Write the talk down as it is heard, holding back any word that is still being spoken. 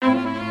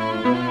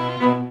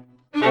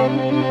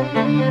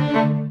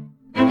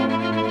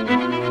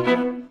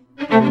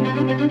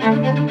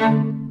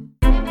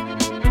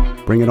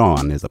Bring It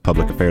On is a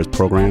public affairs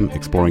program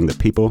exploring the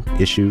people,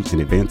 issues, and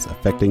events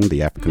affecting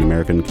the African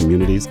American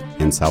communities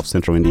in South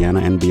Central Indiana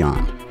and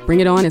beyond.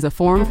 Bring It On is a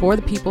forum for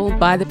the people,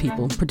 by the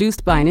people,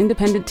 produced by an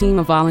independent team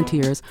of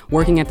volunteers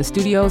working at the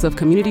studios of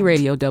Community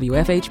Radio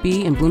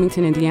WFHB in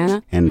Bloomington,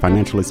 Indiana, and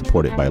financially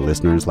supported by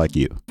listeners like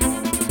you.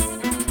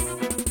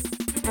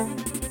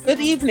 Good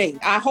evening.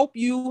 I hope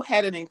you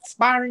had an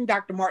inspiring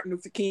Dr. Martin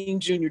Luther King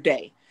Jr.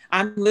 Day.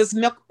 I'm Liz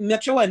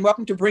Mitchell, and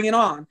welcome to Bring It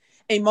On,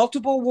 a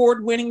multiple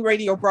award-winning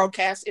radio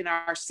broadcast in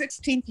our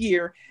 16th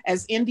year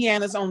as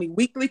Indiana's only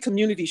weekly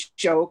community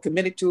show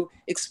committed to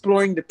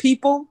exploring the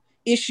people,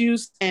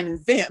 issues, and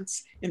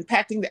events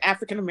impacting the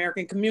African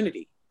American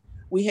community.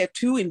 We have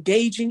two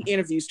engaging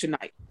interviews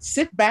tonight.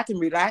 Sit back and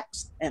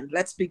relax, and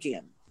let's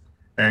begin.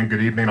 And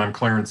good evening, I'm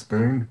Clarence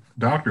Boone.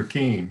 Dr.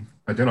 King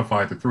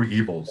identified the three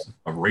evils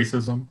of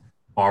racism,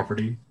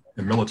 poverty,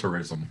 and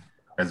militarism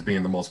as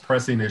being the most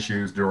pressing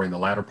issues during the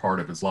latter part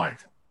of his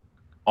life.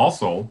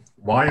 Also,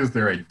 why is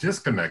there a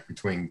disconnect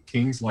between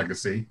King's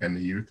legacy and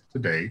the youth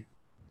today?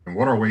 And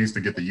what are ways to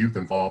get the youth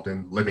involved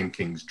in living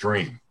King's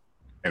dream?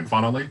 And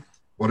finally,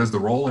 what is the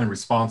role and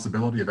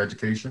responsibility of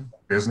education,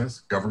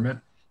 business, government,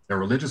 and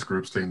religious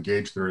groups to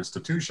engage their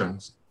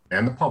institutions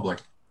and the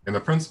public in the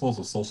principles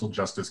of social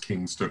justice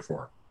King stood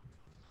for?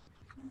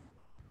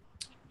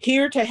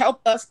 Here to help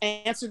us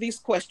answer these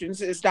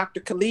questions is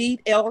Dr.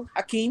 Khalid El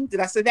Hakim. Did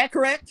I say that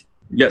correct?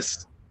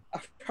 Yes. All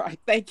right,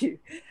 thank you.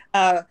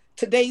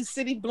 Today's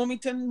City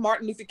Bloomington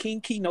Martin Luther King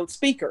keynote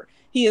speaker.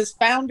 He is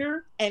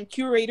founder and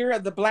curator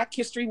of the Black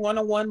History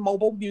 101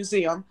 Mobile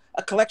Museum,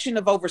 a collection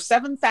of over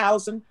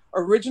 7,000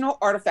 original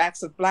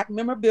artifacts of Black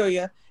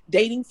memorabilia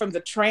dating from the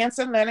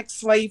transatlantic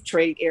slave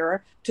trade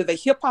era to the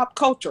hip hop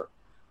culture,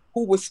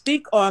 who will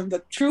speak on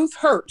The Truth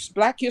Hurts,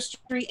 Black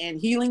History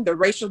and Healing the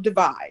Racial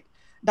Divide.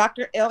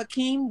 Dr. El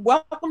Hakim,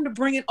 welcome to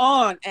Bring It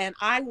On. And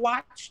I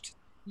watched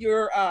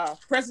your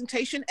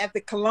presentation at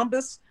the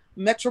Columbus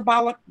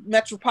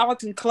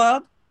Metropolitan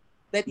Club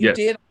that you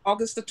did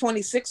August the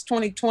 26th,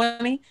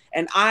 2020.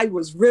 And I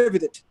was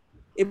riveted.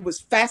 It was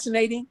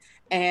fascinating.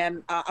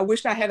 And I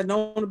wish I had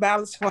known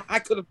about it so I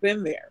could have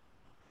been there.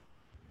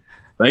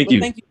 Thank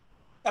you. Thank you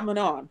for coming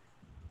on.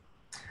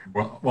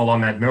 Well,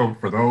 on that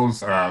note, for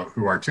those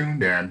who are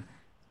tuned in,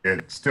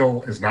 it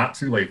still is not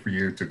too late for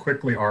you to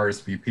quickly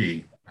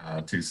RSVP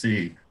to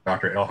see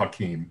Dr. El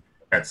Hakim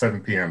at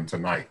 7 p.m.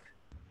 tonight.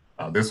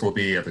 This will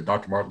be at the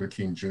Dr. Martin Luther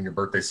King Jr.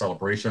 birthday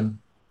celebration,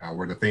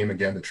 where the theme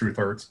again, The Truth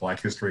Hurts, Black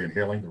History and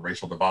Healing the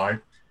Racial Divide.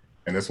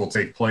 And this will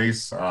take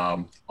place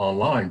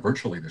online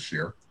virtually this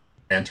year.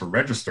 And to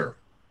register,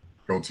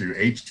 go to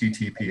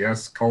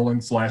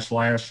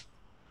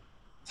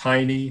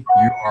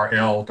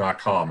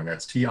https://tinyurl.com, and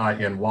that's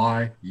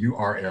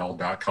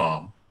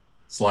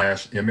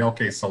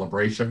tinyurl.com/MLK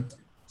Celebration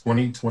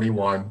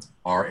 2021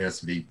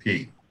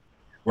 RSVP.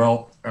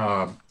 Well,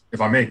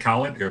 if I may,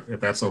 Khalid, if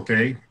that's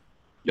okay.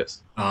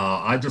 Yes.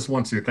 I just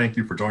want to thank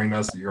you for joining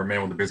us. You're a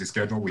man with a busy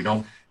schedule. We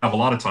don't have a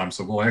lot of time,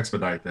 so we'll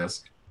expedite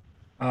this.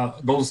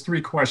 Those three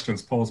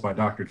questions posed by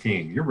Dr.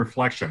 King, your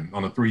reflection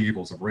on the three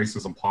evils of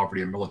racism,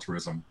 poverty, and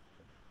militarism.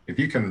 If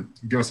you can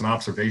give us an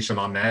observation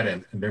on that,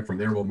 and then from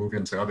there we'll move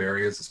into other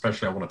areas.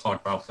 Especially, I want to talk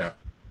about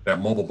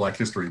that mobile Black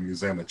History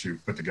Museum that you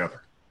put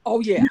together. Oh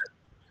yeah.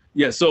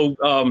 Yeah. So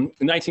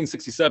in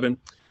 1967,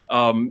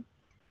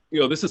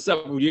 this is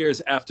several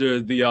years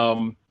after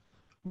the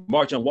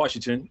March on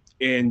Washington,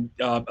 and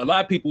a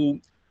lot of people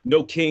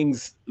know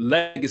King's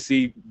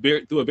legacy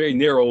through a very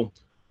narrow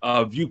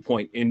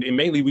viewpoint, and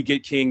mainly we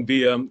get King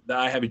via the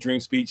 "I Have a Dream"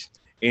 speech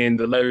and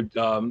the letter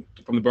from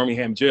the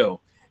Birmingham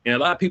jail. And a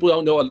lot of people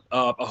don't know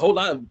a whole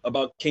lot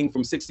about King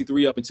from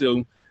 63 up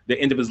until the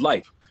end of his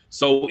life.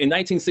 So in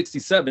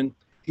 1967,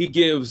 he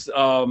gives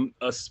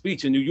a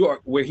speech in New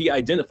York where he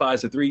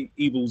identifies the three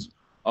evils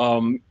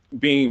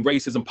being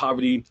racism,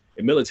 poverty,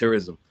 and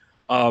militarism.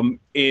 And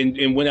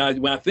when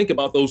I think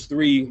about those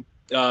three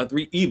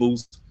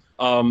evils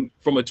from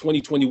a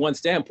 2021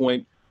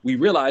 standpoint, we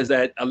realize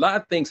that a lot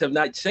of things have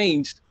not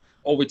changed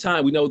over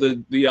time. We know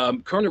the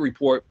Kerner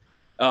report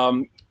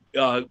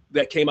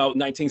that came out in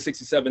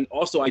 1967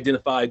 also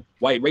identified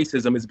white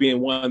racism as being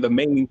one of the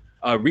main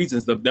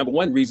reasons, the number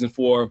one reason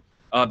for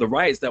the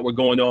riots that were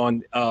going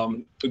on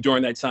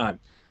during that time.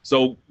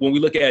 So when we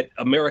look at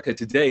America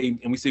today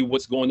and we see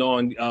what's going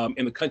on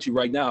in the country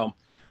right now,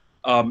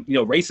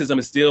 racism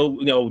is still,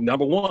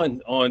 number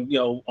one on,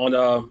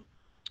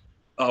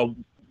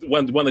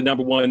 one of the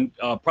number one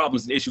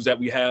problems and issues that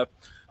we have.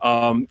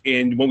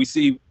 And when we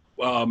see,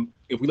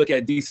 if we look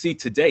at DC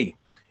today,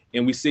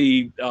 and we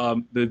see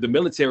the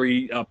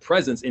military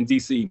presence in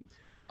DC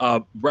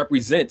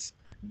represents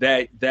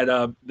that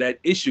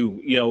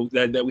issue,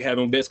 that we have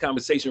in this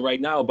conversation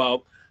right now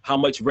about how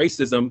much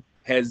racism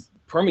has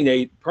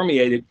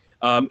permeated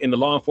in the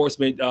law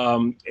enforcement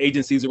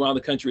agencies around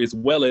the country, as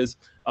well as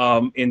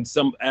in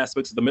some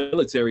aspects of the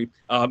military.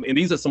 And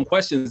these are some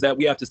questions that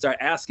we have to start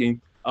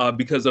asking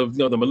because of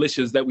the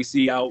militias that we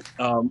see out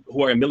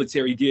who are in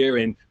military gear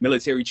and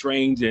military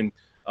trained. And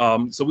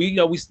so we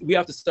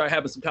have to start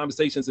having some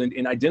conversations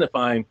and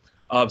identifying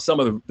some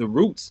of the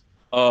roots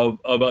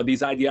of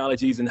these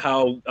ideologies and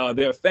how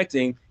they're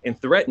affecting and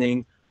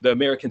threatening the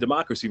American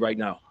democracy right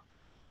now.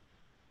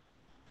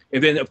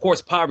 And then, of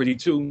course, poverty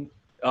too.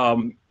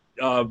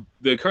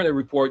 The Kerner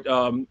report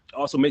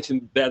also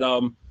mentioned that,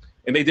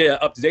 and they did an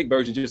up-to-date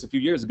version just a few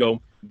years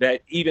ago,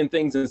 that even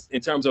things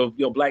in terms of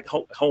Black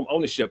home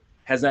ownership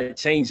has not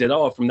changed at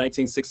all from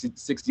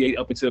 1968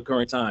 up until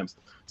current times.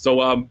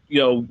 So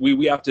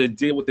we have to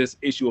deal with this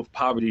issue of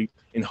poverty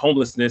and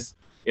homelessness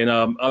and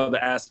other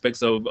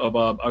aspects of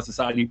our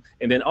society.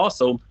 And then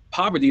also,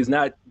 poverty is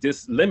not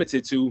just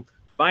limited to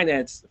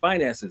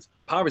finances.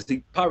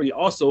 Poverty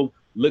also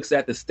looks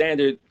at the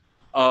standard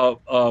of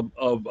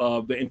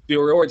the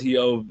inferiority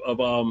of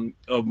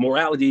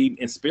morality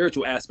and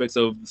spiritual aspects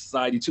of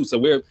society too. So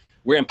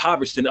we're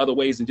impoverished in other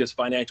ways than just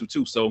financial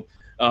too. So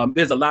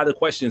there's a lot of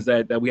questions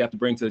that we have to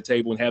bring to the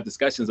table and have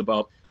discussions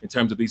about in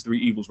terms of these three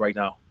evils right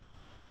now.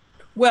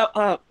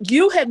 Well,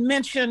 you had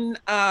mentioned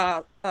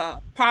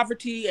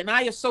poverty, and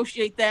I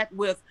associate that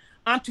with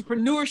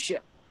entrepreneurship.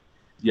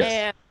 Yes.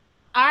 And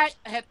I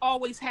had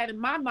always had in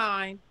my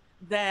mind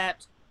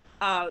that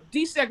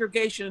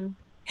desegregation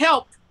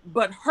helped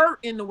but hurt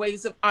in the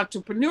ways of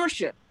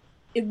entrepreneurship.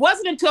 It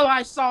wasn't until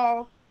I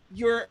saw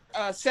your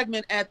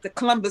segment at the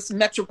Columbus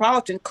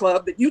Metropolitan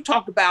Club that you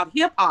talked about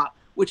hip hop,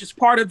 which is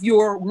part of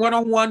your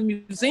one-on-one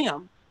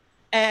museum,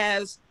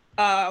 as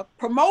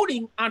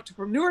promoting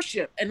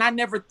entrepreneurship. And I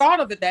never thought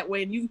of it that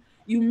way. And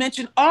you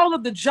mentioned all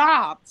of the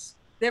jobs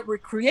that were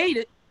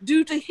created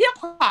due to hip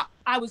hop.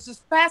 I was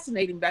just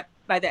fascinated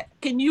by that.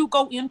 Can you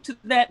go into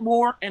that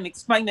more and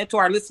explain that to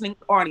our listening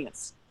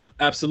audience?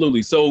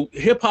 Absolutely. So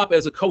hip hop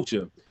as a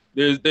culture,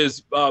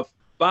 there's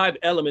 5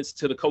 elements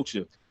to the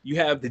culture. You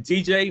have the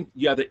DJ,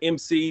 you have the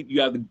MC,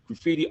 you have the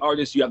graffiti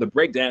artists, you have the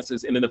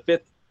breakdancers, and then the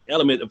 5th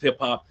element of hip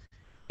hop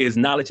is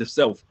knowledge of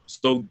self.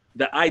 So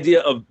the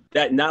idea of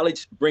that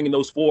knowledge, bringing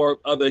those 4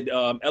 other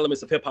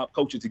elements of hip hop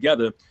culture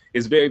together,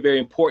 is very, very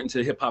important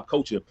to hip hop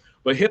culture.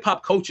 But hip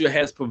hop culture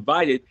has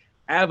provided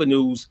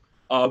avenues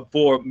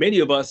for many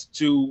of us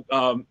to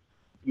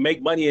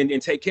make money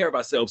and take care of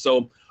ourselves.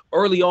 So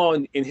early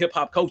on in hip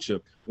hop culture,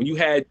 when you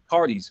had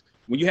parties,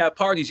 you have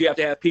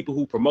to have people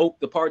who promote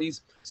the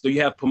parties. So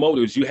you have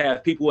promoters, you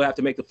have people who have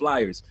to make the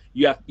flyers.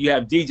 You have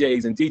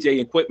DJs and DJ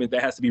equipment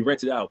that has to be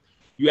rented out.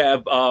 You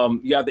have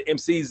the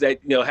MCs that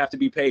have to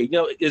be paid.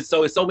 It's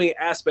so many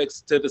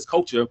aspects to this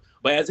culture.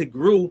 But as it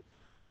grew,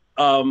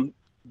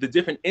 the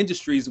different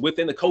industries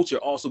within the culture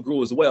also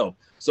grew as well.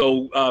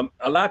 So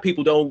a lot of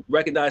people don't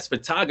recognize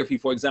photography,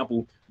 for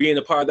example, being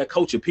a part of that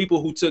culture.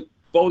 People who took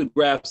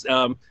photographs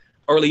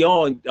early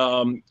on,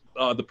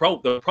 the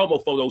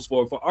promo photos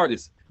for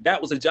artists. That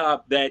was a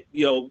job that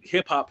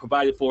hip hop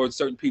provided for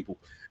certain people.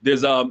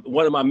 There's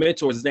one of my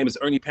mentors. His name is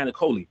Ernie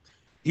Panicoli.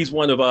 He's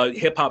one of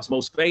hip hop's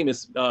most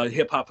famous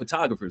hip hop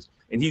photographers,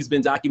 and he's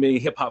been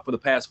documenting hip hop for the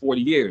past 40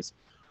 years.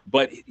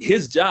 But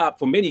his job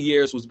for many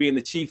years was being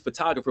the chief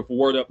photographer for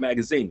Word Up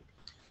magazine.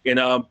 And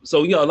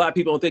so a lot of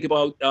people don't think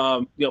about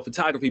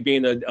photography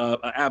being an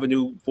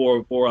avenue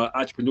for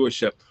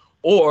entrepreneurship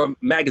or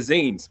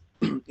magazines.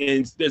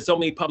 And there's so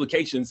many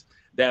publications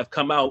that have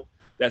come out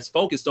that's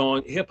focused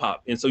on hip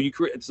hop. And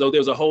so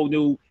there's a whole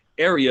new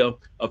area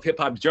of hip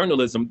hop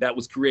journalism that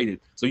was created.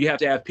 So you have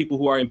to have people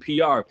who are in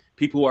PR,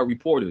 people who are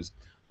reporters.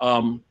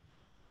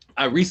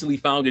 I recently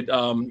founded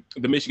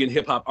the Michigan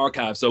Hip Hop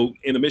Archive. So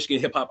in the Michigan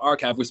Hip Hop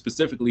Archive, we're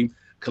specifically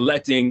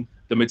collecting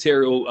the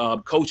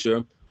material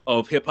culture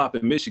of hip hop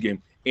in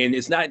Michigan. And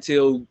it's not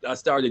until I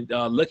started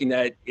looking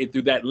at it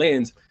through that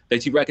lens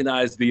that you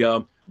recognize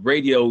the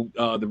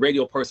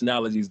radio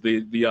personalities,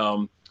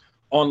 the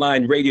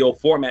online radio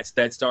formats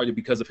that started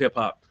because of hip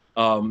hop.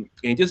 And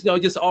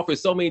just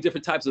offers so many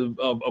different types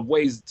of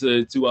ways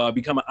to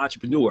become an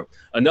entrepreneur.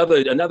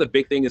 Another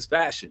big thing is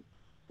fashion,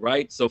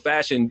 right? So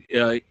fashion,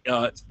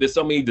 there's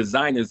so many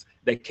designers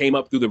that came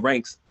up through the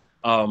ranks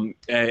through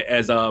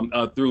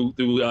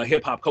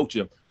hip hop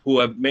culture who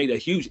have made a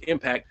huge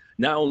impact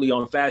not only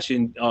on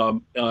fashion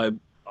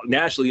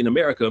nationally in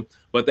America,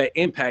 but that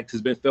impact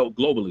has been felt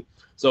globally.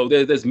 So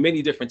there's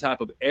many different type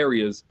of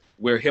areas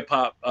where hip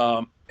hop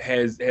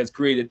has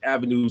created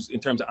avenues in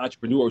terms of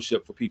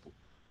entrepreneurship for people.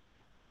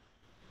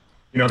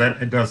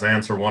 That it does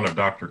answer one of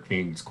Dr.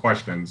 King's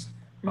questions.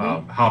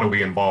 How do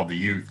we involve the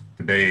youth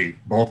today,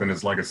 both in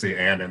his legacy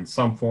and in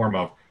some form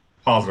of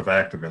positive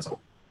activism?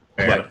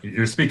 And right.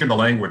 You're speaking the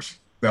language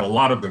that a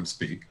lot of them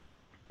speak.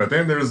 But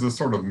then there's this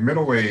sort of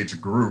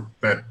middle-aged group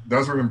that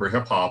does remember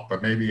hip hop,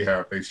 but maybe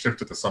they've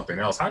shifted to something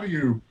else. How do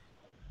you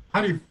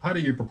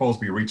propose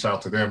we reach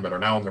out to them that are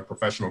now in their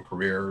professional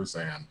careers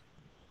and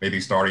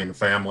maybe starting a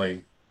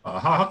family?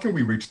 How can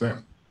we reach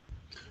them?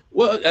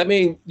 Well, I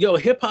mean,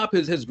 hip hop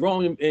has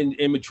grown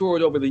and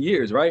matured over the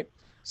years, right?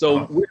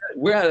 So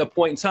we're at a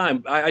point in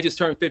time. I just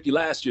turned 50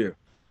 last year.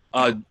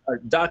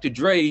 Dr.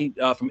 Dre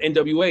from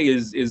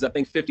NWA is I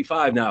think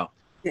 55 now.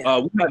 Yeah.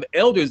 We have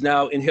elders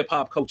now in hip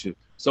hop culture.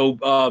 So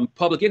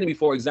Public Enemy,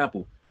 for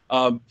example,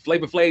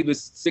 Flavor Flav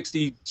is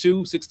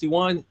 62,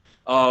 61.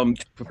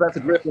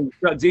 Professor Griffin,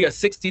 D are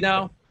 60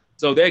 now.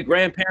 So they're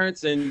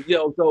grandparents, and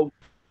so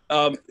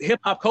hip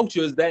hop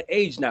culture is that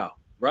age now,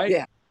 right?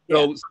 Yeah.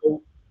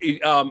 So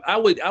I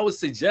would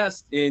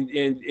suggest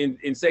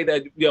and say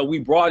that, you know, we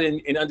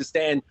broaden and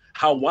understand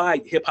how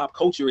wide hip hop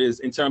culture is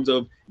in terms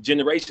of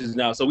generations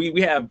now. So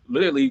we have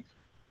literally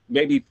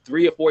maybe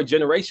 3 or 4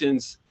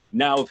 generations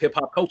now of hip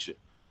hop culture.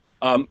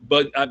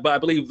 But I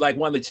believe like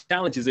one of the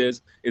challenges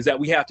is that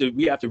we have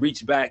to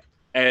reach back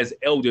as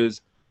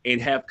elders and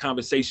have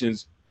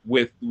conversations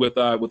with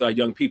our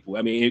young people.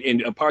 I mean,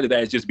 and a part of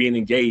that is just being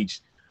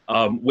engaged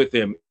with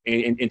them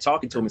and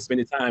talking to them and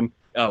spending time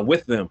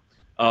with them.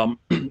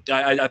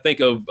 I think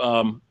of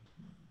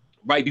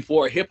right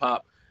before hip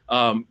hop,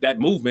 that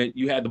movement,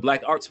 you had the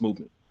Black Arts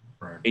movement,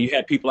 right. And you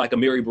had people like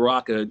Amiri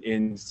Baraka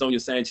and Sonia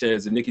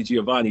Sanchez and Nikki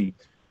Giovanni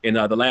and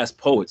the Last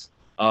Poets,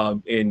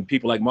 and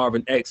people like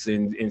Marvin X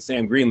and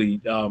Sam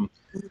Greenlee,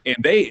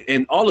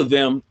 and all of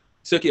them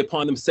took it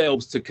upon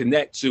themselves to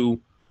connect to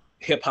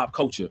hip hop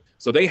culture.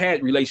 So they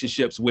had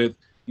relationships with,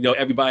 you know,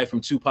 everybody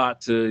from Tupac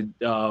to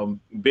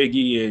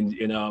Biggie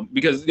and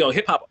because, you know,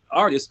 hip hop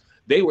artists,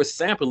 they were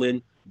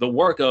sampling the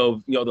work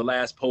of, you know, the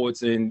Last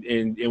Poets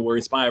and were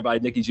inspired by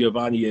Nikki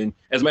Giovanni. And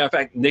as a matter of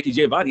fact, Nikki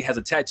Giovanni has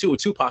a tattoo of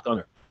Tupac on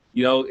her,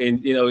 you know,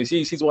 and, you know,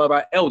 she's one of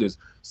our elders.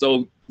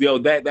 So, you know,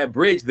 that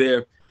bridge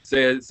there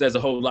says a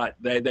whole lot,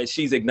 that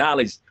she's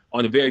acknowledged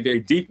on a very, very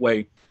deep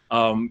way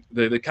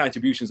the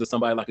contributions of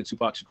somebody like a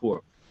Tupac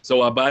Shakur.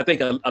 So, but I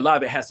think a lot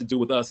of it has to do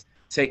with us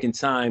taking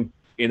time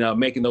in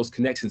making those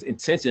connections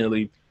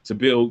intentionally to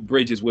build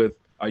bridges with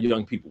our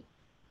young people.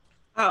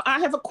 I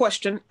have a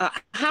question.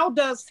 How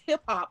does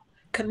hip hop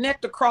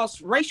connect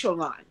across racial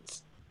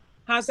lines?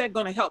 How's that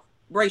going to help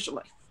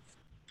racially?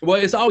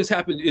 Well, it's always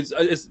happened. It's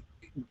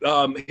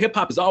hip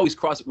hop has always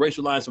crossed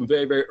racial lines from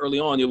very, very early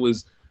on. It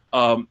was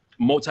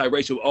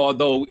multiracial,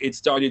 although it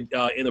started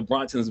in the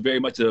Bronx and is very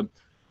much a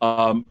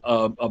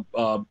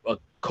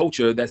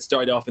culture that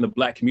started off in the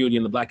Black community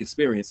and the Black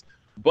experience.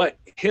 But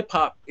hip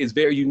hop is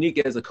very unique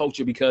as a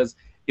culture because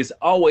it's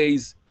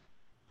always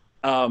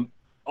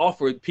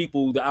offered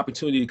people the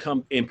opportunity to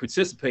come and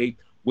participate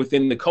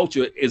within the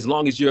culture as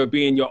long as you're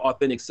being your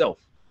authentic self,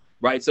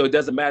 right? So it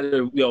doesn't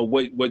matter, you know,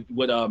 what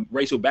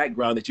racial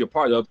background that you're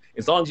part of,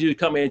 as long as you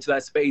come into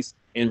that space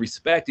and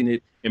respecting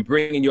it and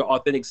bringing your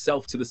authentic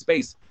self to the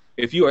space.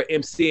 If you are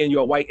MC and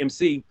you're a white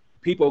MC,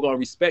 people are going to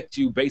respect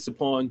you based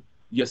upon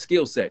your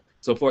skill set.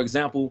 So for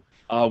example,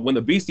 when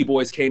the Beastie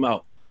Boys came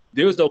out,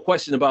 there was no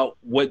question about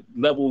what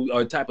level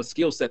or type of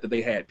skill set that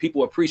they had.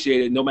 People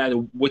appreciated it no matter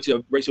what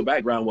your racial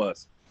background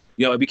was.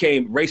 You know,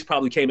 race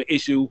probably became an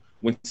issue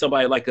when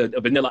somebody like a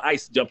Vanilla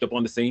Ice jumped up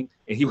on the scene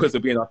and he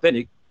wasn't being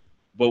authentic.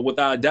 But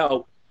without a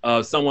doubt,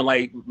 someone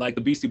like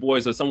the Beastie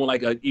Boys or someone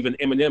like even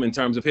Eminem in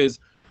terms of his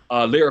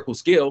lyrical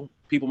skill,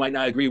 people might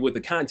not agree with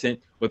the content,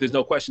 but there's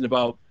no question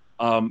about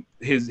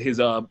his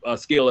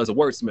skill as a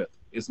wordsmith.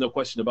 There's no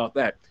question about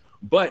that.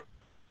 But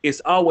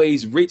it's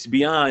always reached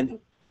beyond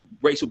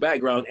racial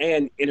background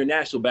and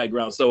international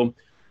background. So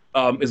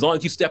as long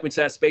as you step into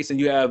that space and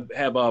you have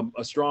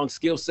a strong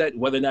skill set,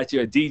 whether or not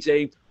you're a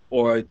DJ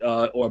or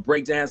a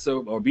break dancer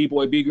or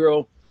b-boy,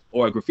 b-girl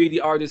or a graffiti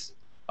artist,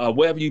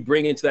 whatever you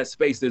bring into that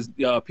space, there's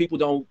people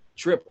don't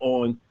trip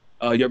on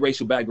your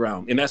racial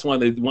background. And that's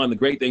one of the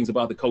great things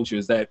about the culture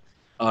is that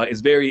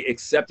it's very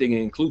accepting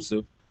and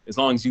inclusive as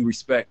long as you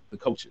respect the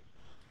culture.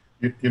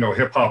 You know,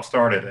 hip hop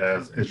started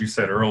as you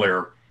said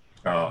earlier,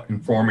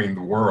 informing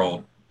the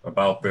world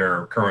about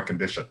their current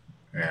condition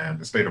and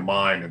the state of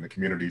mind in the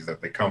communities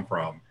that they come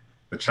from,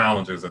 the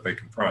challenges that they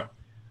confront.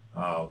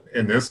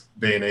 In this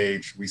day and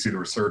age, we see the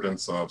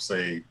resurgence of,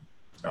 say,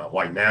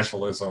 white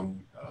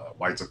nationalism,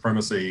 white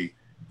supremacy.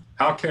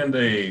 How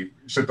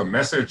should the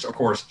message, of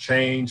course,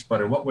 change,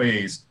 but in what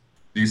ways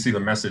do you see the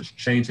message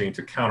changing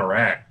to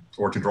counteract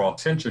or to draw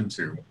attention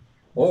to,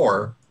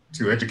 or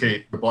to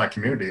educate the Black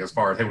community as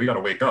far as, hey, we got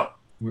to wake up?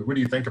 What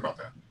do you think about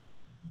that?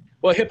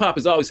 Well, hip hop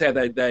has always had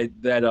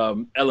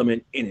that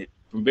element in it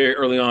from very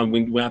early on.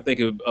 When I think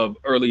of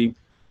early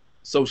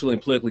social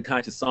and politically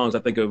conscious songs, I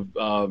think of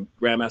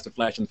Grandmaster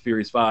Flash and the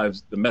Furious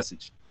Five's The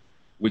Message,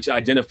 which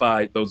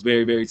identified those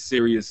very, very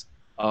serious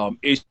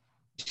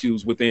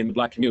issues within the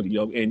Black community, you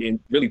know, and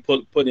really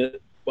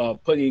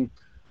putting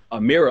a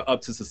mirror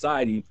up to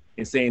society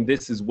and saying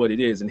this is what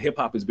it is. And hip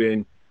hop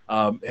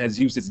has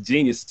used its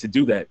genius to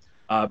do that.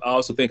 I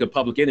also think of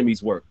Public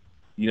Enemy's work.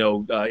 You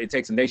know, It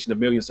Takes a Nation of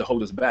Millions to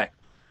Hold Us Back.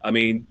 I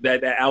mean,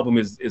 that album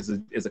is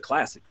a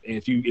classic. And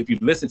if you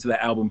listen to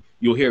that album,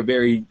 you'll hear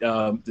very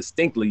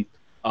distinctly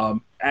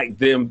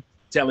them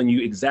telling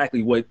you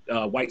exactly what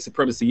white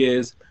supremacy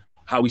is,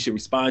 how we should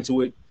respond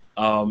to it,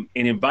 and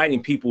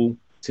inviting people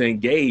to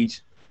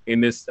engage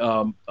in this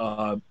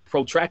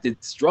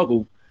protracted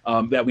struggle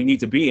that we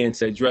need to be in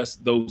to address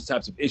those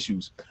types of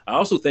issues. I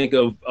also think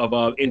of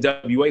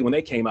NWA when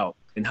they came out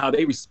and how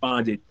they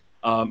responded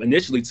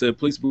initially to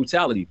police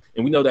brutality.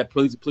 And we know that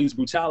police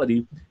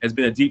brutality has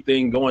been a deep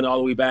thing going all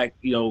the way back,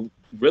 you know,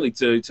 really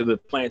to the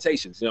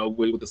plantations, you know,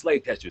 with the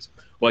slave catchers.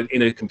 But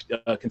in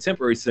a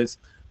contemporary sense,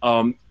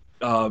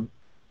 NWA,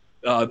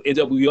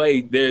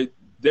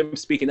 them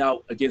speaking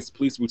out against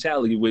police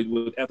brutality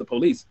with F the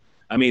Police,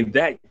 I mean,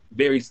 that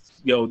very,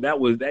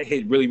 that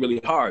hit really, really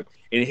hard.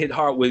 And it hit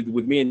hard with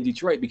me in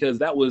Detroit, because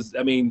that was,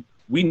 I mean,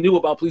 we knew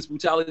about police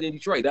brutality in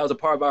Detroit. That was a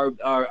part of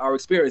our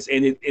experience.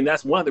 And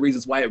that's one of the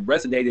reasons why it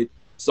resonated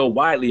so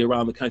widely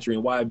around the country,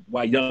 and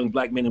why young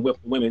Black men and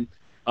women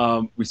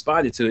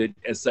responded to it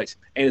as such.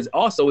 And it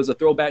also is a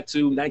throwback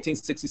to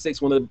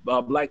 1966, when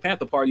the Black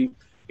Panther Party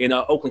in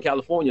Oakland,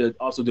 California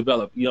also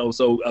developed.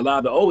 So a lot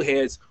of the old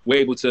heads were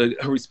able to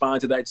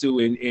respond to that too,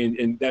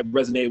 and that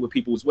resonated with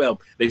people as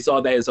well. They saw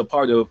that as a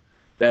part of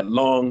that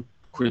long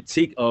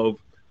critique of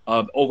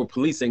over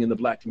policing in the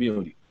Black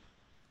community.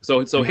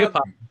 So hip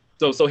hop.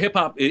 So hip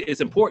hop, it's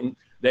important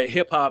that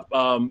hip hop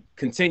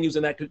continues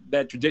in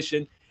that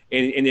tradition,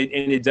 and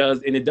it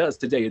does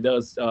today. It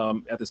does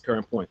at this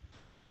current point.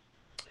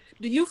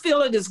 Do you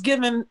feel it is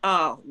given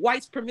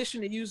whites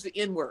permission to use the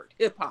N-word,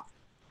 hip hop?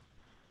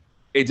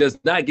 It does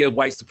not give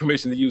whites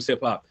permission to use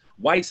hip hop.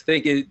 Whites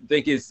think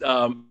it's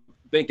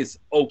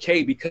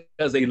okay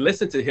because they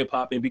listen to hip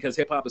hop, and because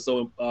hip hop is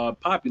so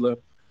popular,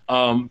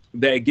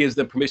 that it gives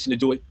them permission to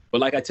do it.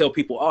 But like I tell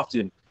people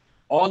often,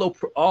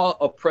 all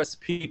oppressed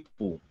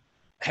people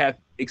have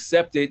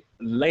accepted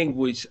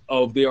language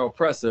of their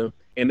oppressor,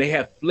 and they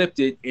have flipped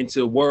it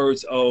into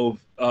words of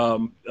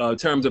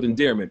terms of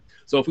endearment.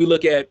 So if we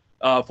look at,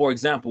 for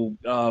example,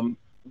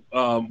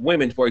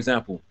 women, for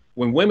example,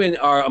 when women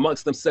are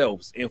amongst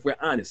themselves, and if we're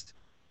honest,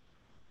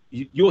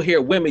 you'll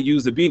hear women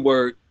use the B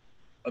word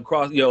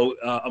across,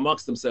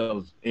 amongst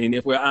themselves. And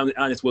if we're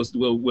honest,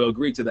 we'll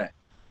agree to that.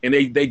 And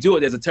they do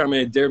it as a term of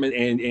endearment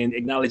and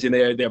acknowledging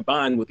their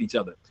bond with each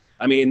other.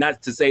 I mean,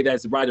 not to say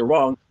that's right or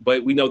wrong,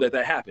 but we know that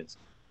happens.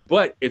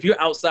 But if you're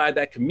outside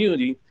that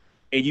community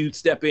and you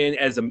step in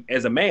as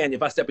a man,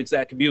 if I step into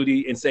that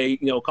community and say,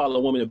 call a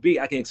woman a B,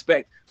 I can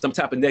expect some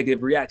type of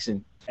negative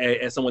reaction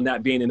as someone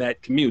not being in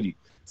that community.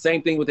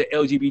 Same thing with the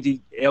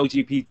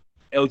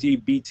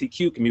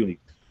LGBTQ community.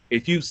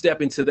 If you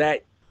step into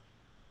that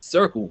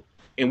circle,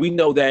 and we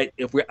know that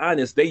if we're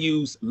honest, they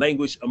use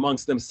language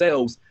amongst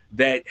themselves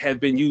that have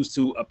been used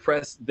to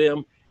oppress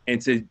them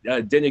and to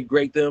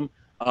denigrate them.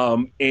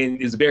 And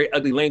it's very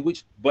ugly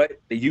language, but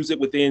they use it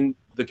within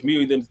the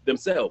community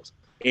themselves.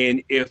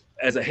 And if,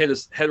 as a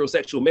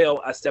heterosexual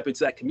male, I step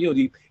into that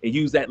community and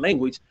use that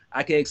language,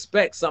 I can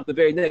expect something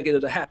very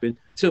negative to happen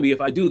to me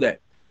if I do that.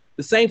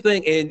 The same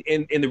thing,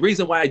 and the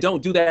reason why I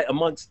don't do that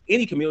amongst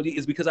any community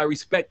is because I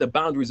respect the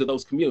boundaries of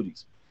those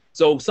communities.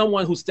 So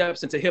someone who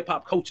steps into hip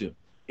hop culture,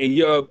 and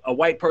you're a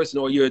white person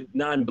or you're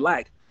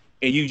non-Black,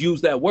 and you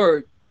use that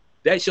word,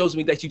 that shows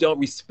me that you don't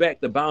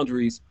respect the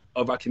boundaries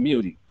of our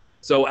community.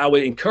 So I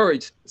would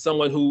encourage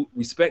someone who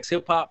respects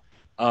hip hop,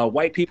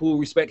 white people who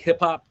respect hip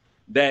hop,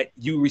 that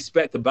you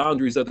respect the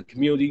boundaries of the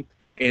community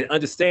and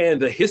understand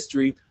the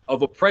history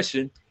of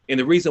oppression and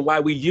the reason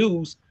why we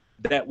use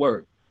that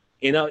word.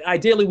 And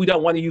ideally, we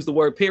don't want to use the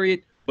word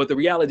period, but the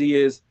reality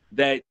is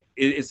that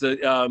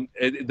the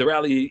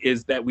reality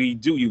is that we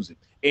do use it.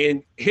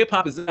 And hip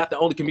hop is not the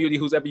only community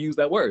who's ever used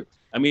that word.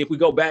 I mean, if we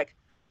go back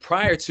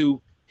prior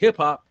to hip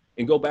hop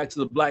and go back to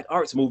the Black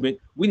arts movement,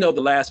 we know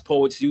the Last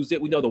Poets used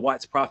it. We know the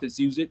Watts Prophets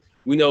used it.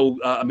 We know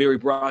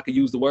Amiri Baraka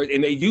used the word,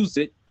 and they used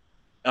it.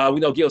 We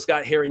know Gil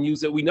Scott-Heron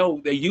used it. We know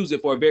they use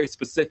it for a very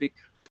specific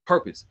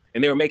purpose.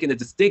 And they were making a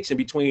distinction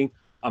between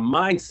a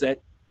mindset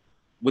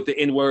with the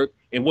N-word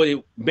and what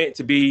it meant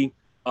to be,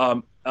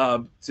 to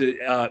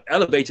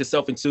elevate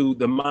yourself into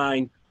the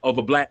mind of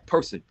a Black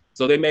person.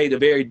 So they made a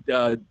very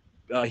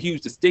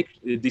huge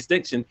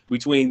distinction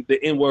between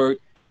the N-word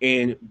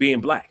and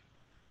being Black,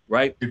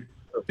 right?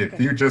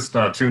 If you just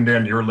tuned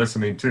in, you're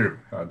listening to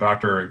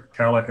Dr.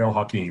 Khaled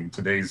El-Hakim,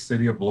 today's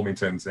City of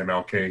Bloomington's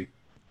MLK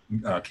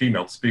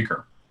keynote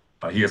speaker.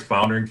 He is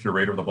founder and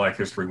curator of the Black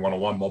History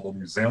 101 Mobile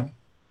Museum,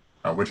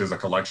 which is a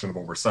collection of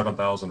over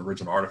 7,000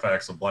 original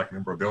artifacts of Black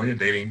memorabilia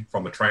dating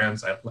from the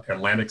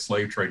transatlantic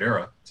slave trade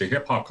era to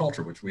hip hop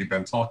culture, which we've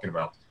been talking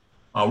about.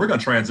 We're going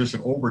to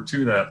transition over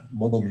to that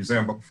mobile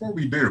museum, but before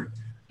we do,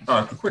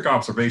 a quick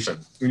observation.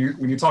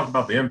 When you talk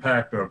about the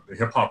impact of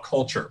hip hop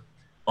culture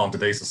on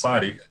today's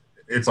society,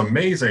 it's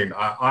amazing.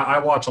 I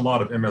watch a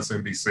lot of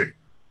MSNBC,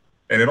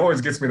 and it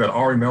always gets me that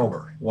Ari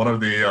Melber, one of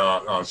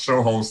the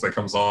show hosts that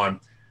comes on,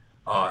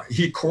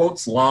 he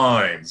quotes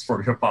lines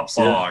from hip hop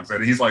songs,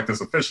 and he's like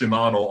this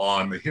aficionado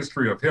on the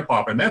history of hip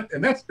hop, and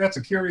that's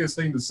a curious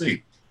thing to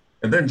see.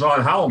 And then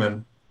John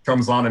Howman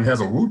comes on and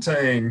has a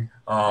Wu-Tang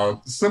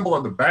symbol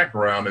in the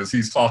background as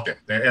he's talking,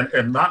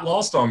 and not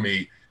lost on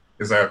me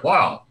is that,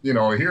 wow,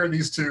 here are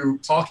these two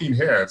talking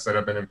heads that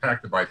have been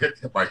impacted by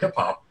hip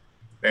hop.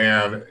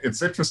 And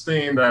it's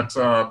interesting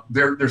that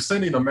they're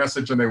sending a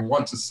message, and they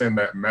want to send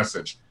that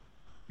message.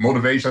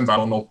 Motivations, I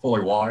don't know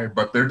fully why,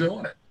 but they're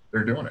doing it.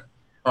 They're doing it.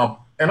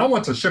 And I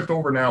want to shift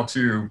over now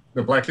to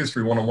the Black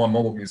History 101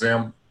 Mobile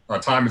Museum.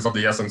 Time is of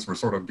the essence. We're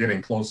sort of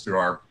getting close to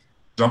our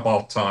jump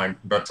off time,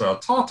 but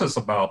talk to us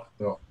about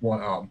the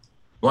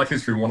Black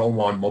History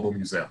 101 Mobile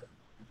Museum.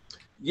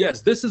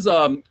 Yes, this is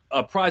a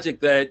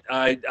project that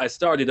I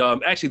started.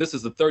 Actually, this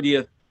is the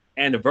 30th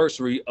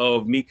anniversary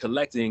of me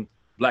collecting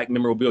Black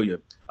memorabilia.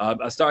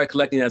 I started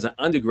collecting as an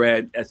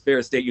undergrad at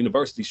Ferris State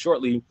University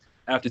shortly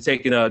after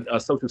taking a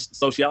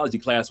sociology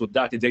class with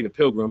Dr. David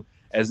Pilgrim.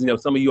 As you know,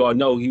 some of you all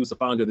know, he was the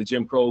founder of the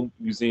Jim Crow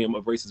Museum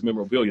of Racist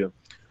Memorabilia.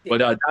 But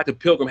Dr.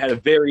 Pilgrim had a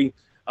very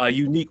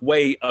unique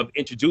way of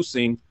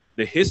introducing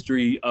the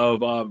history of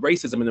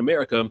racism in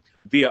America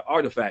via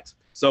artifacts.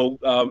 So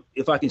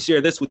if I can share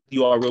this with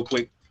you all real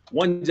quick.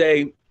 One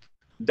day,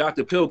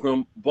 Dr.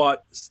 Pilgrim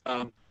brought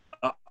an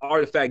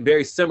artifact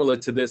very similar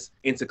to this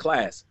into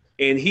class.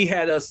 And he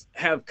had us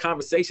have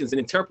conversations and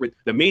interpret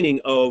the meaning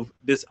of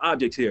this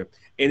object here.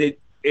 And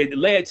it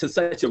led to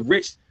such a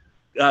rich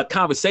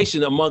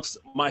conversation amongst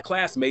my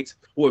classmates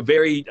who are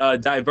very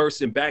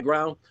diverse in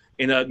background.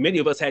 And many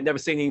of us had never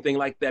seen anything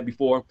like that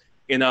before.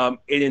 And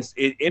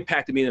it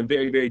impacted me in a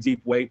very, very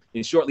deep way.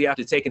 And shortly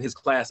after taking his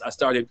class, I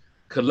started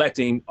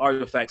collecting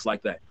artifacts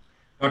like that.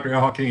 Dr.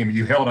 El-Hakim,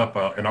 you held up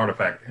an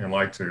artifact, and I'd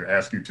like to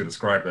ask you to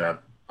describe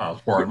that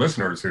for our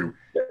listeners who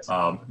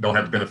don't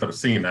have the benefit of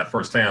seeing that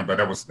firsthand. But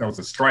that was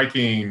a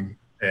striking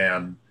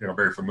and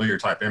very familiar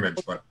type image.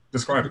 But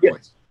describe it,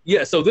 please.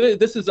 Yeah. So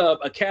this is a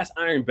cast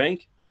iron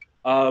bank,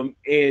 and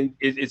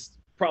it's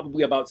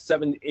probably about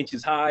 7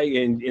 inches high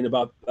and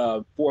about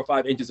 4 or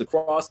 5 inches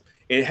across.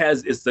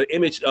 It's the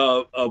image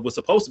of what's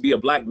supposed to be a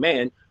black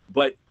man,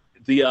 but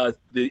the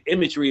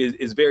imagery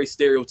is very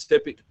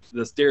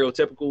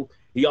stereotypical.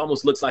 He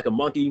almost looks like a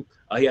monkey.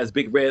 He has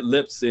big red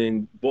lips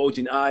and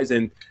bulging eyes,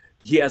 and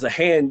he has a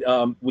hand,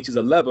 which is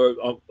a lever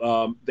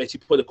that you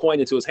put a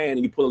coin into his hand,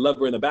 and you put a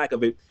lever in the back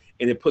of it,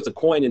 and it puts a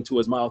coin into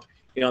his mouth.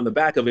 And on the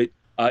back of it,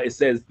 it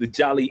says the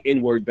Jolly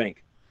N-Word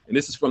Bank. And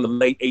this is from the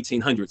late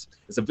 1800s.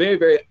 It's a very,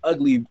 very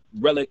ugly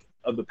relic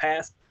of the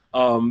past.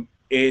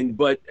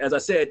 But as I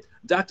said,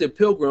 Dr.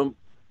 Pilgrim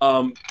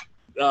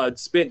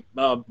spent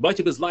much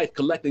of his life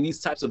collecting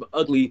these types of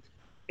ugly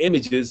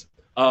images.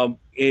 And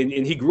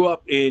he grew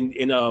up in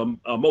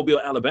Mobile,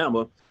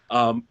 Alabama,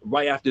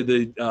 right after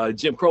the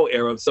Jim Crow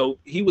era. So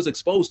he was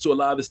exposed to a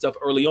lot of this stuff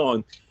early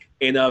on.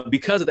 And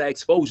because of that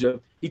exposure,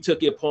 he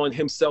took it upon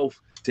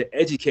himself to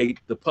educate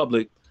the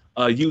public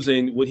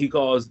using what he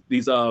calls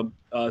these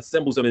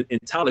symbols of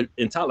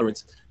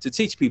intolerance to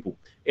teach people.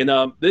 And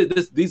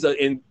these are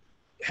in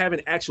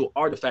having actual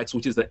artifacts,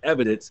 which is the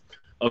evidence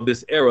of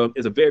this era,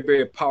 is a very,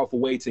 very powerful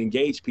way to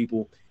engage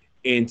people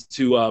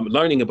into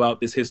learning about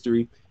this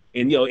history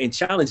and, in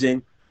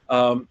challenging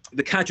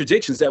the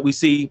contradictions that we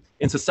see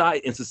in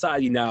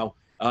society now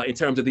in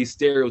terms of these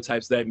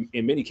stereotypes that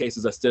in many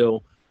cases are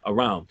still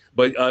around.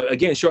 But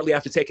again, shortly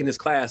after taking this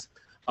class,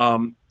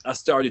 I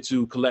started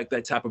to collect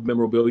that type of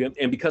memorabilia.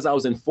 And because I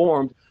was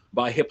informed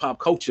by hip hop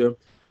culture,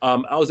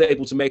 I was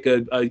able to make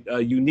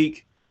a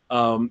unique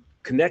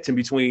connection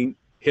between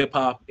hip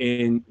hop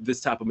and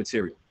this type of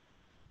material.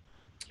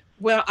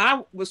 Well,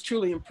 I was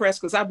truly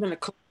impressed because I've been a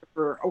collector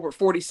for over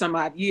 40 some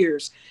odd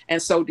years.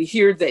 And so to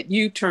hear that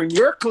you turn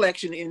your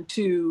collection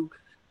into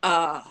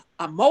a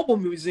mobile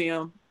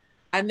museum,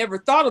 I never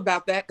thought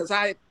about that because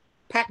I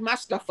pack my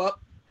stuff up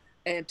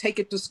and take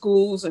it to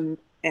schools and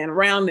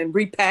around and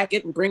repack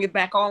it and bring it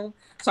back home.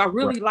 So I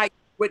really like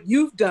what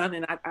you've done.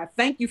 And I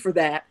thank you for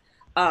that,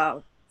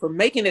 for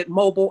making it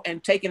mobile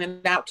and taking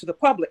it out to the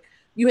public.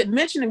 You had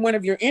mentioned in one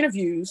of your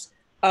interviews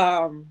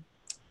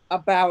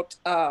about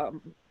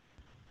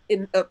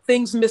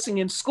things missing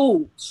in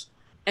schools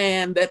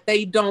and that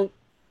they don't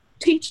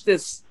teach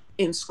this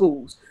in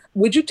schools.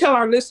 Would you tell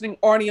our listening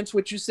audience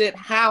what you said,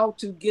 how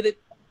to get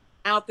it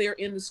out there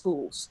in the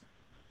schools?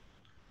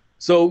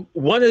 So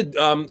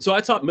so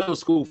I taught middle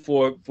school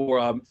for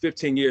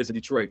 15 years in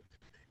Detroit.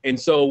 And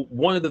so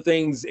one of the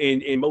things,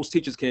 and most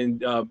teachers can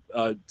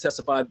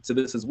testify to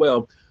this as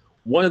well,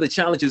 one of the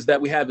challenges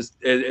that we have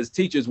as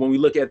teachers when we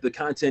look at the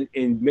content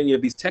in many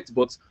of these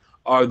textbooks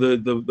are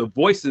the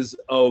voices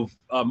of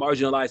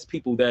marginalized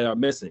people that are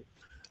missing.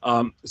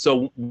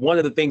 So one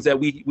of the things that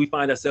we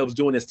find ourselves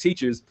doing as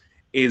teachers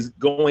is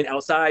going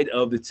outside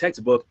of the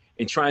textbook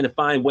and trying to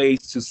find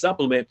ways to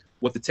supplement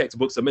what the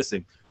textbooks are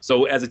missing.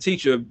 So as a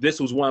teacher, this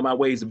was one of my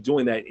ways of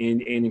doing that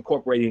in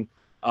incorporating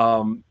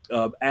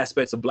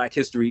aspects of Black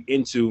history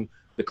into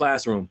the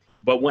classroom.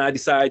 But when I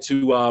decided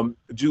to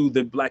do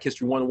the Black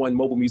History 101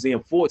 Mobile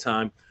Museum full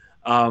time,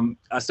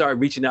 I started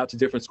reaching out to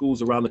different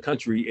schools around the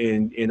country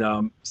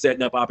and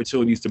setting up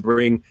opportunities to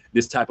bring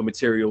this type of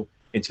material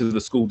into the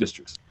school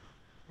districts.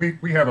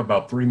 We have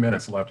about 3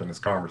 minutes left in this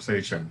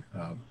conversation.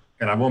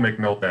 And I will make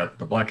note that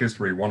the Black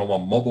History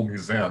 101 Mobile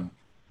Museum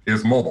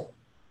is mobile.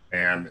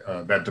 And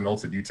that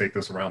denotes that you take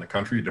this around the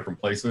country, different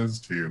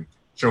places, to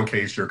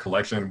showcase your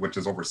collection, which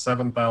is over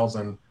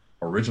 7,000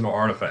 original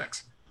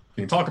artifacts.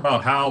 Can you talk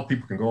about how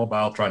people can go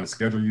about trying to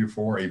schedule you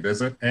for a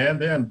visit? And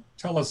then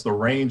tell us the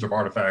range of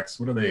artifacts.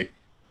 What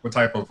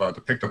type of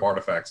depictive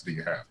artifacts do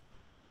you have?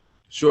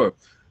 Sure.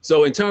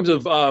 So in terms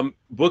of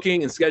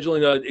booking and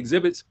scheduling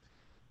exhibits,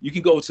 you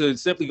can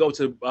simply go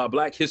to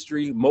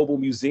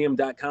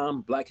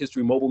blackhistorymobilemuseum.com,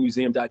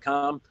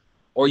 blackhistorymobilemuseum.com,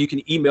 or you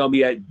can email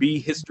me at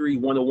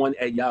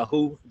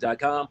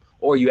bhistory101@yahoo.com,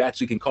 or you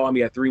actually can call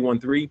me at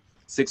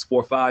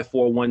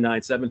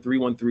 313-645-4197,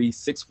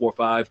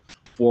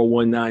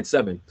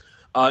 313-645-4197.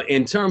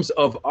 In terms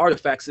of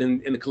artifacts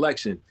in the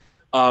collection,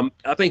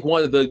 I think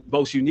one of the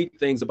most unique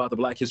things about the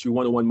Black History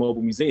 101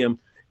 Mobile Museum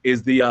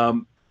is the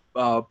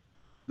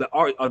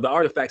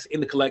artifacts in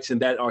the collection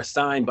that are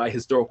signed by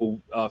historical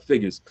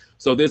figures.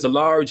 So there's a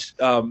large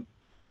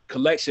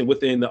collection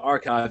within the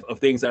archive of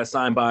things that are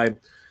signed by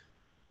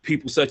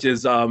people such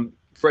as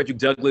Frederick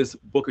Douglass,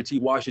 Booker T.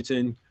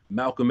 Washington,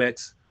 Malcolm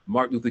X,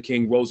 Martin Luther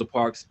King, Rosa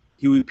Parks,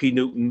 Huey P.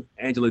 Newton,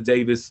 Angela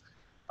Davis,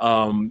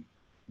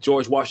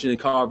 George Washington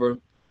Carver,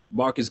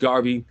 Marcus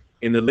Garvey,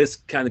 and the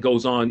list kind of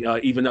goes on,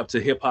 even up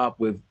to hip hop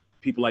with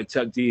people like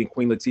Chuck D and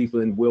Queen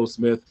Latifah and Will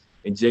Smith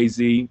and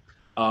Jay-Z.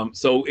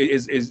 So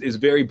it is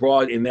very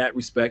broad in that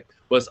respect,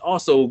 but it's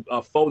also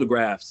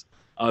photographs,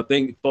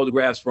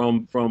 photographs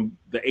from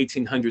the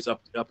 1800s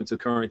up until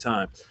current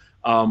time.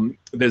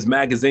 There's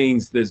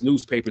magazines, there's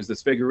newspapers,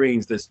 there's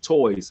figurines, there's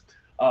toys.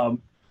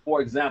 For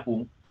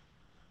example,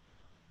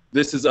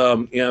 this is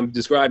I'm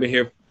describing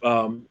here.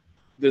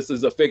 This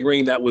is a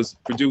figurine that was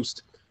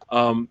produced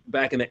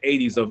back in the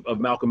 80s of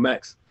Malcolm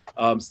X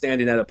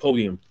standing at a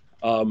podium.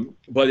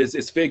 But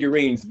it's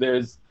figurines.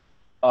 There's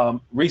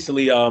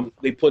recently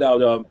they put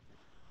out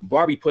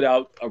Barbie put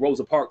out a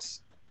Rosa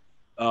Parks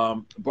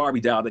Barbie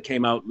doll that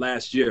came out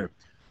last year.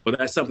 But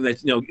that's something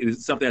that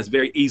is something that's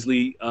very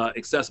easily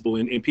accessible.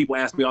 And people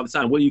ask me all the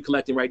time, what are you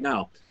collecting right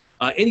now?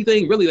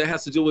 Anything really that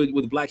has to do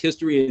with Black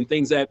history and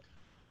things that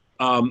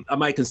I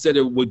might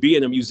consider would be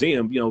in a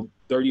museum,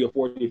 30 or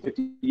 40 or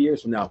 50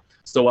 years from now.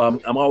 So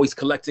I'm always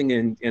collecting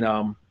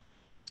and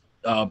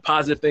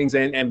positive things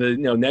and the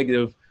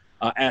negative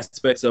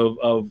aspects of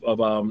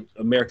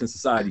American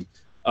society.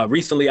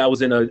 Recently, I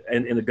was in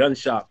a gun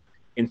shop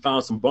and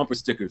found some bumper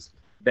stickers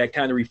that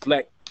kind of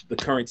reflect the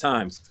current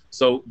times.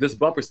 So this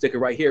bumper sticker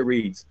right here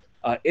reads,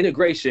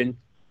 integration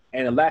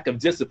and a lack of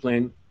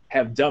discipline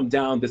have dumbed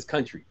down this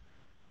country.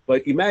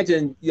 But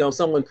imagine,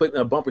 someone putting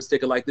a bumper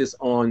sticker like this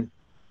on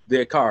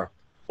their car.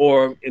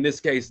 Or in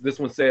this case, this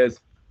one says,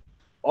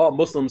 all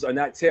Muslims are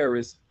not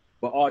terrorists,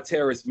 but all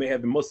terrorists may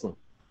have been Muslim.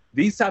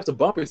 These types of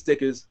bumper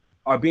stickers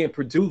are being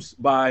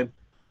produced by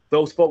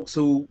those folks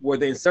who were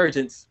the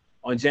insurgents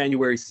on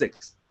January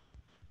 6th.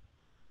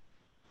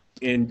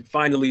 And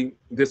finally,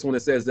 this one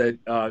that says that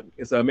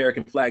it's an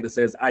American flag that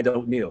says, I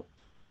don't kneel.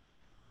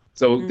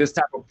 So this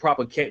type of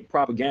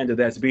propaganda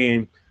that's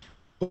being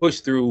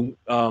pushed through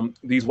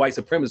these white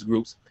supremacist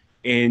groups.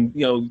 And,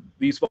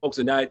 these folks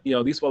are not,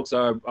 these folks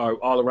are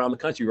all around the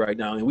country right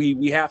now. And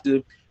we have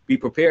to be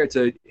prepared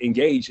to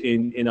engage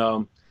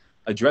in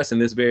addressing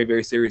this very,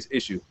 very serious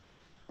issue.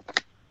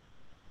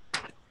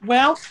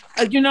 Well,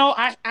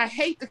 I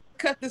hate to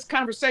cut this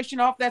conversation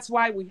off. That's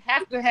why we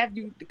have to have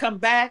you to come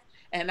back.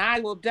 And I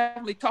will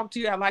definitely talk to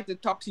you. I'd like to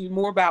talk to you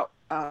more about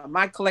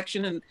my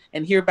collection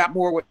and hear about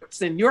more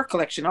what's in your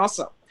collection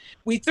also.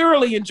 We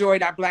thoroughly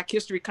enjoyed our Black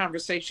History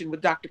conversation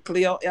with Dr.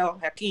 Khalil El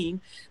Hakim,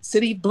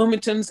 City of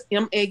Bloomington's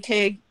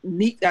MAK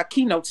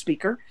keynote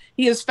speaker.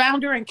 He is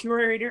founder and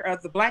curator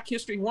of the Black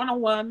History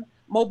 101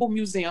 Mobile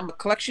Museum, a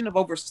collection of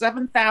over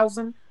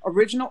 7,000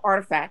 original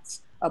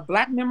artifacts of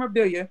Black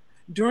memorabilia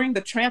during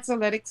the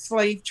transatlantic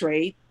slave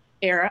trade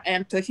era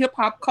and to hip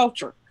hop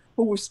culture,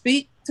 who will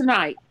speak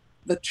tonight,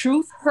 The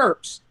Truth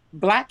Hurts,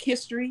 Black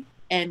History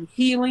and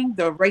Healing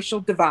the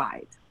Racial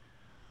Divide.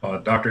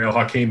 Dr. El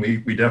Hakim,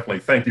 we definitely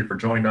thank you for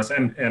joining us.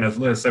 And as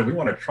Liz said, we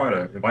want to try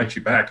to invite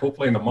you back,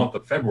 hopefully in the month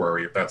of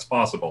February, if that's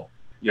possible.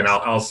 And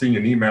I'll send you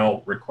an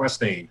email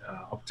requesting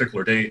a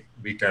particular date.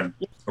 We can,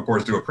 of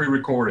course, do a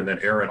pre-record and then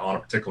air it on a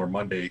particular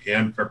Monday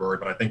in February.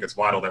 But I think it's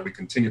vital that we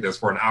continue this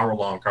for an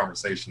hour-long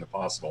conversation if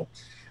possible.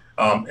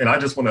 And I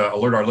just want to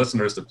alert our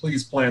listeners to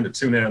please plan to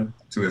tune in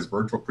to his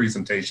virtual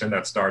presentation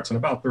that starts in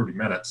about 30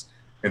 minutes.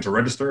 And to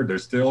register,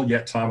 there's still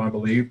yet time, I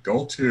believe.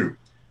 Go to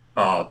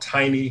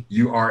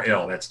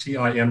tinyurl, that's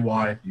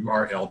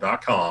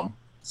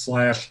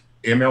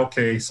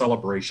tinyurl.com/MLK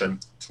Celebration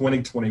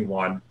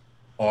 2021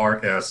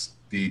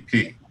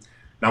 RSVP.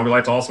 Now, we'd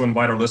like to also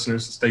invite our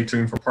listeners to stay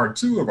tuned for part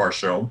 2 of our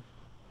show.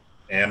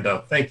 And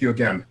thank you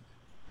again,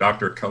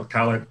 Dr.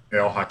 Khalil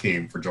El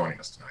Hakim, for joining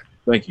us tonight.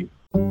 Thank you.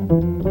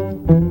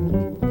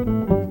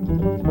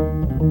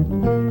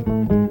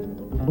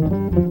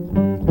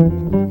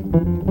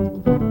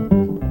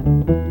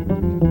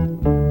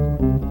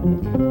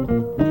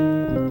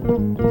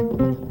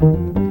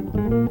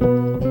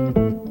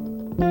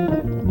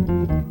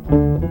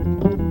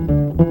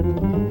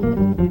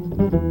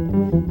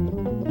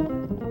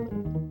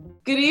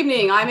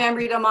 I'm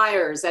Amrita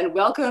Myers, and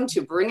welcome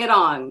to Bring It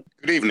On.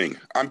 Good evening.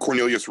 I'm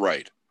Cornelius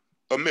Wright.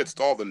 Amidst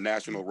all the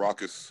national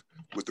ruckus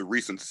with the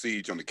recent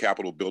siege on the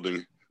Capitol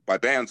building by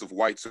bands of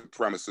white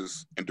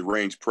supremacists and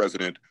deranged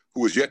president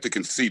who is yet to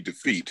concede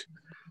defeat,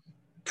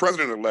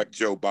 President-elect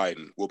Joe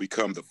Biden will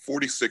become the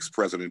 46th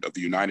president of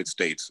the United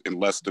States in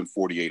less than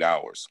 48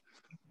 hours.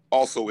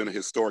 Also in a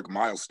historic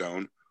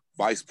milestone,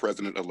 Vice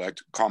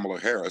President-elect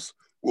Kamala Harris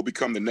will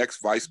become the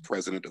next Vice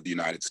President of the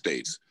United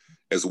States.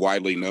 As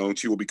widely known,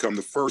 she will become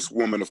the first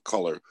woman of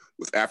color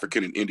with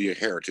African and Indian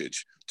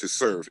heritage to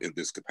serve in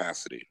this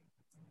capacity.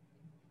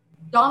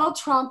 Donald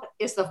Trump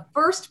is the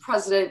first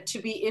president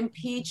to be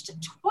impeached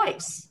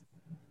twice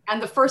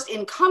and the first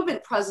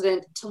incumbent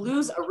president to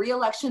lose a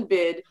re-election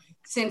bid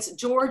since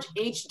George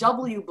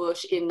H.W.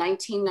 Bush in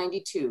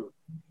 1992.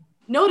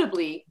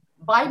 Notably,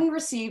 Biden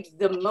received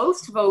the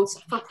most votes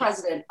for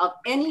president of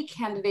any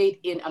candidate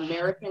in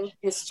American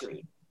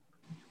history.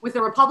 With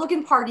the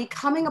Republican Party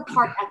coming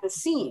apart at the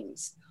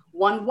seams,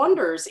 one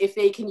wonders if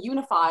they can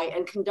unify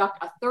and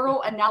conduct a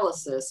thorough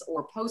analysis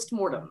or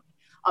post-mortem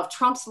of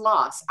Trump's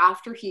loss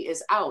after he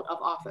is out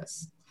of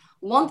office.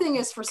 One thing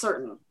is for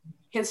certain,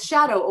 his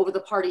shadow over the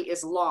party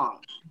is long,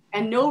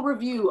 and no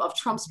review of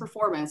Trump's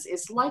performance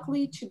is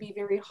likely to be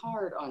very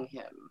hard on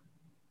him.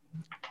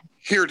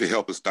 Here to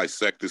help us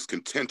dissect this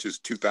contentious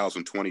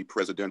 2020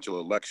 presidential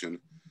election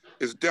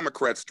is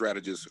Democrat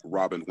strategist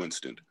Robin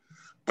Winston,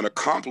 an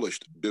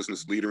accomplished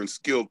business leader and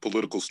skilled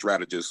political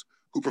strategist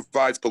who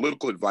provides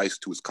political advice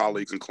to his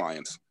colleagues and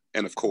clients,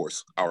 and of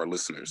course, our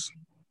listeners.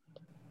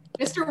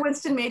 Mr.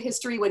 Winston made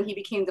history when he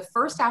became the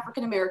first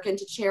African-American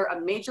to chair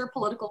a major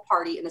political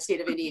party in the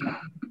state of Indiana.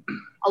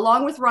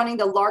 Along with running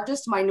the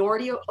largest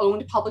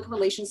minority-owned public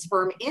relations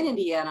firm in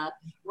Indiana,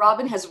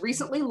 Robin has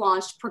recently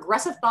launched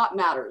Progressive Thought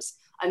Matters,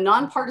 a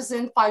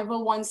nonpartisan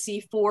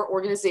 501c4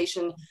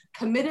 organization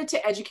committed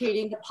to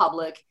educating the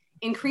public,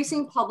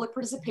 increasing public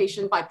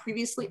participation by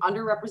previously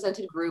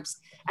underrepresented groups,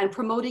 and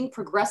promoting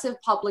progressive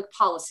public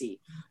policy.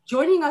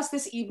 Joining us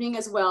this evening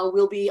as well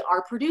will be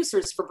our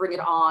producers for Bring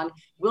It On,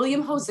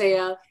 William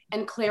Hosea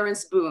and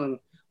Clarence Boone.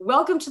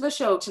 Welcome to the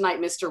show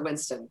tonight, Mr.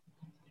 Winston.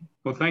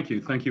 Well, thank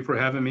you. Thank you for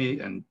having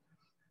me. And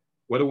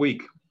what a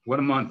week, what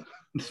a month.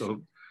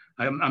 So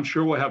I'm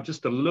sure we'll have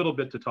just a little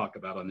bit to talk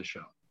about on the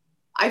show.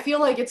 I feel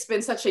like it's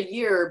been such a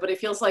year, but it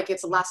feels like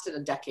it's lasted a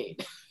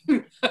decade.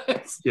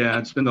 Yeah,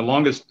 it's been the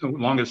longest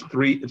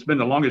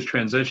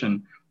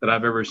transition that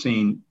I've ever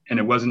seen. And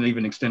it wasn't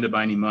even extended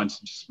by any months.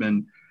 It's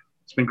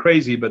been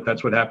crazy, but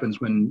that's what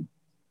happens when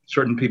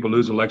certain people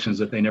lose elections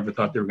that they never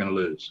thought they were going to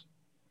lose.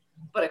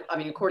 But I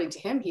mean, according to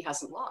him, he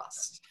hasn't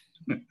lost.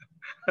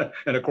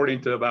 And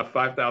according to about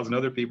 5,000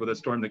 other people that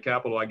stormed the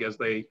Capitol, I guess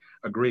they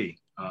agree.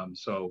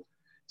 So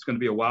it's going to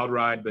be a wild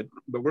ride, but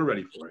we're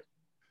ready for it.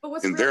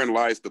 And therein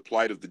lies the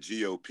plight of the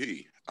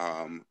GOP.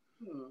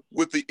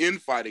 With the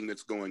infighting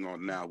that's going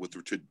on now with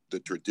the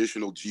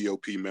traditional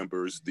GOP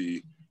members,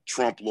 the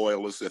Trump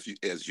loyalists,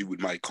 as you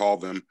might call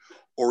them,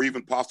 or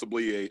even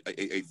possibly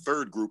a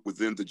third group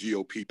within the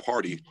GOP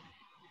party,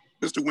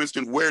 Mr.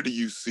 Winston, where do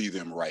you see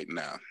them right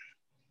now?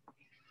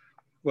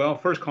 Well,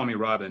 first call me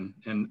Robin,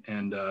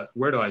 and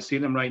where do I see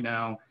them right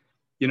now?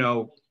 You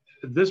know,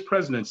 this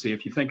presidency,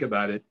 if you think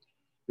about it,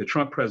 the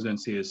Trump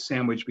presidency is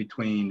sandwiched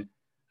between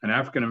an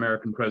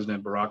African-American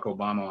president, Barack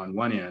Obama, on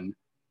one end,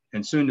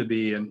 and soon to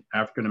be an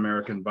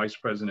African-American vice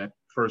president,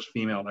 first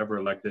female ever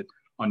elected,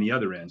 on the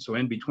other end. So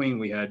in between,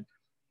 we had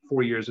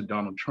 4 years of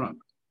Donald Trump.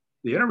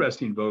 The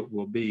interesting vote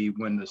will be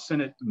when the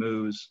Senate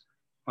moves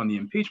on the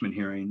impeachment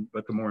hearing,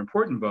 but the more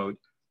important vote,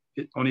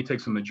 it only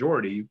takes a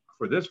majority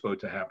for this vote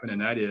to happen, and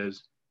that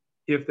is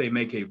if they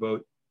make a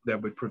vote that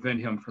would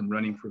prevent him from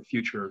running for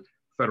future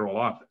federal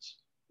office.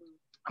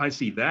 I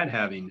see that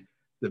having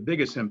the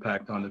biggest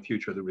impact on the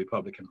future of the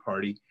Republican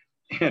Party.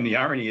 And the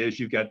irony is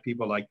you've got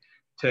people like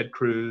Ted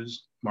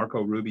Cruz,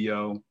 Marco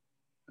Rubio,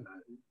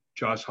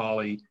 Josh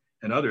Hawley,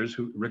 and others,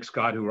 Rick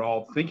Scott, who are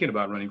all thinking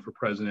about running for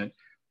president,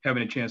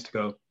 having a chance to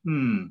go,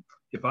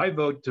 if I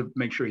vote to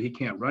make sure he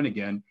can't run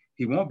again,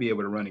 he won't be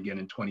able to run again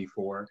in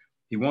 24.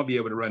 He won't be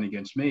able to run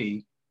against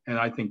me. And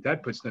I think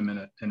that puts them in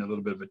a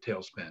little bit of a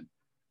tailspin.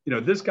 You know,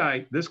 this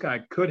guy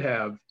could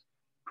have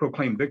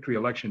proclaimed victory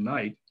election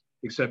night,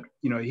 except,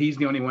 you know, he's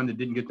the only one that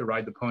didn't get to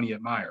ride the pony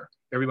at Meyer.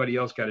 Everybody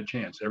else got a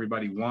chance.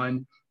 Everybody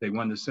won. They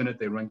won the Senate.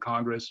 They won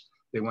Congress.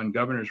 They won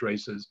governor's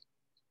races.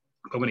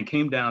 But when it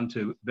came down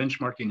to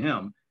benchmarking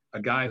him,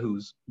 a guy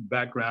whose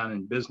background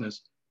in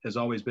business has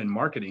always been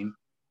marketing,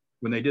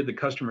 when they did the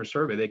customer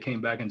survey, they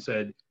came back and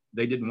said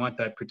they didn't want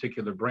that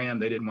particular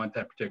brand. They didn't want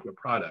that particular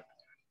product.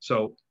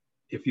 So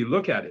if you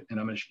look at it,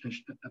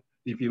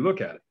 if you look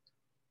at it,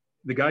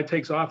 the guy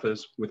takes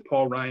office with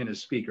Paul Ryan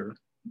as Speaker,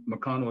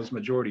 McConnell as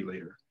Majority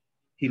Leader.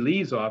 He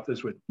leaves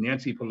office with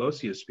Nancy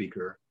Pelosi as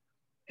Speaker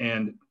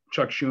and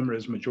Chuck Schumer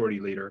as Majority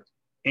Leader,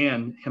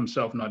 and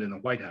himself not in the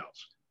White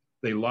House.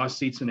 They lost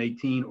seats in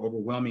 18,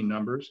 overwhelming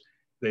numbers.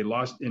 They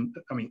lost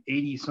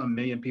 80 some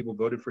million people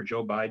voted for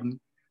Joe Biden.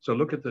 So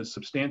look at the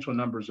substantial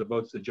numbers of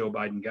votes that Joe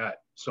Biden got.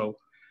 So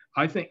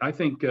I think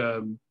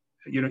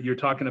you know, you're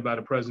talking about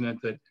a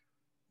president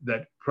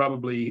that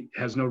probably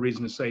has no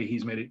reason to say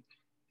he's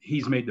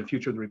made the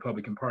future of the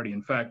Republican Party.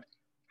 In fact,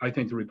 I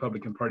think the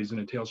Republican Party is in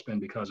a tailspin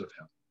because of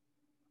him.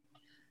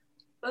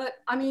 But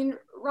I mean,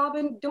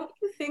 Robin, don't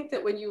you think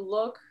that when you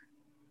look,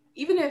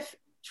 even if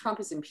Trump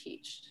is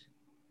impeached,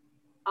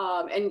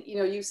 and you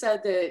know, you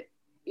said that,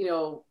 you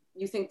know,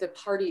 you think the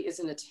party is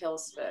in a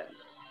tailspin,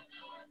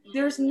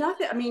 there's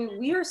nothing, I mean,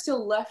 we are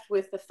still left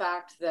with the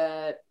fact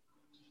that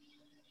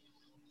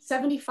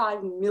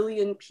 75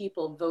 million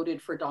people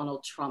voted for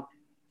Donald Trump,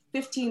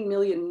 15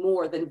 million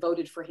more than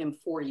voted for him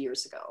 4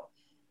 years ago.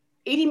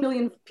 80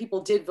 million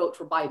people did vote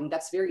for Biden.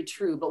 That's very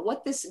true. But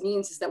what this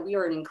means is that we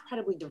are an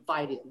incredibly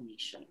divided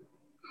nation.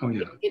 Oh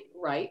yeah.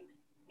 Right.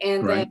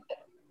 And right.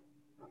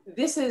 then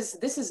this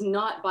is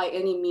not by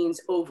any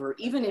means over.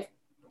 Even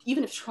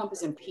if Trump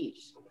is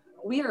impeached,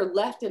 we are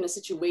left in a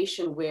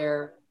situation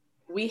where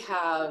we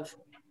have,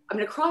 I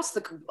mean, across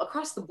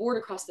the board,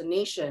 across the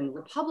nation,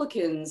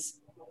 Republicans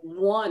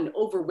won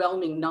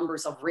overwhelming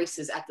numbers of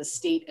races at the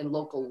state and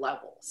local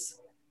levels.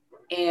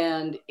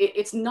 And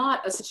it's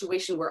not a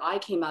situation where I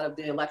came out of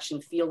the election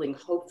feeling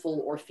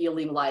hopeful or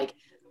feeling like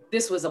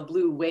this was a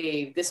blue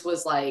wave. This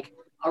was like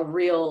a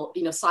real,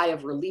 sigh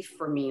of relief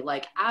for me.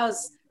 Like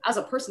as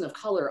a person of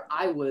color,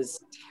 I was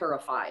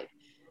terrified,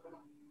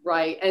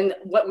 right? And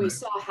what we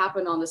saw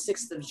happen on the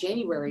 6th of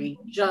January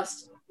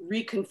just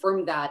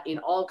reconfirmed that in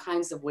all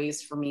kinds of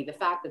ways for me. The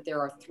fact that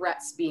there are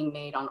threats being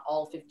made on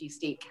all 50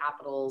 state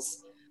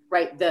capitals,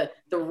 right? The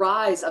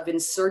rise of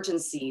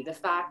insurgency, the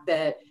fact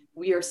that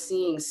we are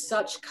seeing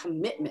such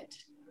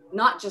commitment,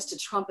 not just to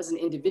Trump as an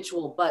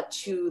individual, but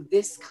to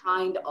this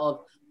kind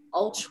of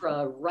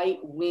ultra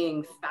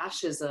right-wing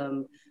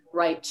fascism,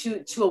 right?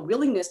 To a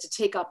willingness to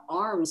take up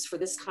arms for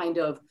this kind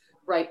of,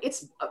 right?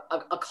 It's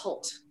a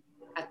cult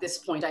at this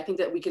point. I think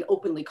that we can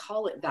openly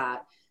call it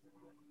that.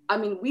 I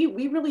mean, we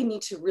really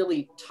need to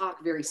really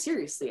talk very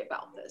seriously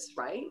about this,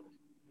 right?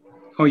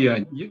 Oh yeah,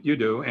 you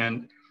do.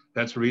 And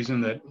that's the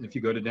reason that if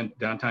you go to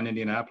downtown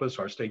Indianapolis,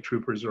 our state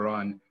troopers are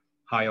on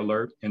high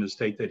alert in a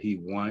state that he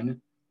won.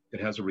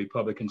 It has a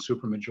Republican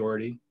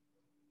supermajority.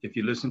 If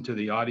you listen to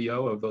the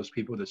audio of those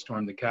people that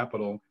stormed the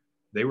Capitol,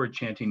 they were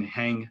chanting,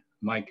 "Hang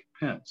Mike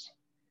Pence."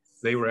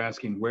 They were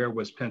asking, where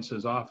was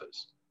Pence's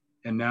office?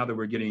 And now that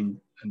we're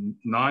getting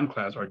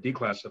non-class or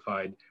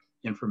declassified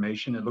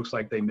information, it looks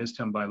like they missed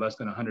him by less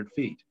than 100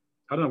 feet.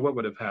 I don't know what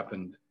would have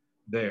happened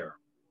there.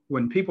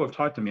 When people have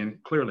talked to me,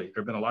 and clearly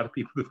there have been a lot of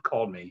people who've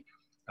called me,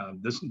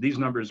 these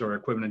numbers are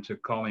equivalent to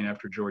calling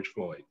after George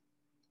Floyd.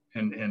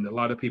 And a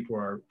lot of people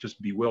are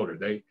just bewildered.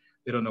 They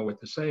don't know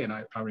what to say. And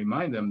I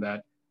remind them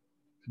that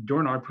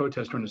during our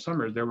protest during the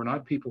summer, there were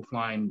not people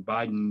flying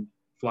Biden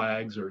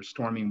flags or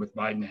storming with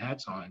Biden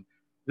hats on.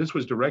 This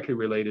was directly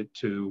related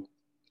to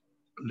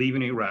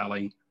leaving a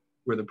rally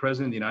where the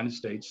President of the United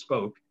States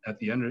spoke at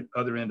the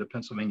other end of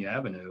Pennsylvania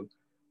Avenue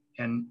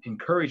and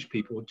encouraged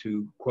people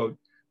to, quote,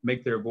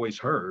 make their voice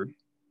heard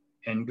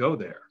and go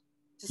there.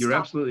 You're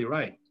absolutely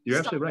right. You're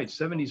absolutely right.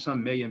 70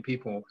 some million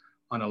people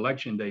on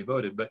election day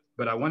voted.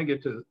 But I want to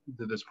get to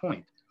this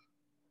point.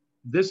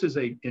 This is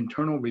an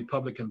internal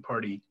Republican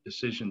Party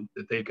decision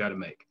that they've got to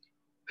make.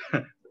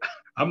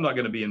 I'm not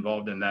going to be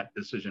involved in that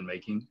decision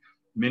making.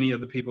 Many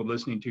of the people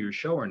listening to your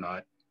show are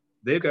not.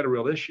 They've got a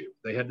real issue.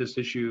 They had this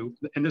issue,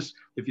 and this,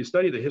 if you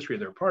study the history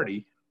of their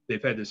party,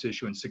 they've had this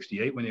issue in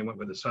 '68 when they went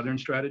with the Southern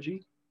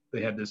strategy.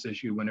 They had this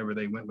issue whenever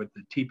they went with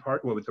the Tea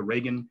Party, with the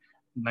Reagan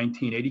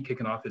 1980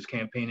 kicking off his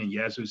campaign in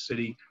Yazoo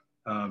City,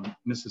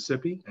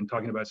 Mississippi, and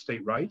talking about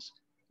state rights.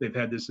 They've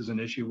had this as an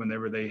issue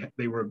whenever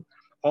they were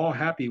all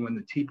happy when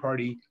the Tea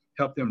Party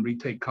helped them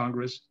retake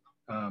Congress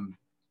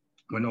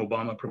when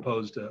Obama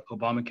proposed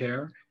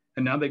Obamacare.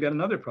 And now they got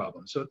another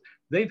problem. So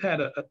they've had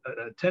a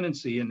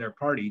tendency in their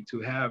party to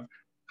have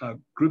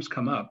groups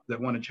come up that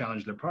want to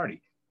challenge their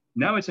party.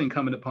 Now it's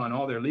incumbent upon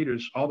all their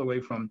leaders, all the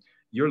way from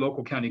your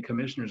local county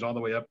commissioners, all the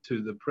way up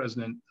to the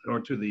president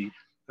or to the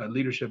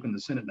leadership in the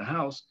Senate and the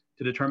House,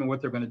 to determine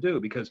what they're going to do,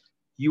 because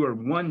you are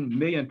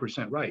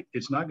 1,000,000% right.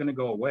 It's not going to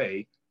go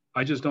away.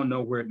 I just don't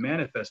know where it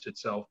manifests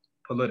itself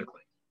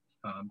politically.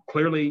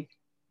 Clearly,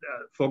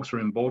 folks are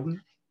emboldened.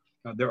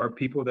 There are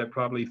people that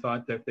probably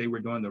thought that they were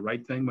doing the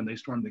right thing when they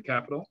stormed the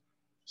Capitol.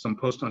 Some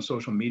posts on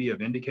social media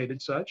have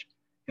indicated such.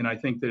 And I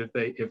think that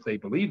if they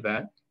believe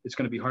that, it's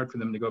going to be hard for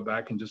them to go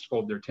back and just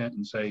fold their tent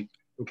and say,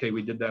 okay,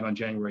 we did that on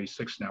January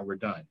 6th, now we're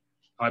done.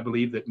 I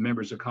believe that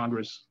members of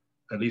Congress,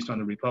 at least on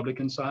the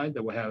Republican side,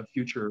 that will have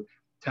future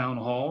town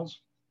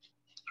halls,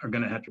 are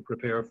going to have to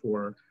prepare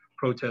for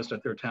protest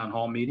at their town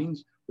hall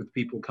meetings, with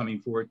people coming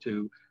forward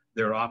to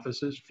their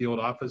offices, field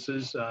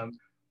offices.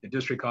 The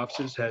district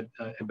offices had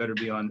better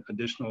be on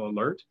additional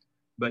alert.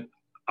 But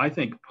I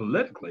think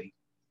politically,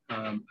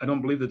 I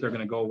don't believe that they're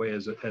going to go away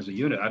as a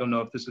unit. I don't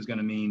know if this is going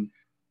to mean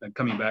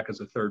coming back as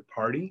a third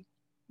party,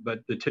 but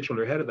the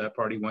titular head of that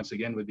party, once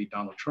again, would be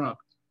Donald Trump.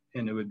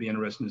 And it would be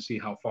interesting to see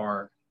how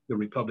far the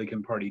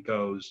Republican Party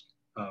goes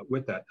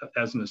with that.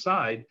 As an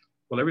aside,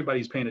 while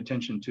everybody's paying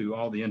attention to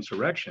all the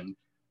insurrection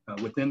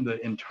within the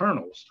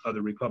internals of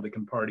the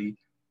Republican Party,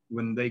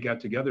 when they got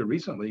together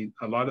recently,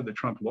 a lot of the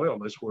Trump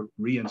loyalists were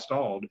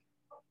reinstalled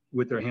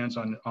with their hands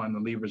on the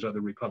levers of the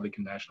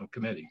Republican National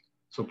Committee.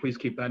 So please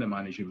keep that in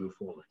mind as you move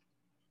forward.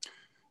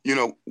 You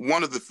know,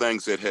 one of the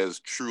things that has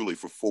truly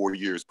for 4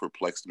 years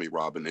perplexed me,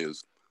 Robin,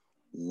 is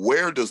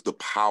where does the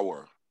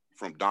power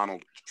from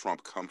Donald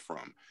Trump come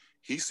from?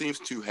 He seems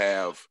to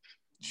have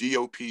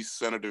GOP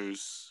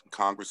senators,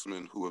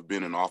 congressmen who have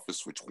been in office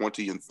for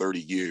 20 and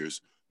 30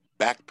 years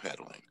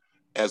backpedaling,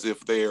 as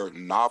if they're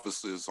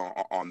novices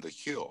on the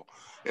Hill.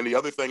 And the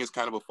other thing is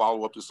kind of a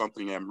follow-up to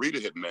something Amrita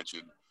had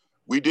mentioned.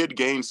 We did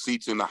gain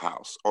seats in the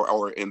House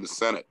or in the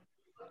Senate.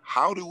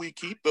 How do we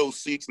keep those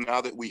seats now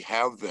that we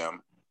have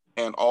them?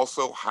 And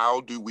also,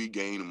 how do we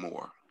gain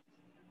more?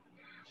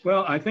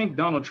 Well, I think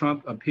Donald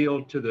Trump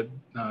appealed to the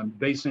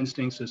base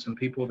instincts of some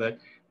people that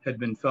had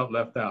been felt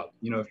left out.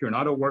 You know, if you're an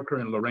auto worker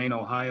in Lorain,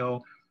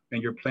 Ohio,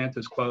 and your plant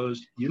is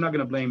closed, you're not going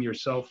to blame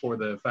yourself for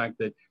the fact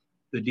that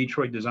the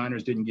Detroit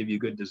designers didn't give you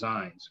good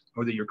designs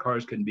or that your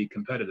cars couldn't be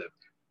competitive.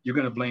 You're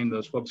going to blame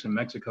those folks in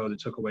Mexico that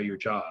took away your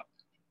job.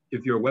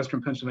 If you're a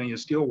Western Pennsylvania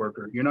steel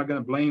worker, you're not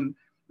going to blame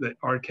the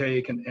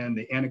archaic and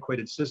the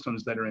antiquated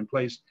systems that are in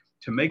place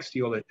to make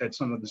steel at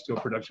some of the steel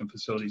production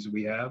facilities that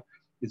we have.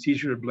 It's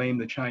easier to blame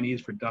the Chinese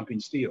for dumping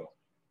steel.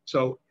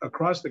 So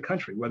across the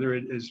country, whether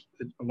it is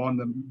along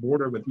the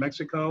border with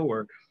Mexico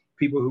or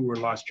people who were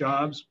lost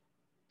jobs,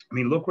 I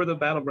mean, look where the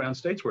battleground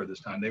states were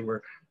this time. They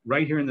were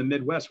right here in the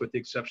Midwest, with the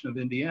exception of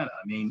Indiana,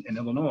 I mean, and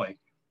Illinois,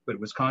 but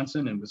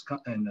Wisconsin and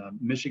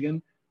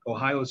Michigan,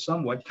 Ohio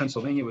somewhat,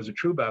 Pennsylvania was a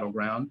true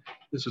battleground.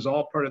 This is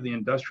all part of the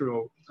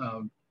industrial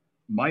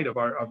might of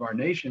our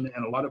nation,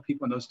 and a lot of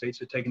people in those states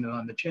have taken it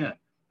on the chin.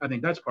 I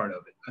think that's part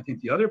of it. I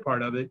think the other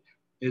part of it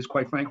is,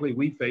 quite frankly,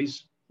 we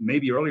face,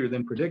 maybe earlier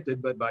than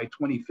predicted, but by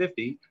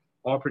 2050,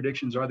 all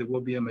predictions are that we'll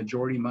be a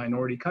majority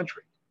minority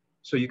country.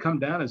 So you come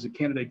down as a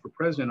candidate for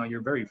president on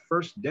your very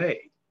first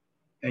day,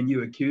 and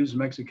you accuse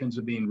Mexicans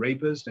of being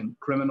rapists and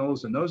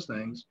criminals and those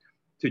things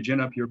to gin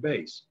up your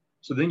base.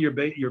 So then your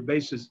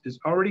base is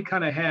already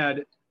kind of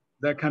had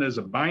that kind of as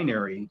a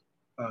binary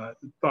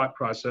thought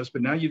process,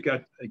 but now you've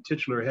got a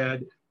titular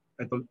head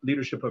at the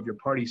leadership of your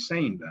party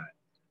saying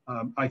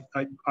that.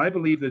 I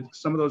believe that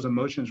some of those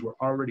emotions were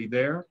already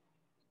there.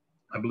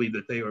 I believe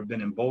that they have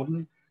been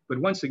emboldened. But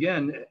once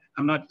again,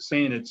 I'm not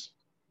saying it's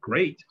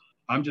great.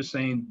 I'm just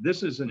saying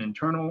this is an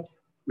internal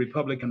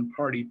Republican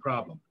Party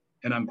problem.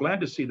 And I'm glad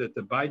to see that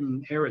the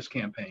Biden-Harris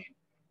campaign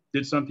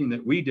did something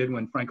that we did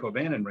when Frank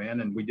O'Bannon ran,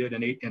 and we did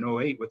in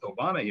 08 with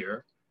Obama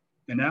here.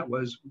 And that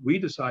was,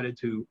 we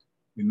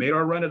made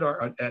our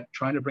run at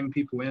trying to bring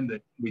people in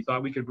that we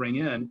thought we could bring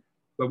in,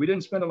 but we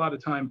didn't spend a lot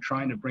of time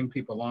trying to bring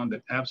people on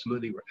that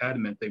absolutely were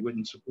adamant they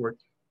wouldn't support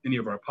any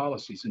of our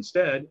policies.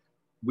 Instead,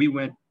 we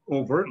went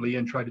overtly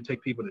and tried to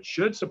take people that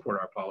should support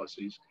our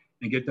policies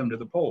and get them to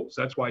the polls.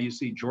 That's why you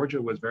see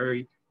Georgia was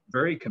very,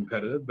 very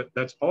competitive, but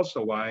that's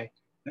also why,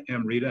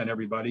 Amrita and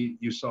everybody,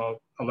 you saw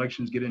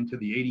elections get into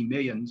the 80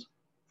 millions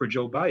for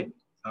Joe Biden.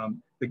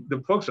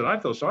 The folks that I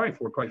feel sorry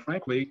for, quite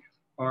frankly,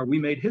 are we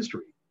made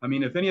history. I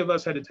mean, if any of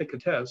us had to take a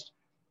test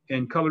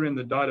and color in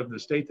the dot of the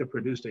state that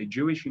produced a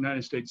Jewish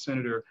United States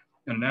senator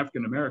and an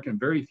African-American,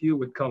 very few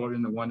would color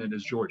in the one that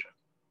is Georgia.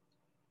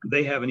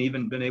 They haven't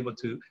even been able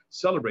to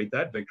celebrate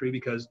that victory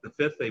because the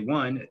 5th they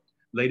won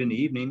late in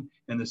the evening,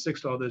 and the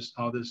 6th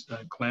all this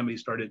calamity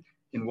started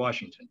in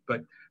Washington.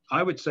 But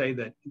I would say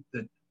that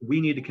we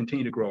need to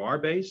continue to grow our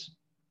base,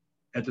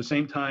 at the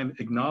same time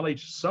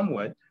acknowledge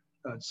somewhat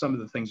some of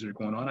the things that are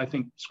going on. I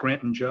think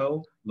Scranton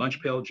Joe,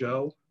 Lunch Pail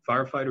Joe,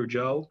 Firefighter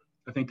Joe,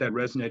 I think that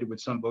resonated with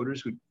some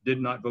voters who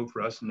did not vote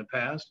for us in the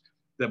past,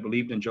 that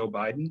believed in Joe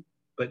Biden.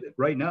 But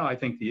right now, I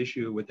think the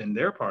issue within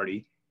their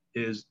party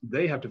is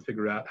they have to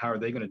figure out how are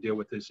they going to deal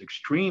with this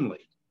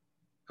extremely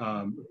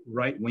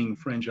right-wing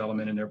fringe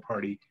element in their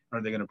party.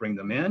 Are they going to bring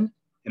them in?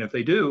 And if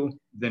they do,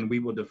 then we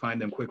will define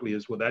them quickly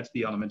as, well, that's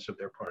the elements of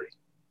their party.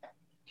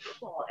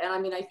 Well, and I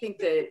mean, I think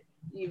that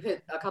you've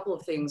hit a couple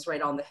of things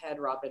right on the head,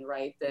 Robin,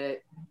 right?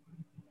 That,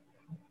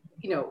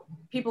 you know,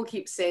 people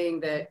keep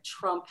saying that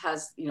Trump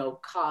has, you know,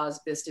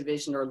 caused this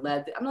division or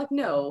led. I'm like,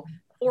 no,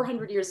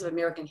 400 years of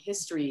American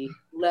history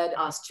led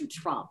us to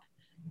Trump.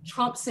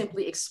 Trump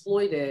simply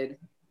exploited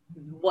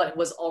what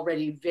was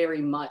already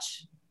very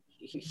much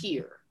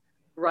here,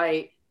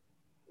 right?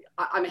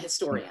 I'm a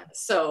historian,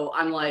 so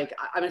I'm like,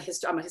 I'm a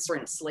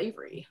historian of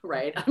slavery,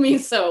 right? I mean,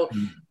 so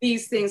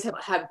these things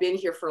have been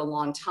here for a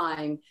long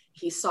time.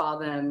 He saw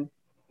them,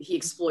 he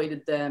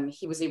exploited them.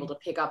 He was able to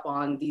pick up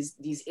on these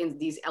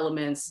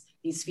elements,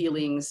 these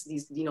feelings,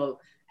 these, you know,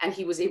 and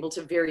he was able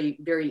to very,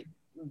 very,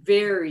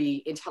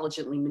 very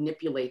intelligently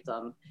manipulate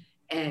them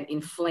and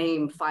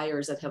inflame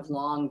fires that have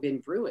long been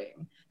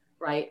brewing,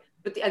 right?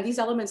 But and these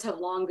elements have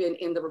long been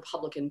in the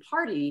Republican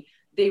Party.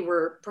 They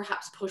were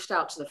perhaps pushed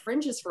out to the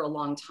fringes for a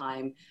long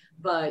time,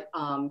 but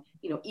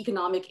you know,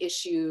 economic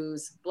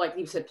issues, like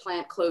you said,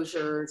 plant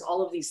closures,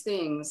 all of these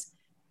things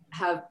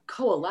have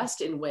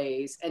coalesced in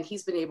ways, and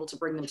he's been able to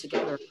bring them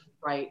together,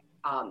 right?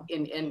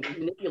 And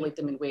manipulate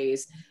them in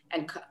ways,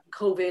 and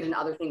COVID and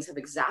other things have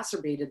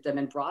exacerbated them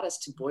and brought us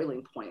to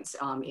boiling points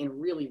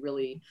in really,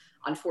 really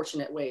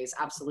unfortunate ways.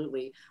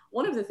 Absolutely.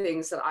 One of the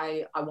things that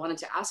I wanted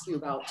to ask you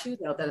about too,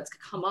 though, that it's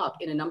come up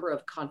in a number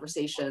of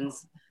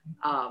conversations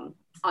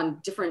on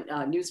different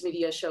news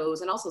media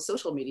shows and also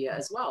social media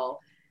as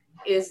well,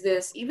 is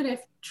this: even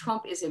if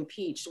Trump is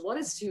impeached, what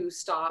is to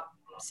stop,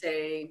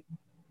 say,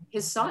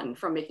 his son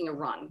from making a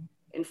run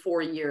in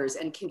 4 years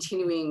and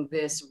continuing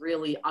this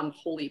really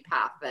unholy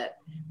path that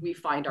we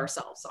find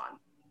ourselves on,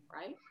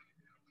 right?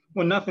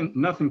 Well,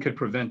 nothing could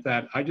prevent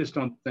that. I just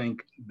don't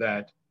think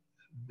that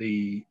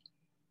the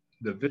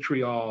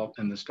vitriol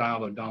and the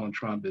style of Donald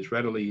Trump is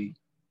readily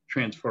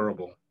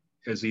transferable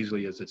as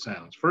easily as it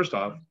sounds. First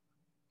off,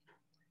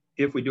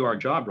 if we do our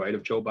job right,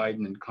 if Joe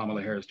Biden and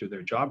Kamala Harris do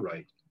their job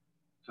right,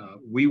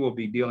 we will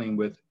be dealing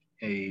with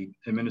a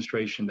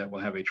administration that will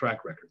have a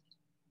track record.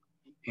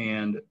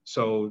 And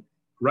so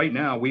right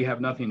now we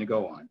have nothing to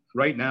go on.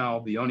 Right now,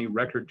 the only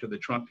record to the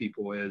Trump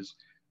people is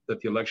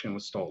that the election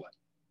was stolen.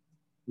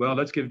 Well,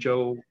 let's give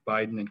Joe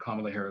Biden and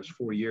Kamala Harris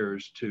 4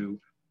 years to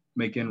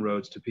make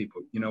inroads to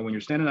people. You know, when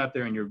you're standing out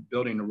there and you're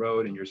building a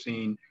road and you're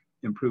seeing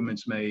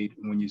improvements made,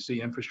 when you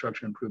see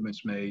infrastructure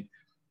improvements made,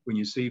 when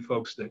you see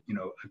folks that, you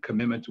know, a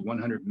commitment to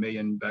 100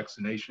 million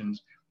vaccinations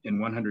in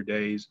 100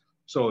 days.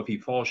 So if he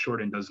falls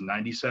short and does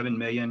 97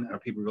 million, are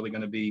people really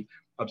going to be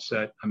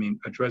upset? I mean,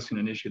 addressing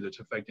an issue that's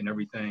affecting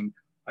everything,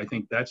 I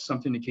think that's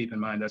something to keep in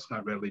mind. That's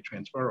not readily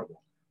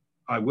transferable.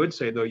 I would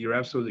say, though, you're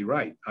absolutely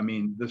right. I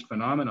mean, this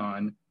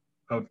phenomenon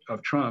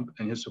of Trump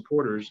and his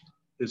supporters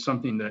is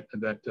something that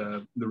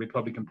the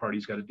Republican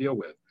Party's got to deal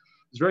with.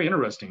 It's very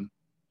interesting.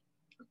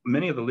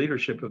 Many of the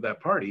leadership of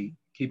that party,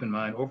 keep in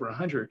mind, over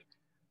 100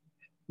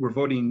 were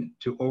voting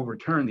to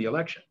overturn the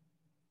election.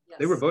 Yes.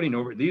 They were voting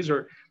over. These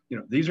are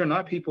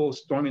not people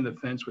storming the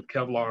fence with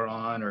Kevlar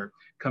on or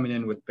coming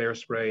in with bear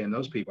spray and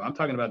those people. I'm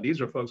talking about these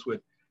are folks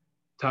with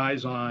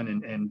ties on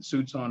and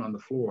suits on the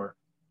floor,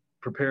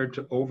 prepared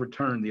to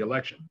overturn the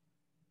election.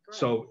 Correct.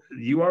 So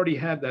you already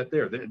had that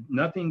there.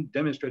 Nothing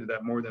demonstrated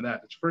that more than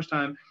that. It's the first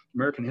time in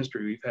American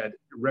history we've had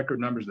record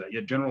numbers of that. You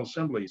had general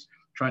assemblies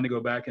trying to go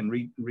back and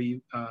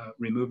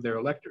remove their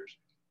electors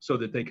so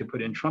that they could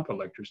put in Trump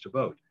electors to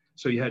vote.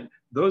 So you had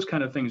those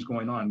kind of things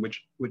going on,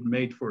 which would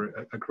made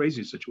for a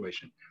crazy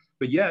situation.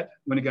 But yet,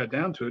 when it got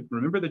down to it,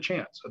 remember the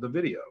chants of the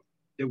video.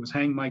 It was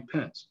hang Mike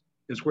Pence.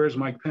 It's where's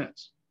Mike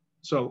Pence?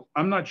 So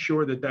I'm not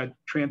sure that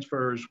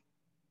transfers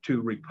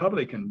to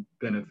Republican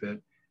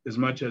benefit as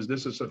much as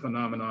this is a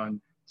phenomenon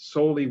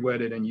solely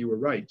wedded, and you were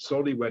right,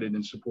 solely wedded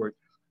in support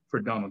for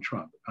Donald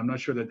Trump. I'm not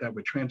sure that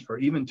would transfer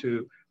even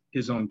to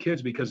his own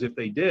kids, because if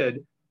they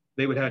did,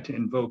 they would have to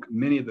invoke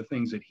many of the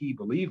things that he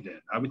believed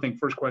in. I would think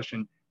first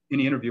question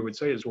any interview would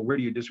say is, well, where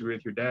do you disagree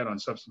with your dad on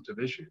substantive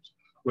issues?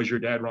 Was your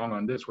dad wrong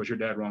on this? Was your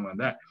dad wrong on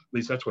that? At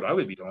least that's what I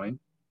would be doing,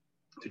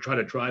 to try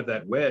to drive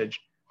that wedge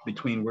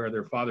between where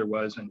their father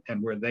was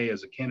and where they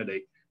as a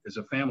candidate, as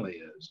a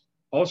family is.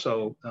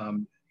 Also,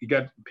 you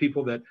got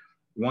people that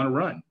want to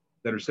run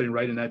that are sitting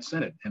right in that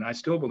Senate. And I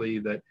still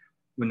believe that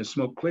when the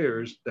smoke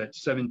clears, that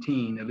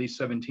at least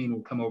 17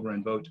 will come over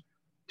and vote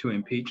to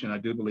impeach. And I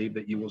do believe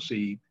that you will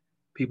see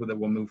people that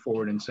will move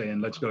forward and say,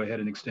 and let's go ahead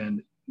and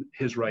extend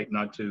his right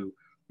not to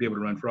be able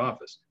to run for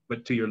office.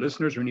 But to your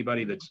listeners or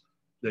anybody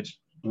that's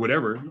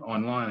whatever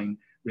online,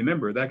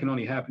 remember that can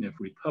only happen if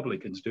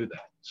Republicans do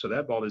that. So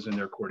that ball is in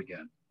their court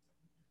again.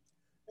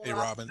 Hey,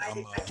 Robin,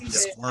 I'm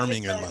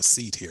squirming in my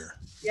seat here.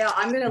 Yeah,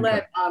 I'm going to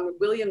let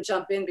William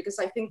jump in, because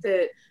I think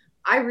that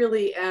I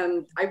really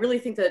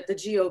think that the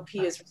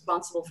GOP is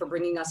responsible for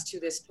bringing us to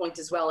this point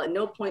as well. At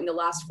no point in the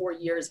last 4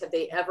 years have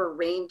they ever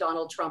reined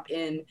Donald Trump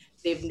in.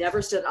 They've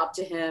never stood up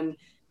to him.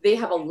 They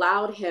have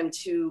allowed him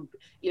to,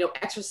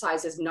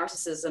 exercise his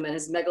narcissism and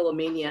his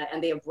megalomania,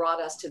 and they have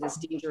brought us to this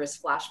dangerous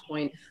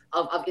flashpoint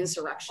of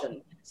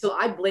insurrection. So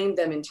I blame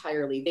them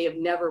entirely. They have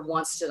never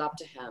once stood up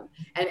to him.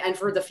 And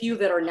for the few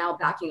that are now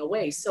backing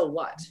away, so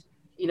what?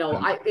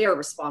 They are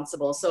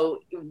responsible. So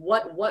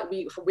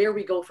where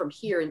we go from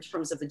here in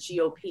terms of the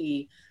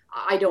GOP,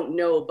 I don't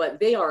know,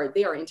 but they are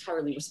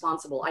entirely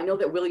responsible. I know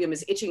that William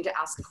is itching to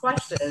ask a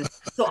question,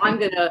 so I'm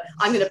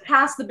gonna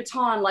pass the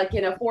baton, like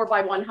in a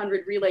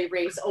 4x100 relay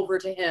race, over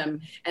to him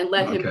and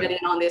let him get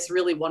in on this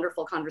really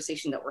wonderful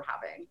conversation that we're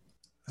having.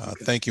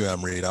 Thank you,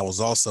 Amrit. I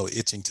was also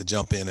itching to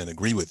jump in and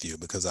agree with you,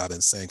 because I've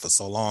been saying for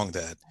so long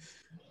that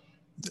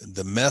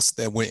the mess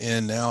that we're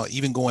in now,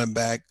 even going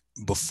back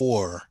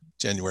before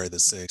January the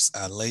 6th,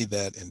 I lay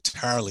that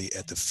entirely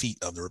at the feet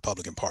of the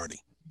Republican Party.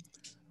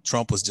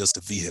 Trump was just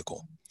a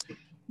vehicle.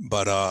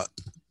 But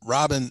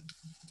Robin,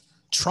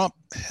 Trump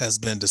has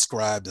been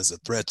described as a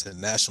threat to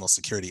national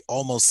security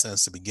almost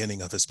since the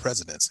beginning of his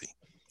presidency.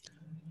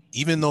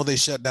 Even though they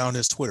shut down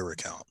his Twitter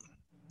account,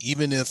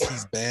 even if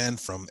he's banned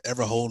from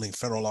ever holding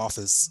federal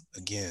office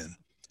again,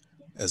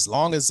 as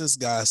long as this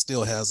guy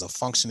still has a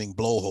functioning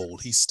blowhole,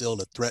 he's still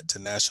a threat to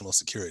national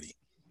security.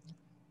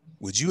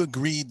 Would you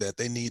agree that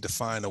they need to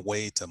find a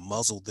way to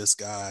muzzle this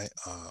guy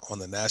on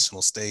the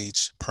national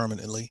stage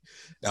permanently?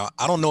 Now,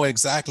 I don't know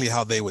exactly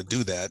how they would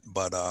do that,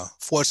 but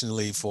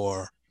fortunately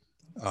for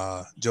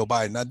Joe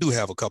Biden, I do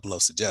have a couple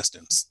of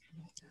suggestions.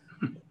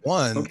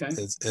 One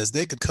is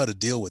they could cut a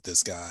deal with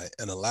this guy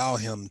and allow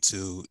him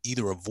to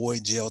either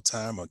avoid jail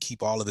time or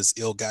keep all of his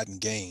ill-gotten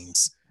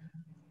gains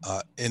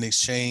in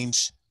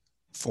exchange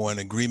for an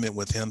agreement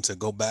with him to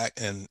go back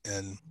and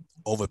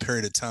over a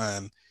period of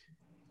time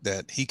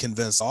that he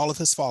convinced all of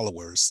his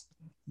followers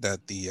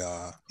that the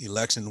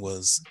election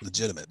was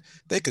legitimate.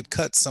 They could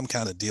cut some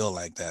kind of deal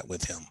like that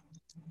with him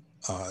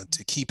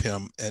to keep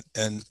him,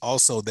 and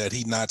also that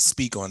he not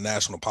speak on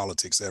national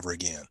politics ever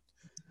again.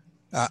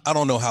 I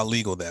don't know how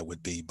legal that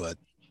would be, but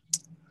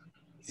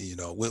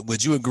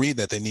would you agree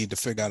that they need to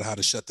figure out how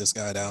to shut this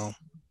guy down?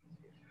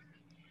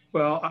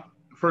 Well,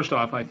 first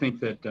off, I think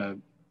that to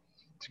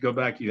go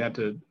back, you have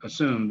to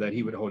assume that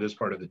he would hold his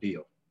part of the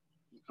deal.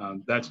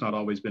 That's not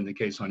always been the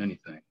case on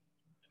anything.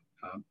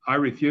 I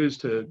refuse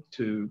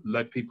to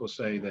let people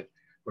say that,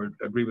 or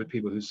agree with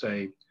people who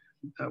say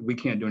we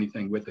can't do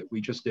anything with it.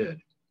 We just did.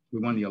 We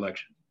won the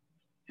election,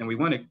 and we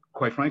won it,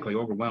 quite frankly,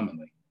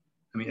 overwhelmingly.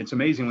 I mean, it's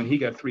amazing. When he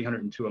got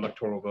 302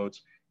 electoral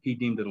votes, he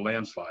deemed it a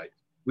landslide.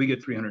 We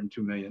get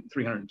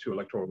 302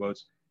 electoral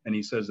votes, and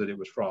he says that it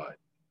was fraud.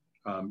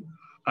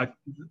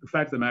 The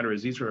fact of the matter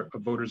is, these are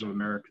voters of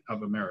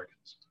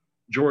Americans.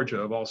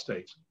 Georgia, of all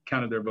states,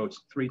 counted their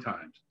votes three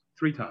times.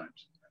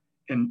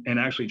 And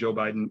actually, Joe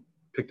Biden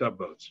picked up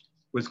votes.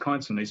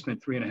 Wisconsin, they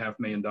spent $3.5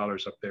 million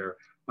up there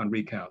on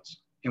recounts,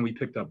 and we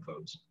picked up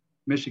votes.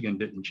 Michigan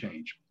didn't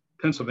change.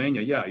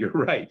 Pennsylvania, yeah, you're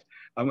right.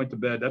 I went to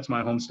bed, that's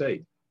my home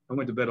state. I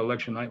went to bed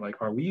election night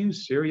like, are we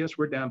serious?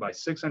 We're down by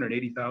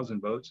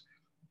 680,000 votes.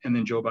 And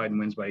then Joe Biden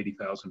wins by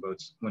 80,000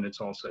 votes when it's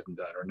all said and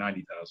done, or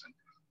 90,000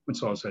 when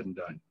it's all said and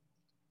done.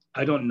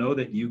 I don't know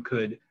that you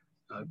could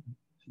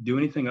do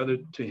anything other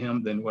to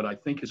him than what I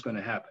think is going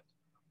to happen.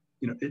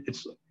 You know,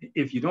 it's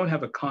if you don't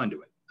have a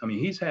conduit. I mean,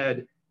 he's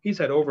had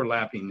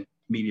overlapping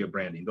media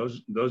branding.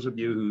 Those of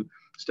you who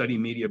study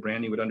media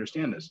branding would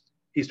understand this.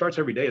 He starts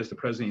every day as the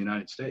president of the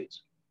United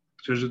States.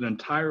 So there's an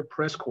entire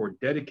press corps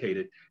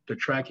dedicated to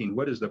tracking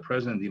what is the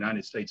president of the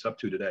United States up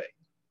to today.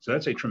 So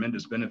that's a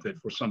tremendous benefit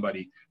for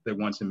somebody that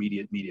wants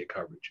immediate media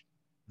coverage.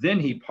 Then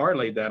he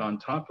parlayed that on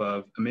top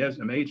of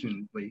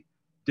amazingly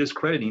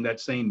discrediting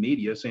that same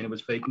media, saying it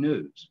was fake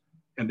news,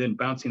 and then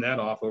bouncing that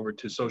off over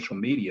to social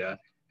media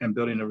and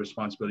building a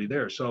responsibility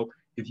there. So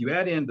if you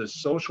add in the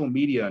social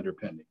media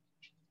underpinning,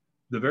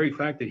 the very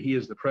fact that he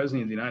is the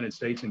president of the United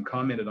States and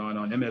commented on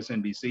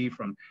MSNBC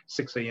from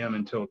 6 a.m.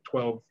 until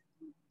 12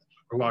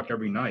 o'clock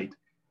every night,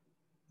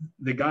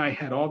 the guy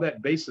had all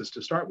that basis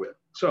to start with.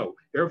 So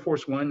Air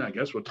Force One, I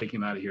guess we'll take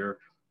him out of here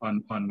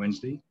on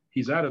Wednesday.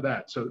 He's out of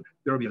that. So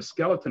there will be a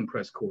skeleton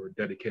press corps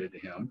dedicated to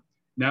him.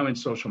 Now in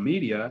social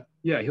media,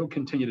 yeah, he'll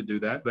continue to do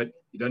that, but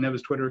he doesn't have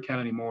his Twitter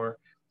account anymore.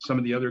 Some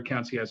of the other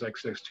accounts he has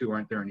access to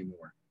aren't there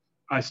anymore.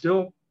 I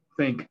still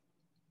think,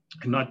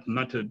 not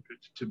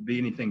to be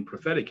anything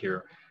prophetic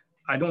here,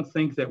 I don't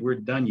think that we're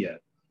done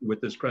yet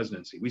with this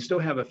presidency. We still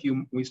have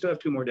 2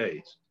 more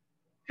days.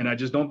 And I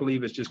just don't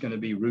believe it's just going to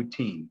be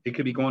routine. It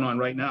could be going on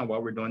right now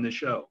while we're doing this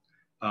show.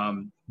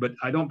 But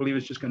I don't believe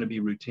it's just going to be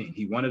routine.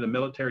 He wanted a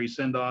military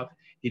send-off.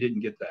 He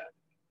didn't get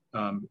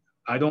that.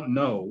 I don't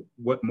know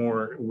what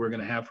more we're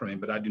going to have from him,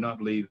 but I do not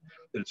believe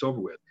that it's over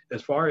with.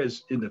 As far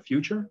as in the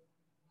future,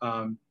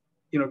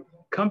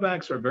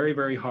 comebacks are very,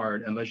 very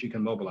hard unless you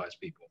can mobilize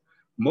people.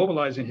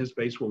 Mobilizing his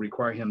base will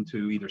require him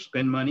to either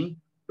spend money,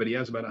 but he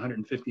has about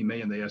 $150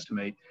 million, they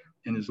estimate,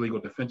 in his legal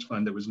defense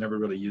fund that was never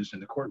really used in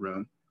the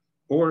courtroom,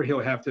 or he'll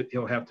have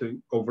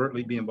to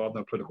overtly be involved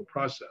in a political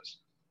process.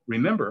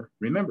 Remember,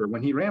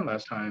 when he ran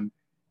last time,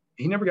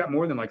 he never got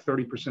more than like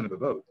 30% of the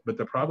vote. But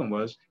the problem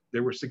was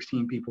there were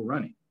 16 people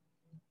running.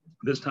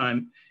 This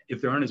time,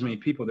 if there aren't as many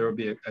people, there will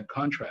be a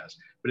contrast.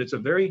 But it's a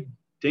very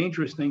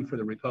dangerous thing for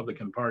the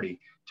Republican Party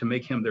to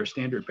make him their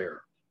standard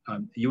bearer.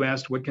 You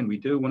asked, what can we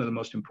do? One of the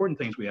most important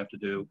things we have to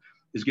do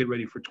is get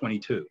ready for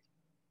 22.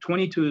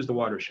 22 is the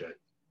watershed.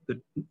 The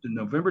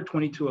November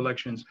 22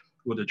 elections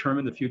will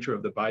determine the future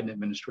of the Biden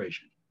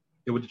administration.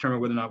 It will determine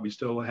whether or not we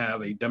still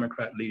have a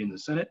Democrat lead in the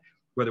Senate,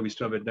 whether we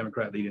still have a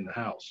Democrat lead in the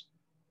House.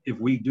 If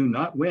we do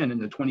not win in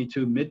the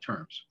 22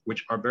 midterms,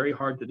 which are very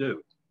hard to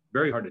do,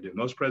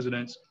 most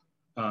presidents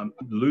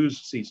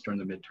lose seats during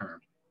the midterm.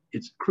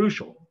 It's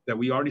crucial that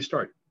we already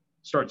start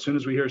as soon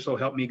as we hear "So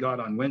Help Me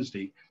God" on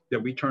Wednesday,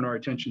 that we turn our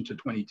attention to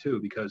 22,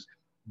 because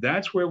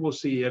that's where we'll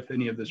see if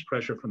any of this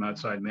pressure from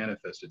outside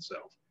manifests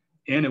itself.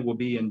 And it will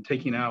be in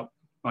taking out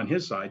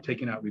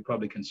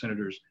Republican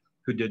senators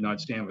who did not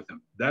stand with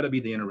him. That'll be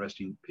the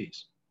interesting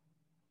piece.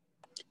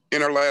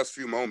 In our last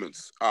few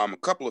moments, a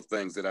couple of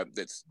things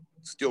that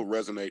still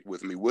resonate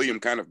with me. William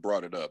kind of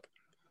brought it up.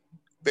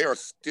 There are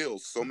still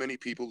so many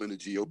people in the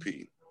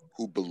GOP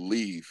who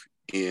believe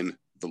in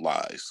the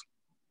lies.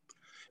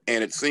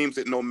 And it seems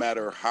that no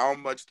matter how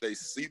much they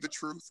see the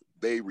truth,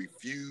 they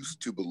refuse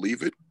to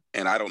believe it.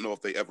 And I don't know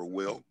if they ever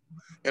will.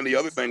 And the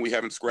other thing we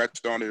haven't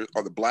scratched on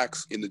are the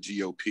blacks in the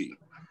GOP.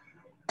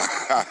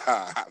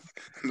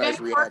 Nice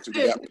reaction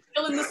to that one.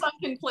 Still in the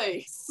second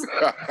place.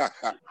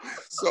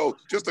 So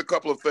just a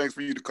couple of things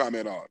for you to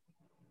comment on.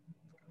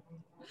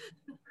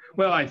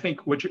 Well, I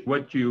think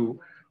what you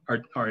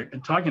are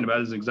talking about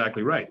is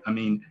exactly right. I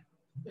mean,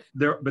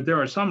 there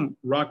are some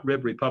rock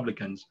rib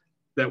Republicans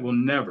that will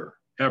never,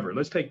 ever,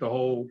 let's take the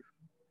whole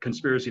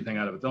conspiracy thing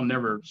out of it. They'll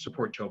never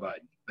support Joe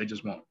Biden. They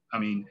just won't. I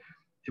mean,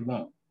 it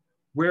won't.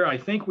 Where I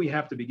think we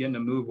have to begin to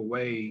move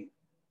away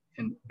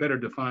and better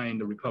define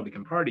the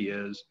Republican Party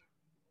is,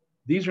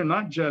 these are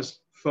not just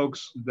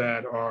folks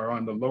that are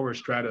on the lower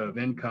strata of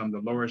income,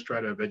 the lower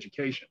strata of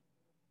education.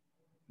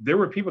 There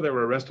were people that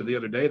were arrested the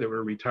other day that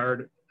were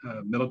retired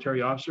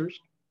military officers.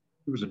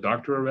 There was a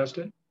doctor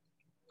arrested,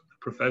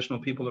 professional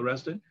people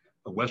arrested,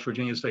 a West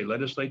Virginia state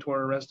legislator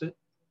arrested.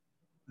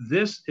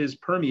 This is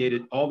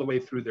permeated all the way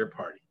through their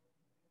party.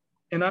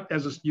 And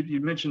you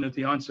mentioned at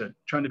the onset,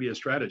 trying to be a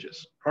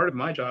strategist. Part of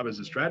my job as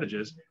a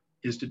strategist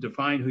is to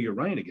define who you're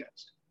running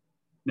against.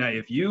 Now,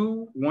 if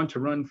you want to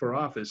run for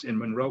office in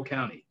Monroe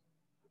County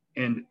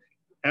and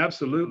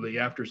absolutely,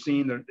 after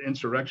seeing the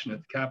insurrection at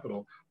the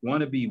Capitol,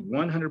 want to be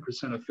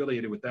 100%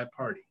 affiliated with that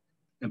party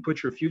and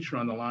put your future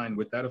on the line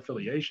with that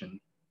affiliation,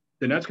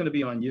 then that's going to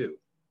be on you.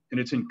 And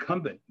it's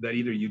incumbent that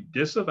either you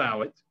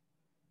disavow it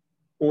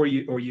or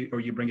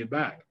you bring it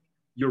back.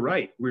 You're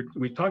right.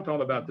 We talked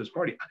all about this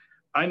party.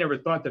 I never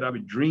thought that I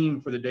would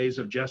dream for the days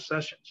of Jeff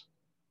Sessions.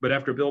 But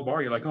after Bill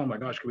Barr, you're like, oh my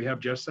gosh, can we have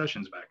Jeff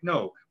Sessions back?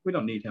 No, we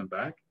don't need him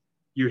back.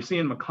 You're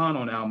seeing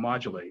McConnell now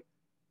modulate,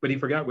 but he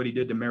forgot what he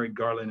did to Merrick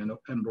Garland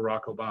and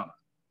Barack Obama.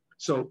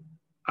 So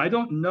I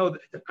don't know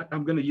that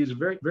I'm going to use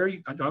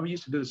I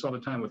used to do this all the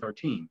time with our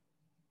team.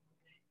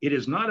 It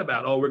is not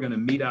about, oh, we're going to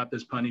mete out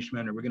this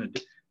punishment or we're going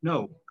to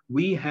no,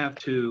 we have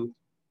to,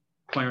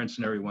 Clarence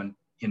and everyone,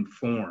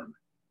 inform.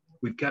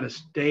 We've got to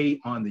stay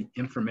on the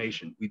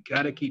information. We've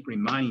got to keep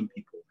reminding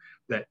people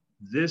that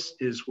this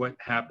is what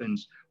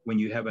happens when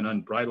you have an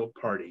unbridled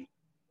party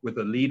with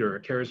a leader,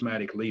 a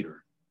charismatic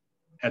leader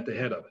at the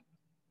head of it.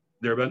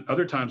 There have been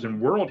other times in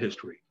world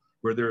history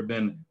where there have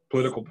been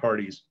political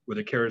parties with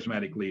a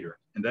charismatic leader,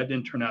 and that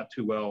didn't turn out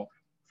too well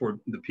for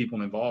the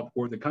people involved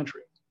or the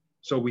country.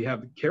 So we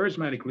have a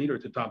charismatic leader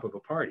at the top of a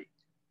party.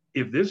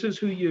 If this is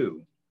who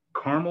you,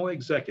 Carmel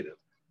executive,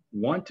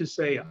 want to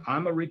say,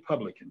 I'm a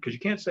Republican, because you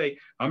can't say,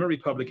 I'm a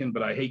Republican,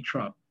 but I hate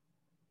Trump.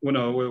 Well,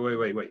 no,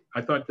 wait.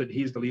 I thought that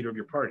he's the leader of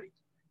your party.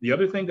 The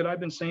other thing that I've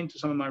been saying to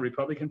some of my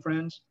Republican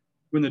friends,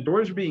 when the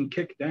doors are being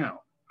kicked down,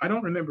 I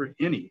don't remember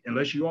any,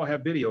 unless you all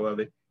have video of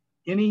it,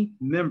 any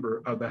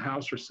member of the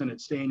House or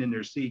Senate staying in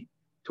their seat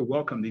to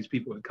welcome these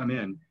people to come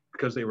in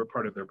because they were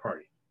part of their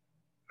party.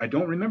 I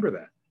don't remember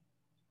that.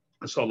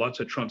 I saw lots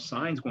of Trump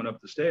signs going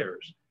up the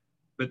stairs,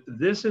 but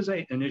this is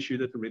an issue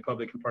that the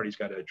Republican Party's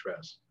got to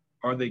address.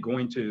 Are they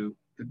going to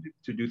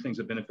do things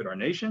that benefit our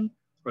nation,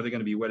 or are they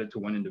going to be wedded to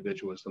one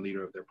individual as the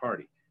leader of their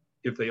party?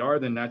 If they are,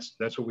 then that's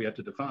what we have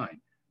to define.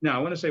 Now,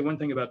 I want to say one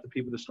thing about the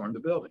people that stormed the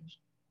buildings.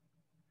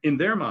 In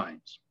their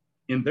minds,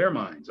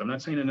 I'm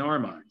not saying in our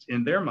minds,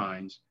 in their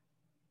minds,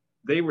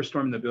 they were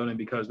storming the building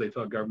because they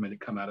felt government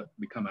had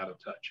become out of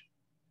touch.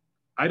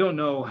 I don't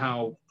know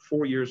how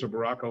 4 years of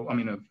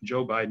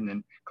Joe Biden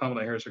and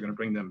Kamala Harris are going to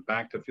bring them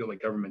back to feel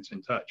like government's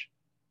in touch.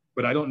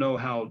 But I don't know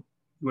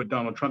what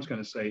Donald Trump's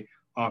going to say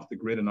off the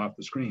grid and off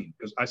the screen,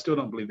 because I still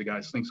don't believe the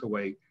guy slinks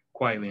away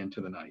quietly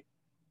into the night.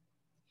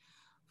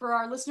 For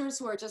our listeners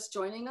who are just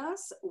joining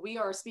us, we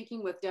are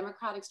speaking with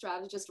Democratic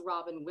strategist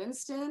Robin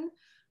Winston.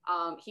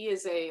 He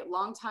is a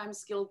longtime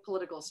skilled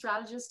political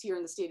strategist here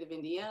in the state of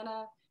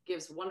Indiana,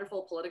 gives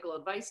wonderful political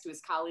advice to his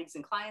colleagues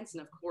and clients,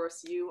 and of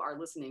course, you, our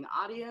listening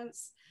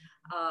audience.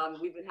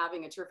 We've been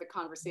having a terrific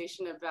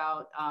conversation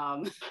about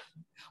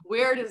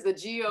where does the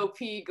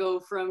GOP go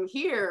from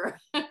here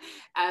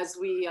as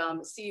we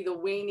see the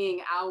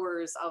waning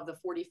hours of the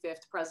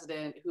 45th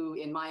president, who,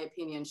 in my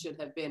opinion, should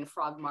have been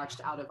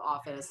frog-marched out of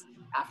office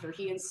after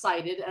he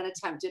incited an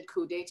attempted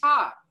coup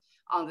d'etat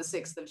on the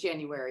 6th of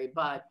January.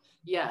 But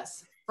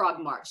yes,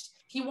 frog-marched.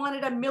 He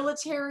wanted a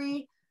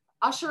military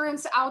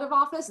usherance out of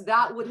office.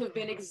 That would have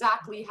been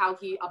exactly how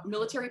a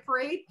military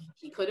parade,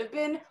 he could have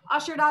been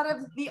ushered out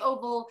of the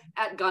Oval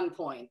at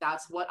gunpoint.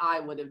 That's what I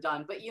would have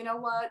done. But you know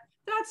what?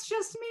 That's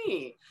just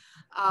me.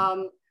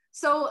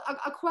 So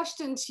a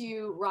question to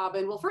you,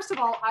 Robin. Well, first of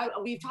all,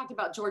 we've talked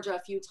about Georgia a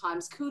few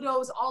times.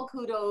 All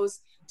kudos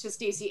to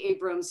Stacey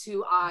Abrams,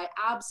 who I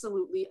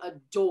absolutely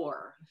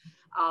adore.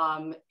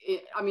 I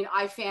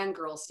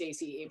fangirl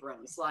Stacey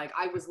Abrams. Like,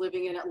 I was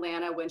living in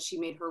Atlanta when she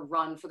made her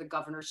run for the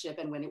governorship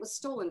and when it was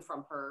stolen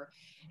from her.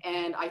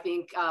 And I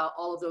think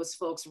all of those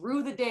folks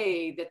rue the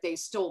day that they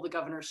stole the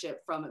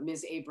governorship from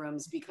Ms.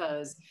 Abrams,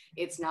 because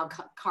it's now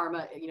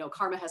karma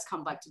has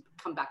come back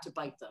to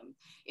bite them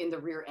in the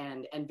rear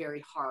end, and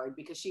very hard,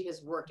 because she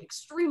has worked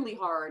extremely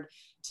hard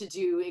to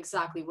do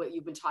exactly what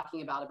you've been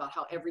talking about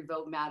how every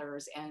vote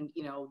matters. And,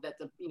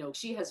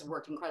 she has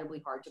worked incredibly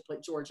hard to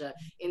put Georgia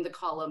in the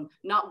column,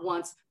 not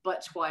once,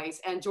 but twice.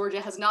 And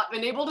Georgia has not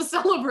been able to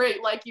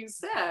celebrate, like you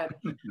said,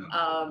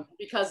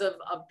 because of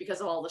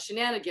all the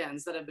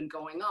shenanigans that have been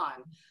going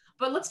on.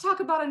 But let's talk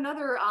about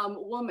another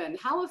woman.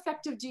 How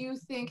effective do you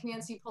think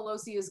Nancy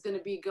Pelosi is going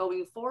to be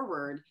going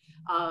forward,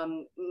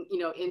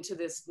 into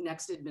this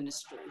next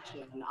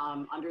administration,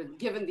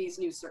 given these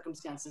new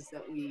circumstances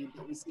that we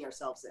see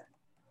ourselves in?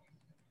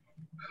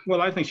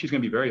 Well, I think she's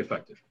going to be very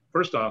effective.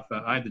 First off,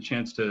 I had the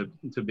chance to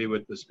be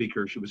with the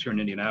speaker. She was here in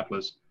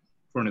Indianapolis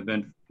for an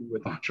event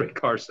with Andre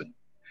Carson.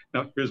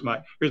 Now, here's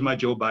my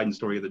Joe Biden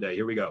story of the day.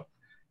 Here we go.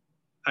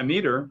 I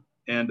meet her,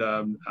 and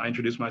I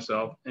introduce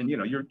myself, and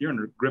you're in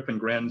a grip and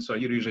grin, so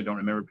you usually don't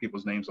remember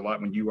people's names a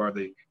lot when you are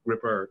the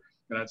gripper.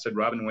 And I said,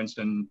 Robin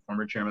Winston,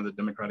 former chairman of the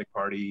Democratic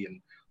Party,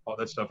 and all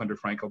that stuff under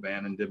Frank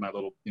O'Bannon, and did my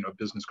little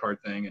business card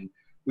thing. And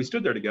we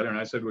stood there together, and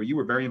I said, well, you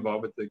were very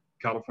involved with the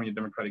California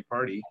Democratic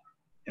Party.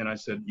 And I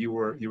said, you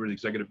were the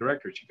executive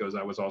director. She goes,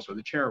 I was also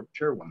the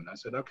chairwoman. I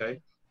said, okay.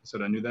 I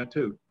said, I knew that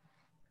too.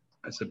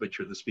 I said, but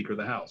you're the Speaker of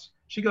the House.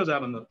 She goes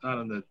out on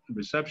the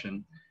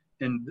reception,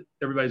 and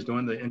everybody's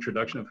doing the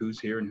introduction of who's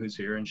here,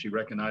 and she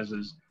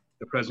recognizes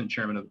the present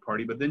chairman of the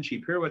party, but then she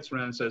pirouettes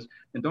around and says,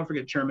 and don't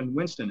forget Chairman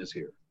Winston is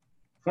here,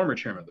 former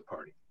chairman of the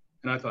party.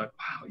 And I thought,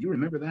 wow, you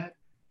remember that?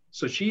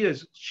 So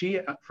she,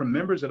 from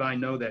members that I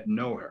know that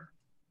know her,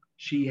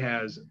 she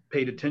has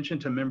paid attention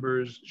to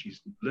members,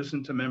 she's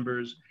listened to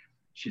members,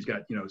 she's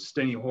got,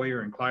 Steny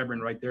Hoyer and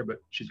Clyburn right there, but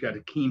she's got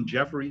Hakeem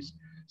Jeffries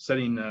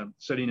sitting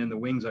in the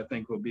wings. I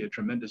think will be a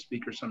tremendous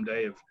speaker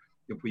someday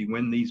if we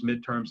win these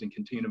midterms and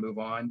continue to move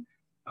on.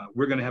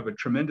 We're going to have a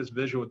tremendous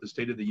visual at the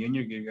State of the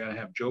Union. You're going to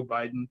have Joe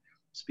Biden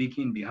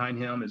speaking. Behind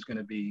him is going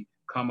to be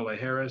Kamala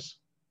Harris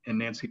and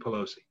Nancy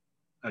Pelosi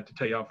to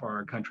tell you how far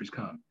our country's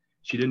come.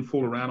 She didn't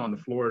fool around on the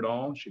floor at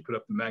all. She put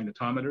up the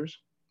magnetometers.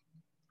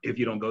 If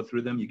you don't go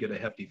through them, you get a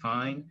hefty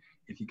fine.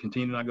 If you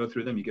continue to not go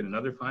through them, you get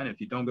another fine.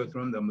 If you don't go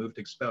through them, they'll move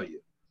to expel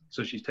you.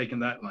 So she's taken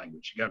that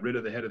language. She got rid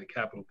of the head of the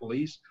Capitol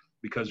Police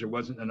because there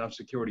wasn't enough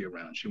security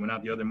around. She went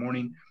out the other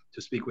morning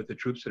to speak with the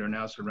troops that are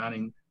now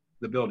surrounding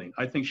the building.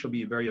 I think she'll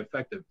be very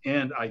effective.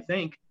 And I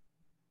think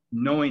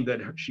knowing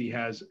that she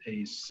has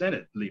a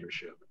Senate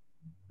leadership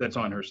that's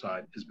on her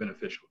side is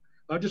beneficial.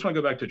 I just want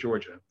to go back to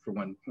Georgia for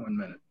one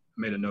minute. I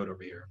made a note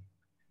over here.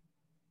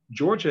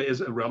 Georgia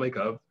is a relic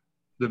of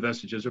the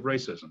vestiges of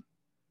racism.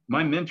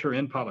 My mentor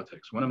in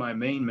politics, one of my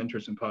main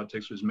mentors in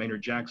politics was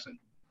Maynard Jackson,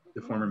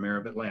 the former mayor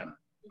of Atlanta.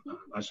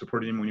 I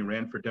supported him when he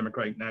ran for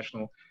Democratic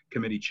National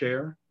Committee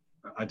chair.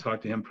 I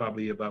talked to him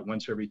probably about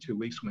once every 2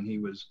 weeks when he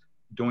was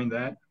doing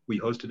that. We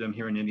hosted him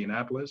here in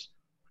Indianapolis.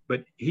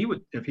 But he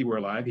would, if he were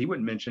alive, he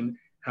would mention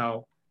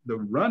how the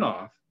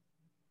runoff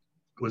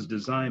was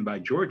designed by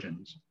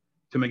Georgians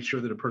to make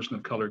sure that a person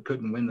of color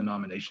couldn't win the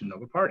nomination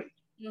of a party.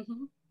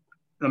 Mm-hmm.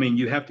 I mean,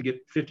 you have to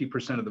get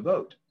 50% of the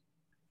vote.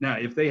 Now,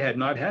 if they had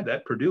not had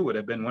that, Perdue would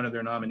have been one of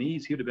their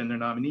nominees. He would have been their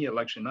nominee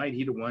election night.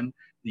 He'd have won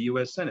the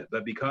U.S. Senate.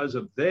 But because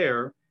of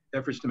their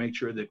efforts to make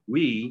sure that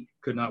we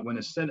could not win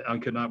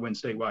could not win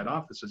statewide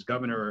offices,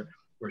 governor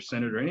or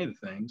senator, or any of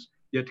the things,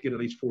 you have to get at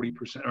least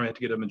 40%, or you have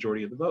to get a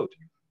majority of the vote.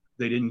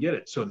 They didn't get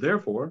it. So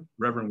therefore,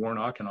 Reverend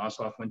Warnock and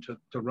Ossoff went to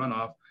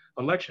runoff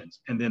elections,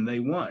 and then they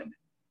won.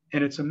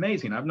 And it's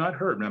amazing. I've not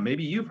heard, now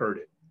maybe you've heard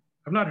it,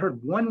 I've not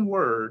heard one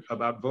word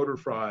about voter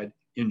fraud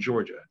in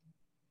Georgia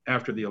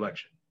after the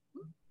election.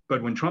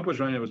 But when Trump was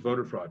running, it was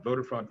voter fraud,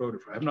 voter fraud, voter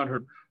fraud. I've not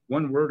heard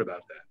one word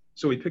about that.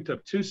 So he picked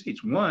up 2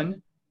 seats.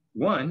 One,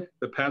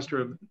 the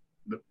pastor of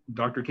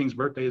Dr. King's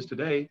birthday is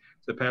today,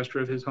 the pastor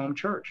of his home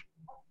church.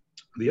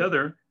 The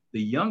other,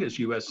 the youngest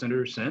U.S.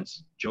 senator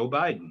since Joe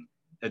Biden.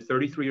 At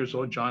 33 years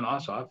old, John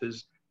Ossoff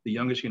is the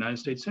youngest United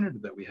States senator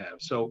that we have.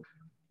 So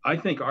I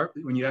think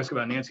when you ask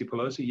about Nancy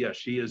Pelosi, yes,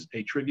 she is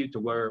a tribute to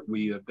where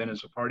we have been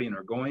as a party and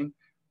are going,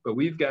 but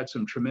we've got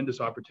some tremendous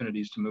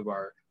opportunities to move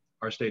our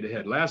state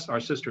ahead. Our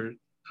sister,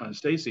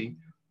 Stacey,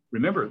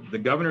 remember the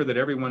governor that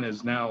everyone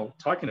is now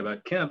talking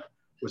about, Kemp,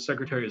 was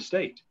Secretary of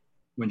State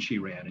when she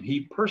ran, and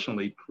he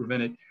personally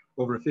prevented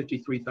over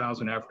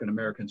 53,000 African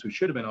Americans who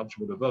should have been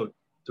eligible to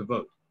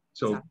vote.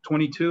 So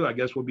 22, I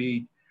guess we'll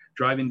be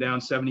driving down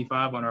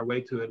 75 on our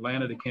way to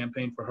Atlanta to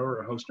campaign for her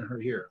or hosting her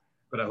here.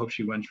 But I hope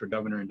she wins for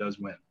governor and does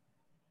win.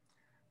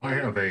 I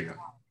have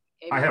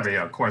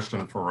a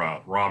question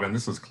for Robin.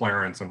 This is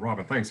Clarence, and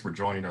Robin, thanks for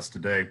joining us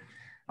today.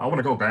 I want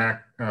to go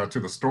back to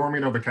the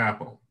storming of the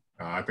Capitol.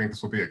 I think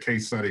this will be a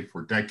case study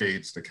for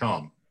decades to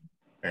come.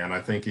 And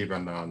I think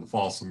even in the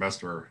fall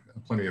semester,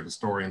 plenty of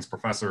historians,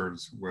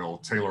 professors will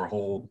tailor a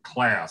whole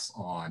class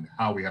on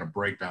how we had a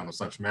breakdown of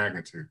such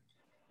magnitude.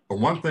 But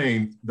one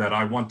thing that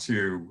I want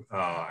to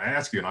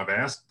ask you, and I've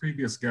asked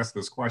previous guests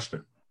this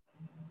question,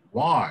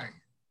 why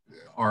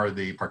are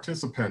the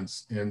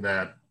participants in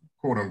that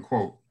quote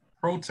unquote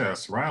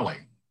protest rally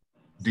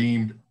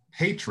deemed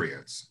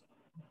patriots?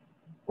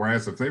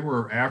 Whereas if they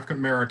were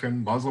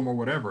African-American, Muslim or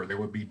whatever, they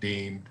would be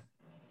deemed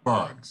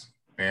thugs.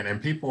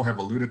 And people have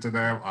alluded to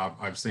that.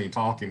 I've seen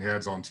talking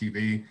heads on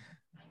TV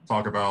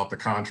talk about the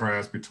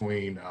contrast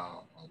between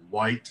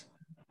white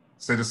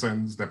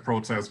citizens that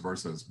protest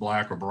versus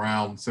Black or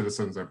brown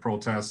citizens that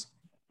protest.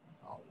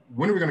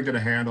 When are we going to get a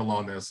handle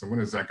on this, and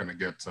when is that going to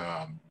get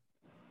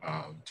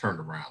turned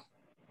around?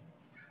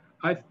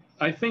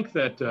 I think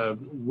that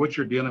what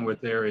you're dealing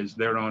with there is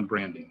their own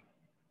branding.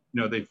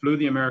 You know, they flew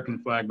the American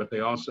flag, but they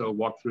also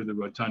walked through the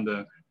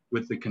rotunda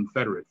with the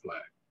Confederate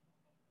flag.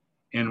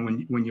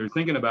 And when you're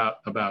thinking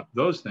about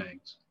those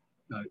things,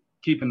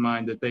 keep in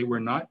mind that they were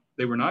not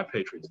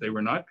patriots. They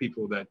were not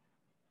people that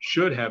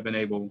should have been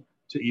able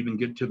to even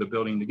get to the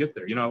building to get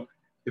there. You know,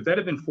 if that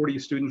had been 40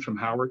 students from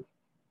Howard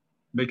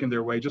making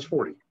their way, just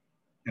 40,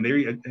 and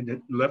they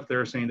left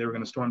there saying they were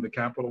going to storm the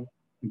Capitol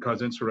and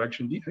cause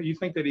insurrection, do you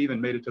think they'd even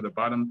made it to the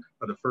bottom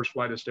of the first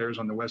flight of stairs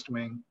on the West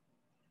Wing?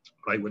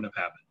 Probably wouldn't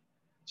have happened.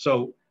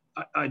 So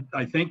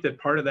I think that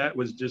part of that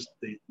was just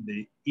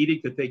the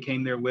edict that they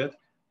came there with.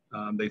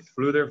 They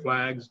flew their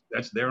flags.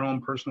 That's their own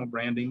personal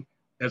branding.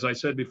 As I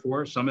said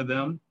before, some of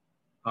them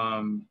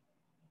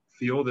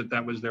feel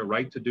that was their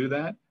right to do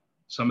that.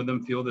 Some of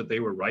them feel that they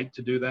were right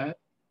to do that.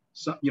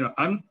 So, you know,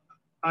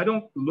 I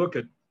don't look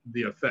at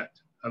the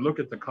effect. I look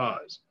at the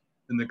cause.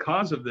 And the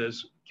cause of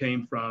this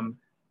came from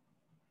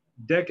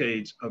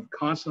decades of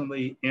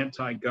constantly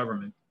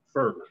anti-government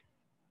fervor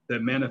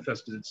that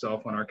manifested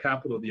itself on our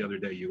Capitol the other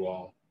day, you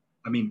all.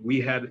 I mean,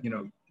 we had, you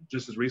know,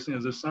 just as recently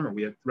as this summer,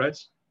 we had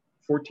threats.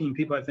 14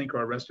 people, I think,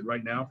 are arrested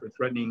right now for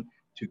threatening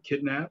to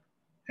kidnap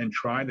and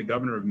try the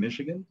governor of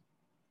Michigan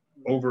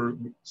over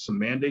some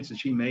mandates that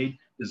she made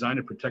designed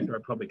to protect our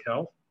public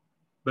health.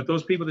 But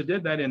those people that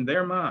did that in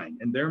their mind,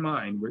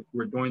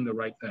 were doing the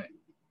right thing.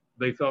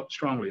 They felt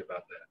strongly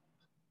about that.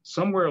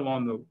 Somewhere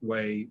along the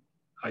way,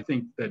 I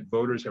think that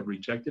voters have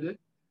rejected it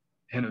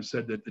and have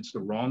said that it's the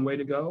wrong way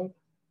to go.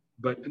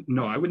 But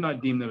no, I would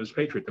not deem them as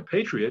patriot. The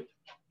patriot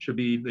should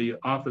be the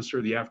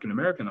officer, the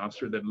African-American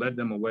officer that led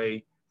them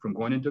away from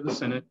going into the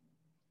Senate.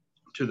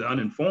 To the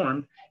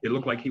uninformed, it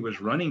looked like he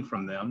was running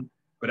from them,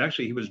 but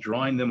actually he was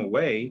drawing them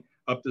away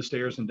up the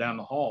stairs and down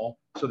the hall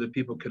so that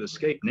people could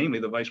escape, namely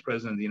the Vice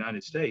President of the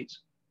United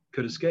States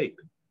could escape.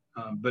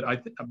 But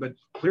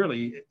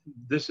clearly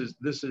this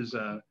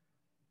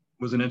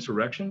was an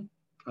insurrection.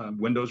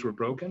 Windows were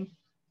broken,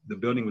 the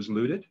building was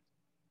looted,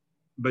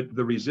 but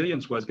the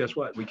resilience was, guess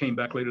what? We came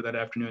back later that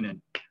afternoon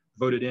and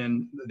voted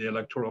in the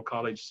Electoral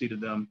College, seated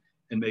them,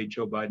 and made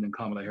Joe Biden and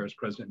Kamala Harris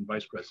president and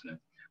vice president.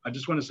 I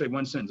just want to say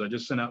one sentence. I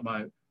just sent out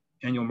my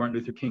annual Martin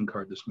Luther King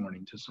card this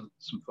morning to some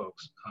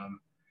folks.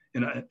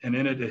 And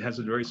in it, it has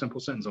a very simple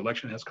sentence: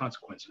 election has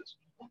consequences.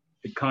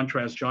 It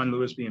contrasts John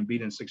Lewis being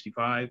beat in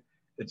 '65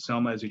 at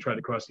Selma as he tried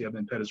to cross the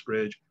Edmund Pettus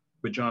Bridge,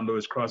 with John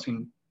Lewis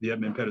crossing the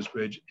Edmund Pettus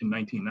Bridge in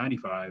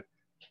 1995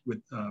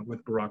 with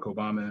Barack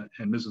Obama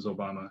and Mrs.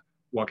 Obama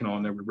walking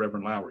on there with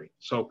Reverend Lowry.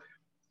 So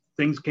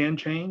things can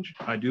change.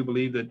 I do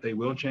believe that they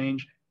will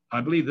change.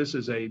 I believe this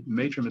is a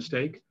major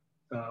mistake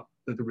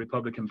that the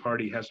Republican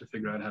Party has to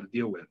figure out how to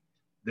deal with.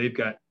 They've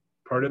got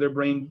part of their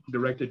brain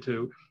directed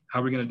to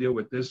how we're going to deal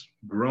with this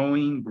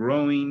growing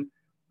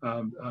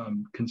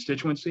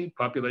constituency,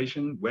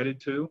 population wedded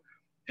to,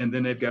 and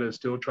then they've got to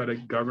still try to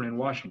govern in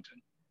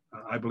Washington.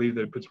 I believe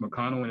that it puts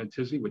McConnell in a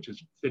tizzy, which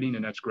is fitting,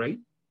 and that's great.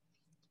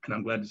 And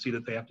I'm glad to see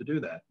that they have to do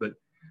that. But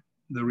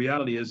the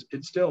reality is,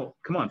 it's still,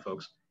 come on,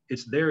 folks,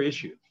 it's their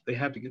issue. They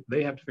have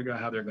to figure out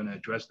how they're going to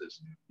address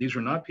this. These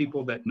are not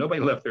people that,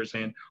 nobody left there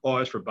saying, oh, I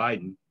was for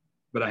Biden,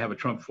 but I have a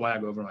Trump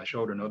flag over my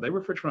shoulder. No, they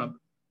were for Trump,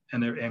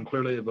 and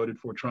clearly they voted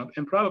for Trump,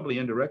 and probably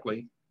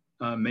indirectly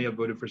may have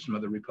voted for some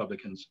other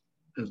Republicans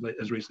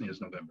as recently as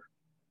November.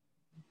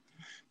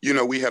 You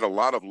know, we had a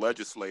lot of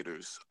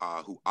legislators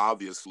who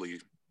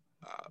obviously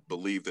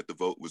believed that the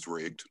vote was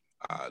rigged,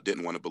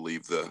 didn't want to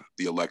believe the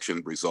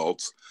election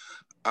results.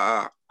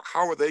 How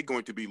are they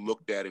going to be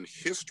looked at in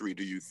history,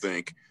 do you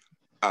think,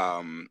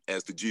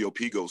 as the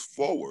GOP goes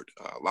forward?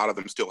 A lot of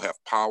them still have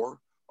power.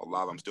 A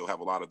lot of them still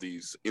have a lot of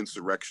these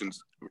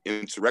insurrectionists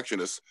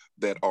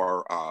that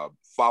are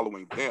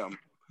following them.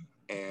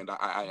 And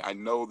I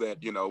know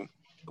that, you know,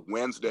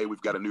 Wednesday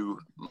we've got a new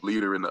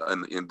leader in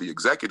the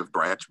executive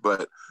branch,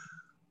 but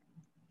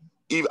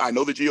I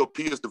know the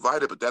GOP is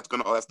divided, but that's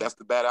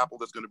the bad apple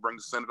that's going to bring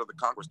the Senate or the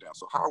Congress down.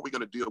 So how are we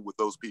going to deal with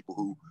those people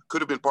who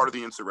could have been part of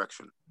the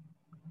insurrection?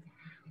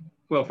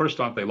 Well, first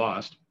off, they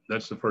lost.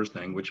 That's the first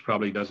thing, which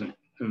probably doesn't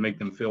make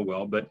them feel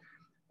well. But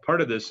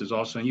part of this is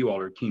also, and you all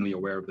are keenly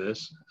aware of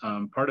this,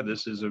 part of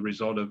this is a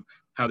result of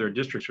how their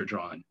districts are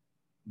drawn.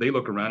 They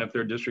look around, if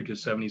their district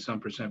is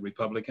 70-some%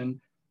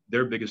 Republican,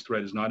 their biggest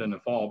threat is not in the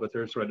fall, but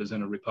their threat is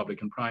in a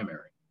Republican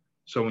primary.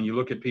 So when you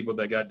look at people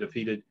that got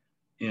defeated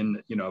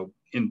in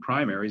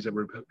primaries that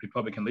were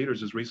Republican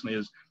leaders as recently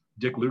as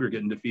Dick Lugar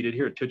getting defeated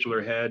here,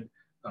 titular head,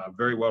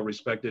 very well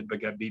respected,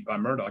 but got beat by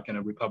Murdoch in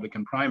a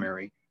Republican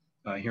primary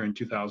here in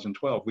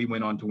 2012. We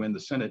went on to win the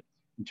Senate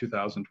in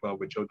 2012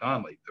 with Joe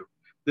Donnelly.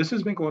 This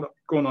has been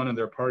going on in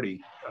their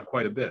party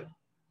quite a bit.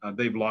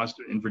 They've lost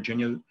in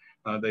Virginia.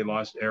 They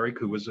lost Eric,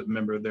 who was a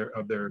member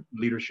of their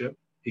leadership.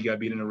 He got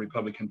beat in a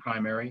Republican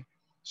primary.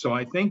 So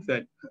I think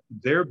that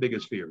their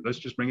biggest fear, let's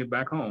just bring it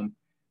back home,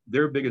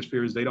 their biggest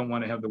fear is they don't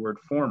want to have the word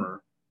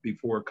former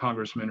before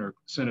congressman or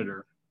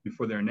senator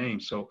before their name.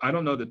 So I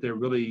don't know that they're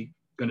really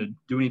going to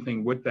do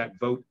anything with that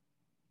vote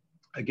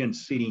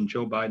against seating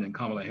Joe Biden and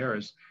Kamala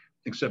Harris,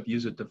 except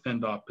use it to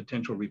fend off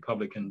potential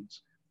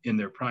Republicans in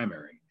their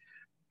primary.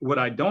 What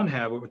they don't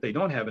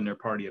have in their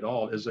party at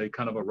all is a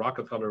kind of a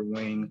Rockefeller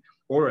wing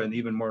or an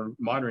even more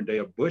modern day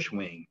of Bush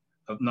wing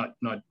of not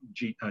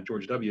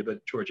George W.,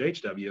 but George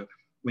H.W.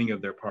 wing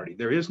of their party.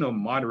 There is no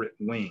moderate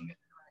wing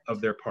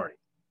of their party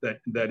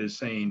that is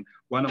saying,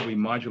 why don't we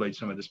modulate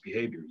some of this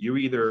behavior? You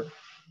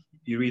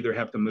either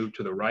have to move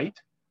to the right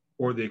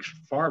or the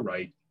far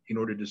right in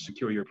order to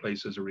secure your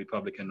place as a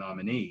Republican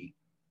nominee.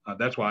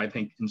 That's why I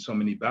think in so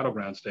many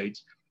battleground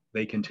states,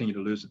 they continue to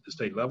lose at the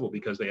state level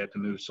because they had to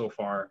move so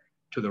far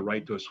to the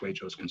right to assuage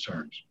those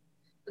concerns.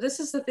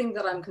 This is the thing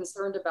that I'm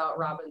concerned about,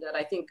 Robin, that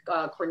I think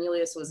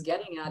Cornelius was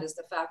getting at, is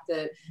the fact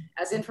that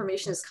as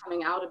information is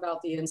coming out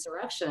about the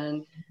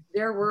insurrection,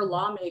 there were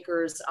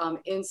lawmakers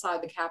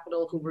inside the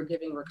Capitol who were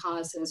giving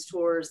reconnaissance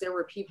tours. There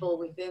were people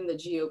within the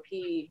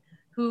GOP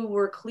who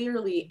were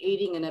clearly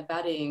aiding and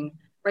abetting,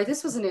 right?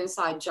 This was an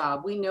inside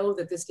job. We know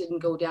that this didn't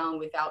go down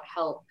without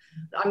help.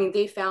 I mean,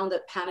 they found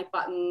that panic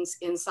buttons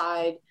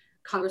inside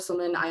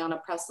Congresswoman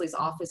Ayanna Pressley's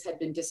office had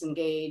been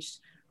disengaged,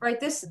 right?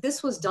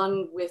 This was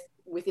done with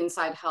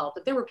inside help,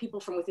 but there were people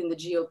from within the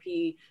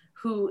GOP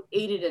who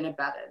aided and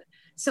abetted.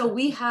 So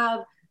we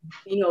have,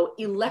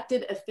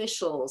 elected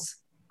officials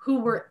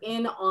who were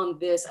in on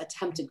this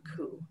attempted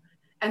coup.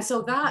 And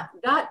so that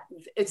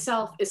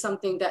itself is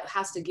something that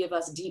has to give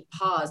us deep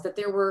pause, that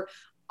there were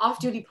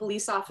off-duty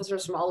police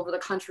officers from all over the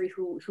country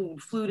who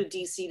flew to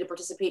DC to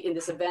participate in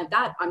this event.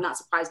 That I'm not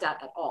surprised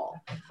at all.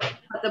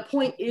 But the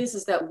point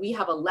is that we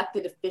have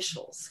elected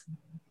officials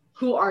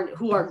who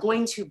are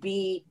going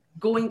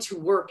to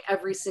work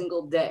every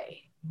single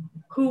day,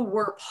 who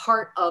were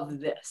part of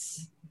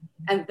this.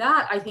 And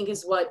that, I think,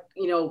 is what,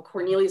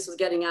 Cornelius was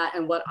getting at,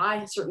 and what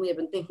I certainly have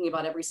been thinking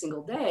about every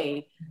single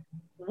day.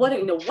 How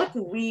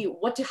do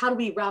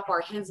we wrap our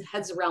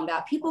heads around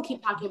that? People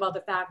keep talking about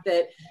the fact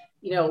that,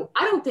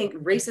 I don't think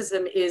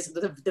racism is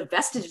the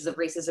vestiges of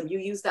racism. You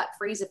used that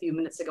phrase a few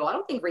minutes ago. I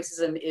don't think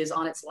racism is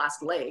on its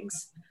last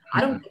legs.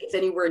 I don't think it's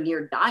anywhere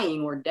near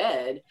dying or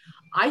dead.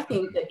 I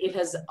think that it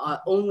has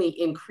only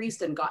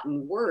increased and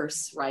gotten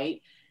worse,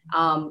 right?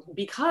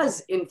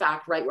 Because in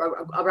fact, right,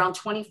 around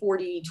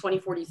 2040,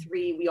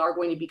 2043, we are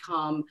going to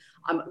become,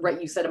 right,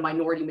 you said a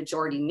minority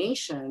majority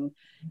nation.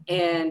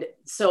 And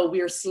so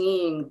we're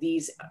seeing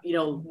these,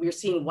 we're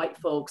seeing white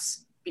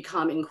folks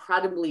become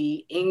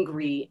incredibly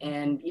angry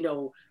and,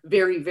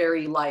 very,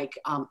 very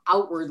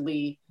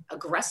outwardly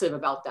aggressive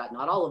about that.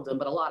 Not all of them,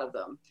 but a lot of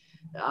them.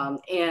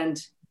 And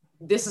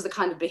this is the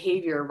kind of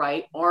behavior,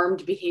 right?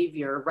 Armed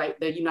behavior, right?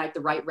 The Unite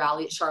the Right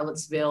rally at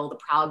Charlottesville, the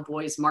Proud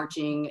Boys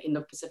marching in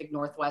the Pacific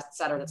Northwest, et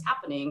cetera, that's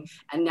happening.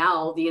 And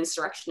now the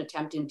insurrection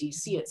attempt in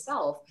DC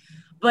itself.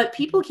 But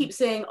people keep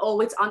saying,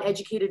 oh, it's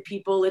uneducated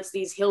people, it's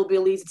these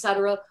hillbillies, et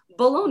cetera.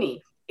 Baloney.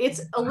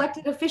 It's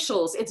elected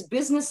officials, it's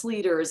business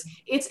leaders,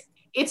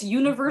 it's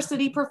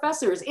university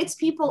professors, it's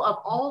people of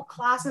all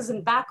classes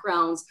and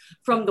backgrounds,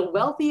 from the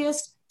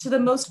wealthiest to the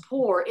most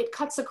poor. It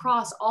cuts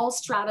across all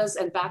stratas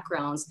and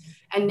backgrounds.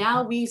 And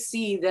now we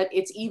see that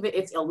it's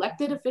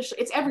elected officials,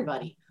 it's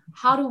everybody.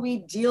 How do we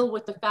deal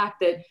with the fact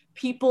that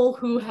people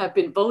who have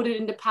been voted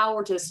into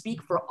power to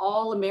speak for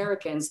all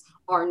Americans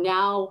are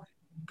now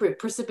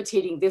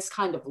precipitating this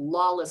kind of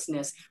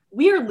lawlessness?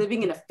 We are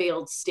living in a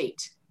failed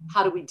state.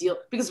 How do we deal?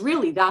 Because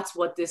really, that's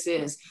what this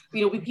is.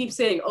 We keep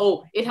saying,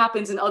 oh, it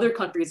happens in other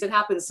countries, it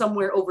happens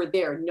somewhere over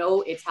there.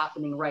 No, it's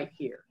happening right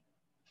here.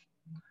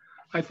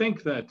 I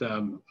think that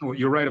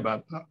you're right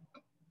about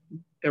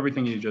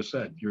everything you just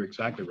said. You're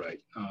exactly right.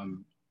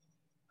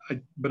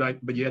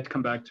 But you have to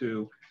come back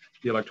to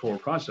the electoral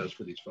process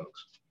for these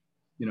folks.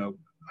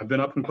 I've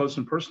been up and close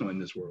and personal in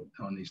this world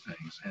on these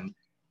things, and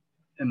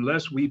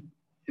unless we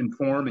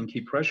inform and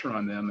keep pressure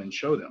on them and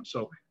show them.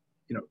 So,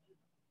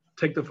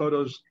 take the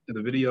photos and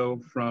the video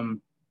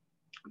from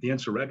the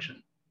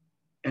insurrection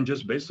and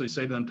just basically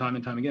say to them time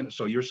and time again,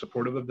 so you're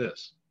supportive of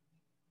this,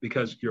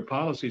 because your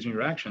policies and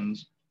your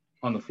actions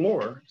on the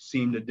floor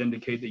seem to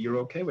indicate that you're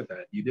okay with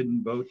that. You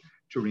didn't vote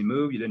to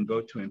remove, you didn't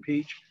vote to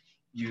impeach.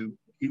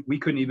 We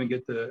couldn't even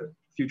get the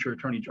future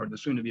attorney, or the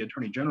soon-to-be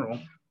attorney general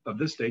of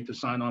this state, to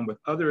sign on with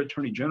other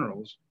attorney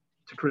generals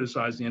to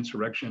criticize the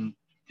insurrection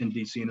in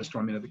DC and the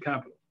storming of the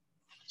Capitol.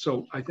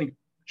 So I think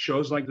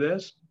shows like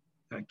this,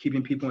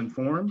 keeping people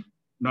informed,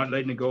 not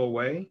letting it go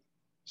away,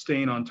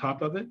 staying on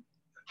top of it,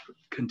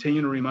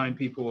 continue to remind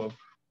people of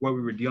what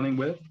we were dealing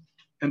with,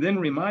 and then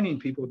reminding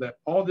people that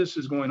all this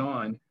is going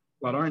on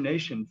while our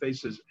nation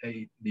faces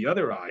the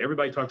other eye.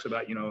 Everybody talks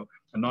about,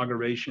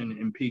 inauguration,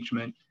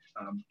 impeachment,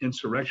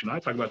 insurrection. I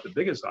talk about the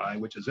biggest eye,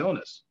 which is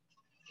illness.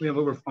 We have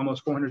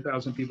almost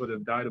 400,000 people that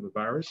have died of a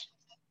virus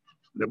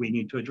that we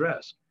need to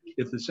address.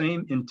 If the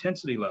same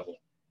intensity level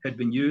had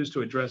been used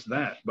to address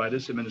that by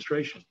this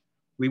administration,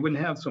 we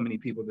wouldn't have so many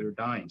people that are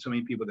dying, so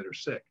many people that are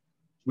sick.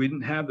 We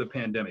didn't have the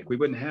pandemic. We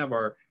wouldn't have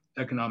our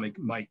economic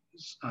might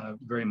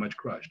very much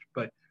crushed.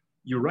 But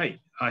you're right.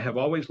 I have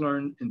always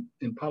learned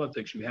in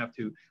politics, you have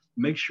to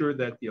make sure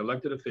that the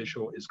elected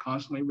official is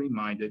constantly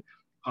reminded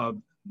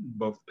of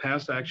both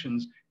past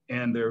actions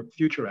and their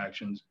future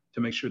actions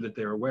to make sure that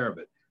they're aware of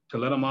it. To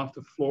let them off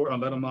the floor or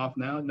let them off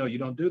now, no, you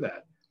don't do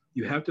that.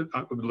 You have to,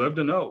 I would love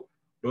to know,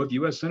 both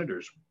U.S.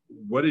 senators,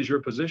 what is your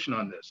position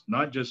on this?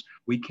 Not just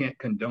we can't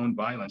condone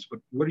violence, but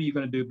what are you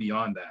going to do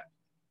beyond that?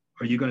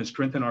 Are you going to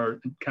strengthen our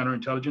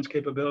counterintelligence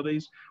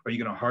capabilities? Are you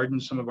going to harden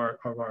some of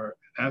our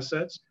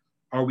assets?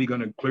 Are we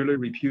going to clearly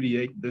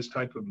repudiate this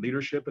type of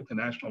leadership at the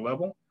national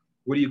level?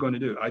 What are you going to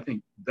do? I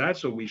think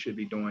that's what we should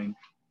be doing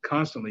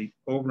constantly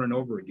over and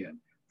over again.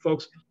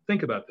 Folks,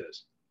 think about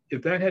this.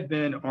 If that had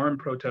been armed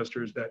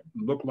protesters that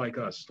look like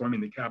us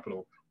storming the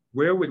Capitol,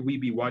 where would we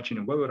be watching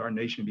and what would our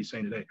nation be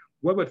saying today?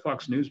 What would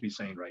Fox News be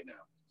saying right now?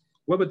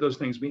 What would those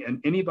things be?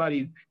 And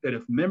anybody that,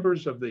 if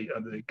members of the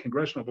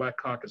Congressional Black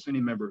Caucus,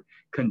 any member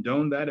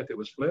condoned that, if it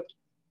was flipped,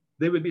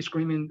 they would be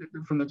screaming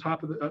from the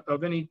top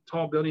of any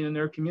tall building in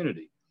their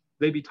community.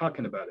 They'd be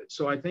talking about it.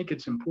 So I think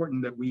it's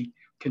important that we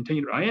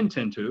continue.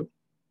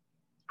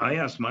 I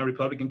asked my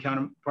Republican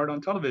counterpart on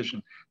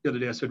television the other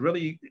day, I said,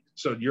 really,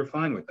 so you're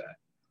fine with that?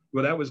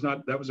 Well, that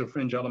was a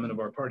fringe element of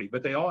our party,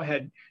 but they all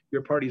had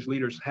your party's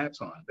leaders'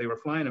 hats on. They were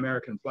flying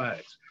American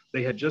flags.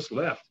 They had just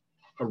left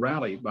a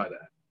rally by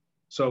that.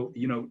 So,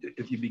 you know,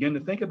 if you begin to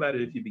think about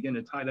it, if you begin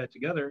to tie that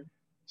together,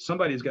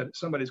 somebody's got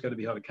to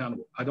be held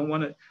accountable.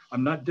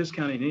 I'm not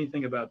discounting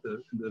anything about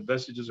the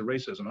vestiges of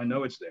racism. I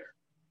know it's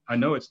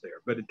there,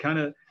 but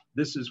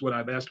this is what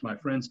I've asked my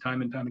friends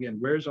time and time again.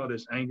 Where's all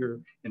this anger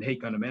and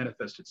hate going to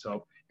manifest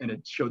itself? And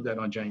it showed that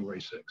on January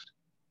 6th.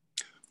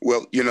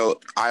 Well, you know,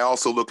 I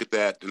also look at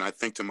that and I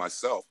think to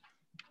myself,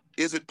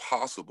 is it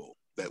possible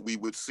that we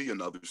would see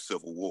another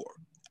civil war?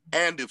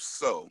 And if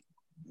so,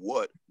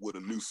 what would a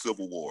new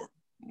civil war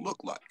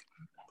look like?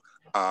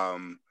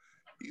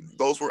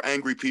 Those were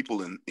angry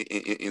people in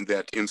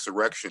that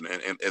insurrection.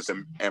 And as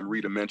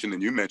Amrita mentioned,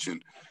 and you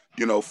mentioned,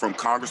 you know, from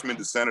congressmen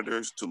to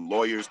senators to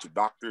lawyers to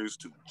doctors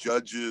to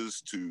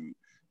judges to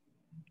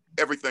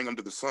everything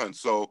under the sun.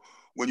 So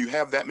when you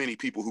have that many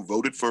people who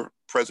voted for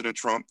President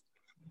Trump,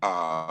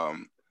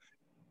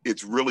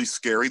 it's really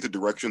scary the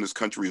direction this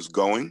country is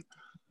going.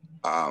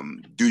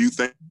 Do you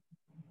think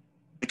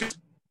it's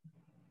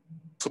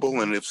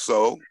possible? And if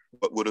so,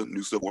 what would a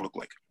new civil war look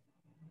like?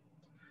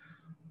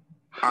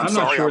 I'm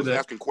sorry, I was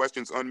asking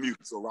questions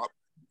unmuted.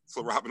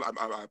 So Robin,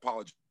 I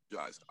apologize.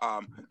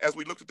 As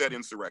we looked at that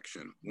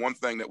insurrection, one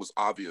thing that was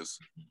obvious,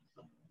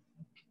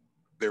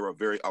 there were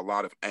a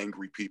lot of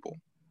angry people.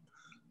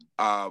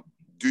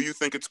 Do you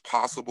think it's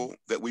possible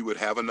that we would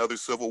have another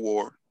civil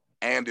war?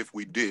 And if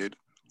we did,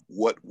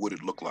 what would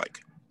it look like?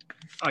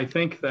 I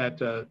think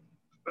that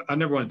I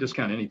never want to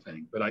discount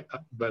anything, but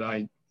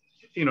I,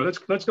 you know,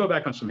 let's go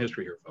back on some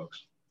history here,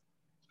 folks.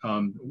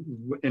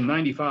 In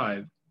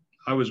 '95,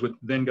 I was with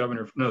then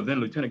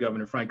Lieutenant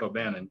Governor Frank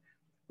O'Bannon.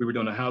 We were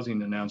doing a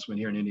housing announcement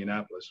here in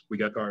Indianapolis. We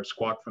got our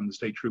squawk from the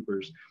state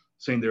troopers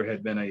saying there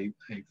had been a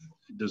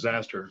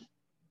disaster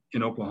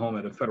in Oklahoma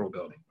at a federal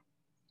building.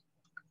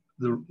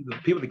 The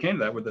people that came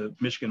to that were the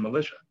Michigan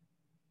militia.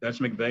 That's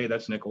McVeigh,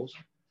 that's Nichols.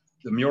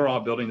 The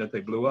Murrah building that they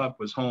blew up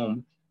was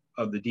home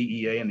of the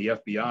DEA and the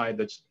FBI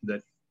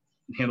that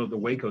handled the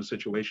Waco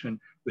situation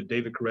with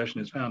David Koresh and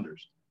his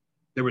founders.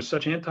 There was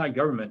such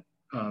anti-government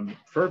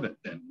fervent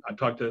then. I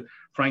talked to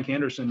Frank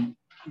Anderson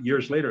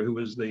years later, who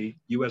was the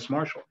U.S.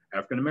 Marshal,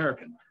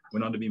 African-American,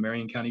 went on to be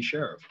Marion County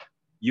Sheriff,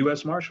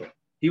 U.S. Marshal.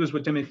 He was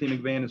with Timothy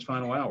McVeigh in his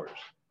final hours.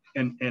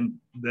 And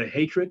the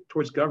hatred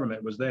towards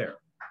government was there.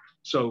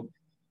 So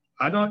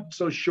I'm not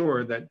so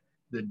sure that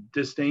the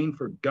disdain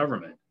for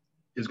government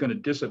is going to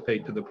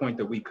dissipate to the point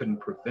that we couldn't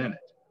prevent it.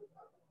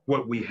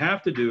 What we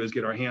have to do is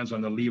get our hands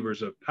on the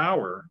levers of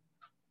power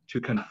to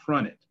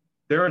confront it.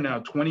 There are now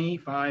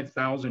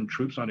 25,000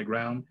 troops on the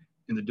ground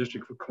in the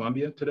District of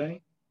Columbia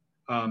today.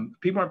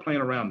 People aren't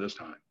playing around this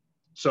time.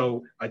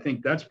 So I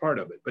think that's part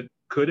of it. But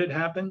could it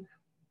happen?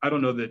 I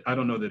don't know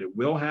that it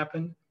will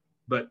happen,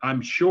 but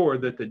I'm sure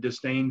that the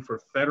disdain for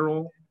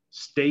federal,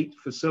 state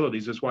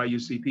facilities is why you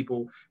see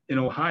people in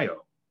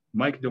Ohio.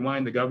 Mike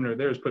DeWine, the governor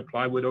there, has put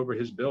plywood over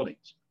his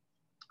buildings.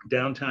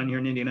 Downtown here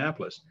in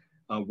Indianapolis,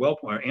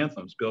 our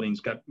Anthem's buildings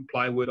got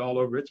plywood all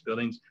over its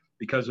buildings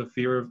because of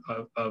fear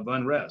of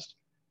unrest.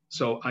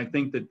 So I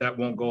think that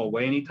won't go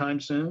away anytime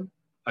soon.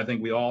 I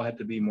think we all have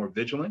to be more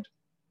vigilant.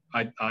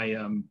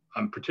 I'm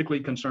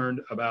particularly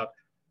concerned about,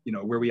 you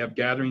know, where we have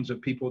gatherings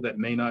of people that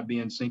may not be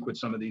in sync with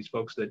some of these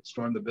folks that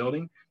stormed the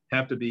building,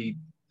 have to be,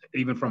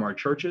 even from our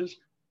churches,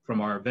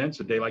 from our events,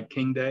 a day like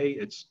King Day.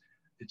 It's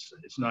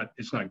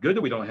not good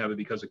that we don't have it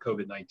because of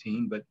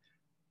COVID-19, but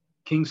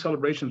King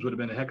celebrations would have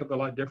been a heck of a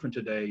lot different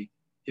today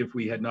if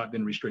we had not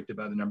been restricted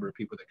by the number of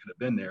people that could have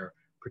been there,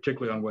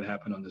 particularly on what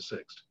happened on the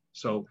 6th.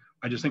 So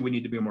I just think we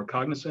need to be more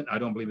cognizant. I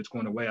don't believe it's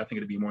going away. I think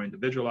it'd be more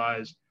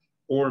individualized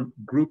or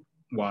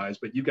group-wise,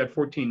 but you've got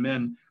 14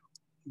 men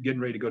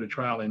getting ready to go to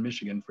trial in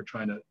Michigan for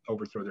trying to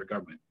overthrow their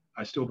government.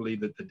 I still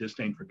believe that the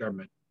disdain for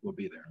government will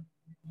be there.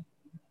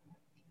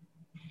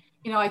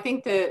 You know, I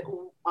think that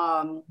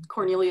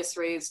Cornelius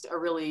raised a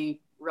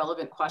really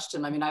relevant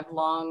question. I mean, I've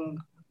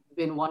long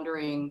been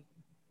wondering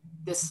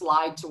this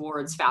slide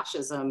towards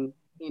fascism,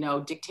 you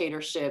know,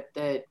 dictatorship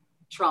that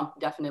Trump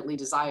definitely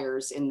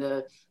desires in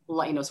the,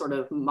 you know, sort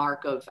of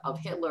mark of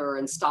Hitler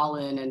and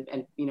Stalin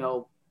and, you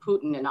know,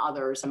 Putin and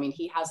others. I mean,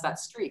 he has that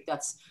streak.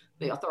 That's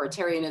the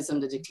authoritarianism,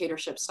 the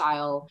dictatorship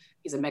style.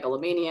 He's a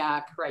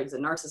megalomaniac, right? He's a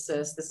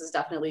narcissist. This is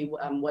definitely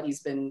what he's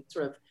been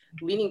sort of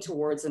leaning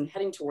towards and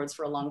heading towards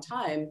for a long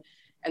time.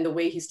 And the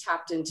way he's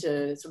tapped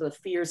into sort of the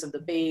fears of the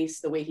base,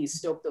 the way he's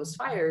stoked those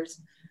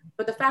fires.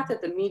 But the fact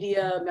that the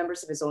media,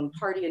 members of his own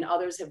party and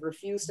others have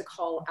refused to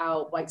call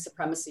out white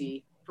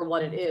supremacy for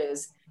what it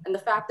is. And the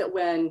fact that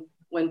when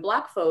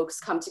Black folks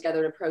come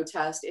together to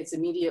protest, it's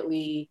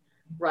immediately,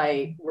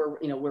 right,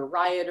 we're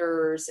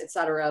rioters, et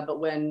cetera. But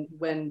when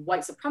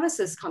white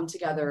supremacists come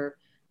together,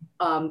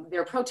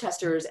 they're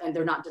protesters and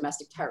they're not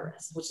domestic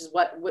terrorists, which is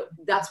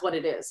that's what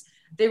it is.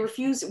 They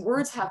refuse,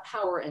 words have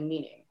power and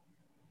meaning,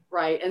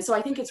 right? And so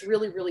I think it's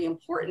really, really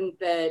important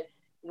that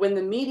when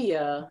the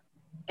media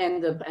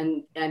and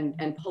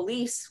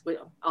police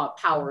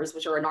powers,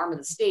 which are an arm of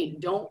the state,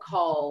 don't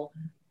call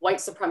white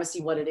supremacy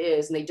what it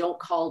is, and they don't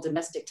call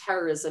domestic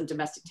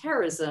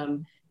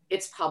terrorism,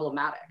 it's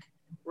problematic,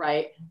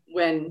 right?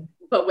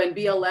 But when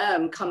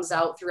BLM comes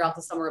out throughout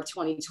the summer of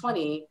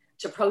 2020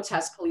 to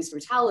protest police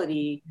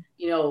brutality,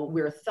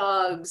 we're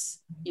thugs,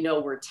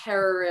 we're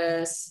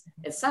terrorists,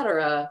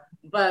 etc.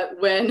 But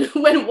when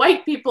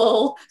white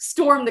people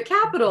storm the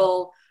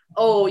Capitol,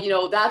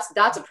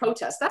 that's a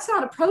protest. That's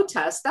not a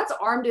protest. That's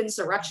armed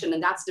insurrection,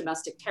 and that's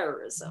domestic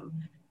terrorism,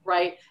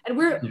 right? And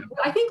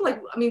I think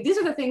these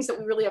are the things that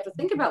we really have to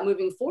think about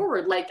moving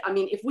forward.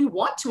 If we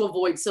want to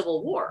avoid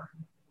civil war,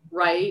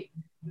 right,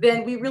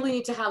 then we really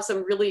need to have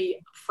some really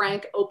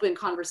frank, open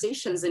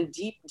conversations and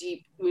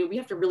we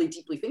have to really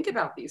deeply think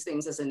about these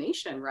things as a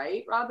nation,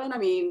 right, Robin?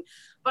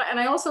 And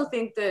I also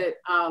think that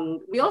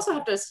we also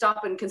have to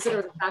stop and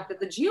consider the fact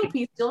that the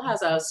GOP still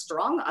has a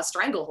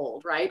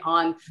stranglehold, right,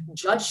 on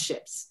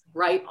judgeships,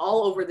 right,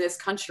 all over this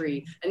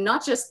country, and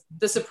not just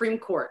the Supreme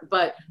Court,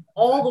 but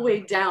all the way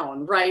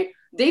down, right?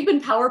 They've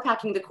been power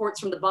packing the courts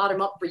from the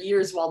bottom up for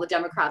years while the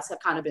Democrats have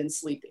kind of been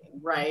sleeping,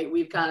 right?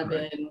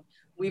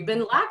 We've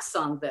been lax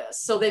on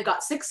this. So they've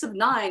got 6 of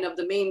 9 of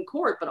the main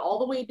court, but all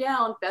the way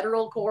down,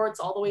 federal courts,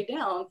 all the way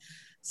down.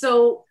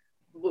 So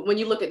when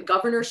you look at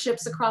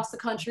governorships across the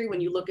country, when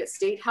you look at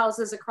state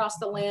houses across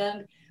the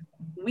land,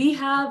 we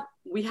have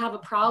a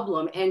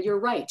problem. And you're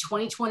right,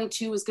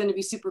 2022 is going to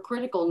be super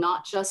critical,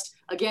 not just,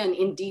 again,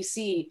 in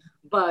DC,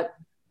 but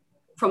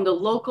from the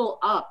local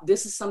up.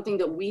 This is something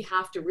that we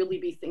have to really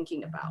be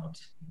thinking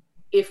about.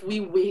 If we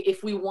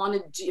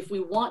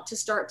want to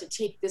start to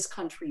take this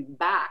country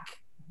back,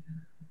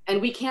 and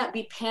we can't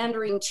be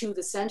pandering to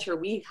the center.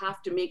 We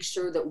have to make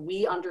sure that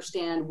we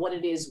understand what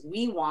it is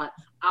we want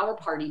our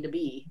party to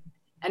be.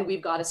 And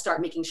we've got to start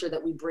making sure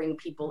that we bring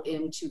people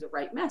into the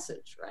right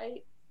message,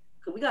 right?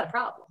 Because we got a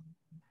problem.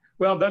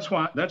 Well, that's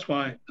why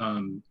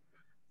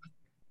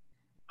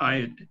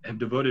I have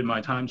devoted my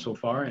time so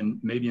far, and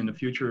maybe in the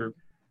future,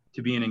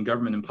 to being in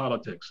government and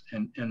politics.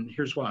 And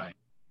here's why.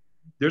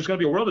 There's going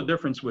to be a world of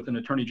difference with an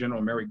Attorney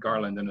General Merrick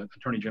Garland and an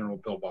Attorney General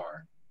Bill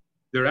Barr.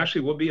 There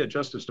actually will be a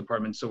Justice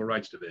Department Civil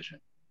Rights Division.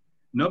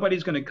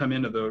 Nobody's going to come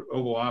into the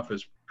Oval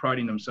Office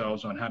priding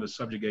themselves on how to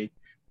subjugate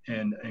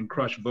and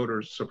crush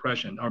voter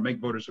suppression or make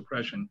voter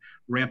suppression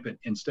rampant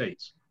in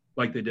states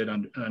like they did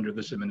under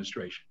this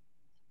administration.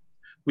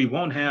 We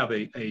won't have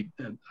a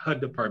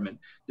HUD department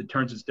that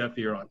turns its deaf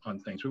ear on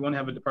things. We won't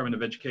have a Department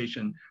of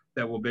Education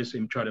that will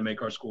basically try to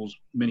make our schools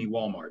mini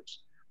Walmarts.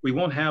 We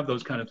won't have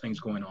those kind of things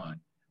going on.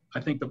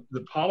 I think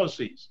the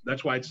policies,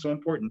 that's why it's so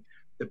important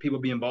that people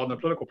be involved in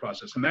the political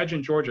process.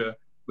 Imagine Georgia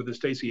with the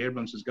Stacey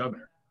Abrams as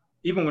governor.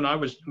 Even when I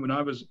was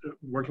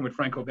working with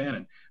Frank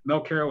O'Bannon, Mel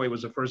Caraway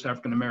was the first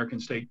African-American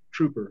state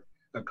trooper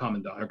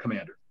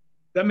commander.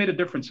 That made a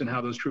difference in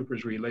how those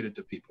troopers related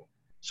to people.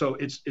 So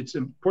it's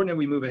important that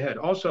we move ahead.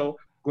 Also,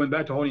 going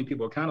back to holding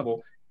people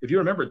accountable, if you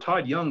remember,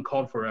 Todd Young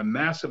called for a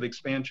massive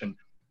expansion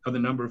of the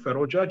number of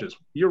federal judges.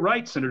 You're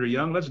right, Senator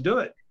Young, let's do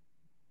it.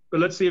 But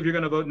let's see if you're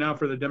going to vote now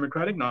for the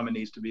Democratic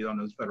nominees to be on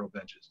those federal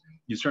benches.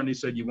 You certainly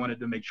said you wanted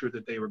to make sure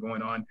that they were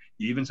going on.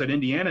 You even said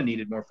Indiana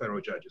needed more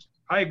federal judges.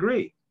 I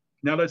agree.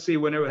 Now let's see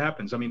whenever it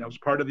happens. I was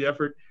part of the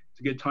effort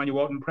to get Tanya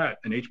Walton Pratt,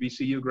 an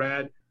HBCU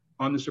grad,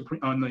 on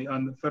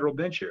the federal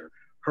bench here.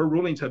 Her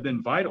rulings have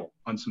been vital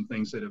on some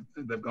things that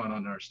have gone on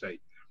in our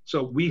state.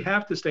 So we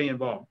have to stay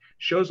involved.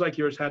 Shows like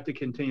yours have to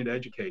continue to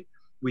educate.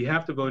 We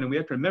have to vote, and we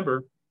have to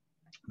remember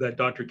that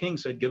Dr. King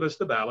said, give us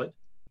the ballot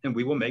and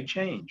we will make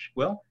change.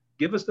 Well,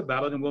 give us the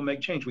ballot and we'll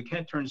make change. We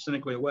can't turn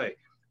cynically away.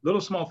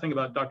 Little small thing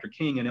about Dr.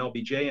 King and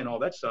LBJ and all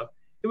that stuff.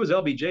 It was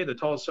LBJ, the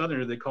tall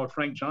Southerner, that called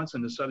Frank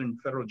Johnson, the Southern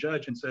federal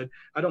judge, and said,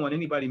 I don't want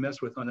anybody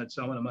messed with on that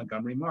Selma and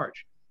Montgomery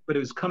March. But it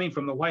was coming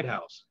from the White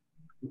House.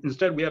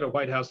 Instead, we had a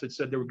White House that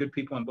said there were good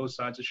people on both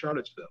sides of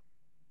Charlottesville.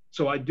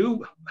 So I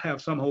do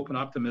have some hope and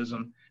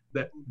optimism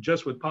that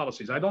just with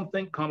policies, I don't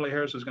think Kamala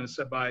Harris is going to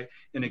sit by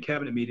in a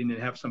cabinet meeting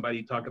and have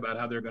somebody talk about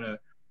how they're going to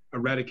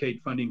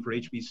eradicate funding for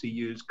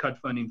HBCUs, cut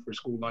funding for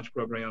school lunch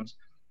programs,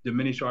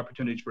 diminish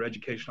opportunities for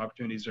education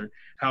opportunities or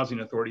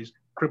housing authorities,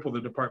 cripple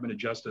the Department of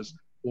Justice,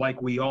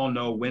 like we all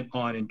know went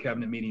on in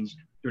cabinet meetings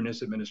during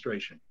this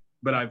administration.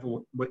 But I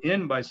will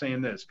end by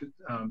saying this,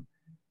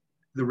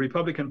 the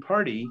Republican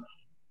Party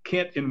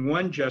can't in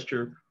one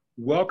gesture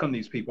welcome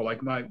these people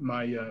like my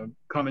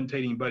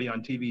commentating buddy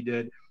on TV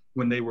did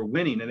when they were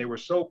winning, and they were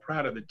so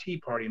proud of the Tea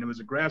Party and it was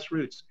a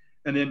grassroots,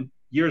 and then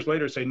years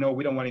later say, no,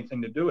 we don't want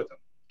anything to do with them.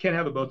 Can't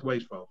have it both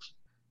ways, folks.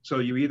 So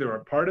you either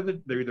are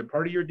they're either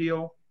part of your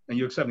deal and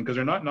you accept them because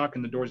they're not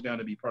knocking the doors down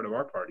to be part of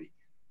our party.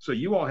 So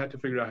you all have to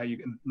figure out how you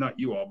can, not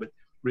you all, but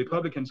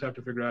Republicans have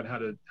to figure out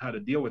how to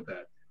deal with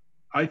that.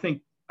 I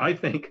think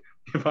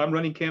if I'm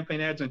running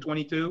campaign ads in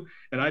 22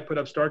 and I put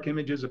up stark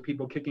images of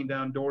people kicking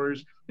down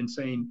doors and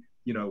saying,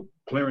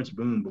 Clarence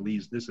Boone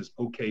believes this is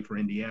okay for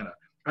Indiana,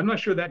 I'm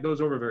not sure that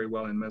goes over very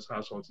well in most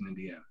households in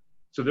Indiana.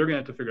 So they're going to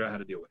have to figure out how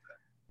to deal with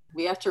that.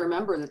 We have to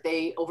remember that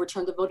they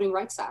overturned the Voting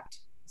Rights Act.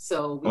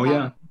 So we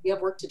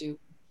have work to do.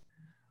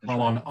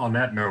 Well, on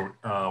that note,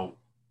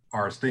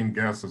 our esteemed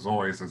guest, as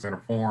always, is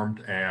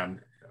informed and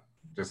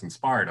just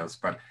inspired us.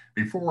 But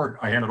before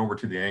I hand it over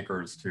to the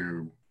anchors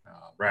to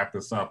wrap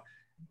this up,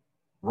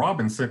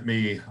 Robin sent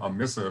me a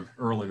missive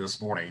early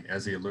this morning,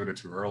 as he alluded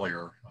to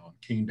earlier on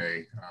King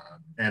Day.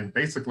 And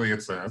basically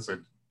it says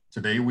that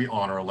today we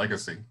honor a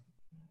legacy.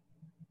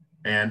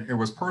 And it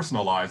was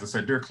personalized. It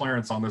said, "Dear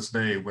Clarence, on this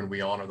day when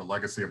we honor the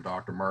legacy of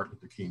Dr. Martin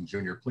Luther King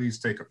Jr., please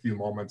take a few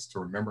moments to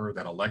remember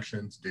that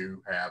elections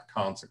do have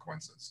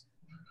consequences."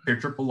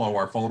 Pictured below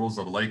are photos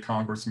of late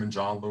Congressman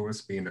John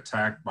Lewis being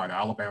attacked by an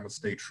Alabama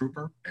state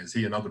trooper as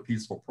he and other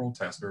peaceful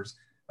protesters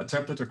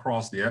attempted to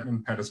cross the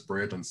Edmund Pettus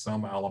Bridge in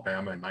Selma,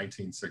 Alabama in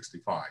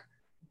 1965.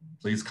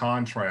 Please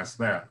contrast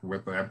that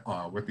with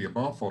the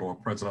above photo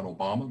of President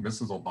Obama,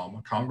 Mrs.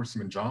 Obama,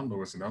 Congressman John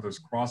Lewis, and others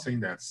crossing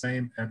that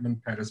same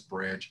Edmund Pettus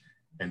Bridge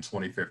in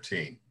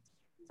 2015.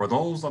 For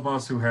those of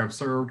us who have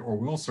served or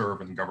will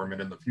serve in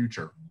government in the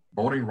future,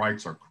 voting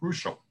rights are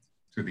crucial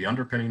to the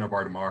underpinning of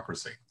our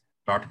democracy.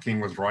 Dr. King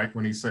was right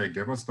when he said,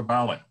 "Give us the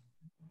ballot."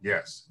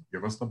 Yes,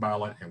 give us the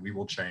ballot and we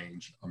will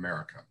change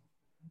America.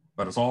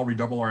 Let us all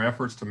redouble our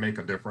efforts to make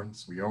a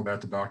difference. We owe that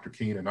to Dr.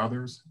 King and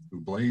others who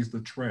blazed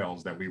the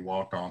trails that we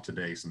walked on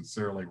today.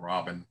 Sincerely,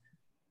 Robin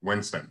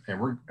Winston.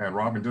 And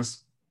Robin,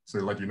 just to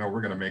let you know,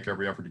 we're going to make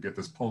every effort to get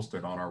this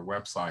posted on our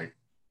website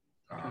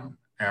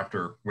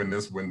after when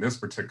this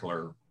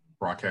particular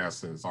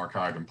broadcast is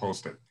archived and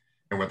posted.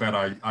 And with that,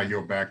 I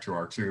yield back to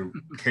our two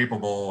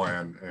capable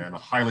and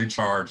highly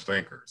charged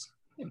anchors.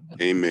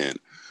 Amen.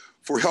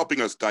 For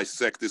helping us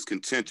dissect this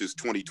contentious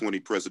 2020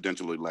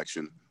 presidential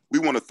election, we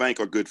want to thank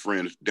our good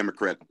friend,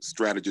 Democrat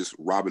strategist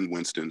Robin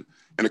Winston,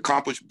 an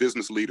accomplished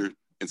business leader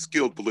and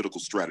skilled political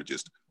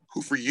strategist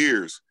who for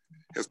years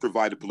has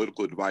provided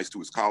political advice to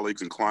his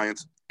colleagues and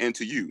clients and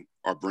to you,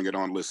 our Bring It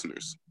On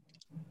listeners.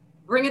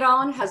 Bring It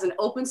On has an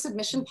open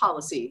submission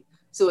policy.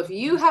 So if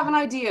you have an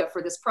idea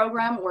for this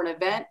program or an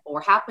event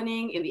or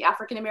happening in the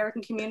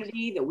African-American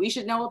community that we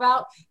should know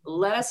about,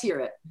 let us hear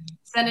it.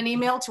 Send an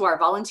email to our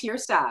volunteer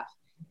staff.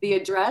 The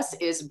address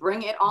is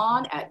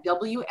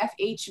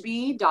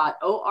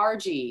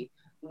bringiton@wfhb.org.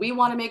 We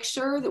want to make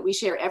sure that we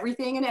share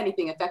everything and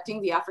anything affecting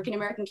the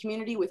African-American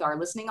community with our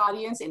listening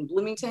audience in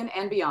Bloomington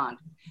and beyond.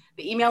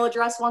 The email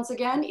address, once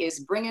again,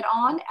 is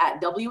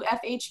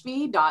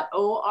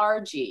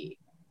bringiton@wfhb.org.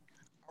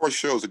 Our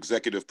show's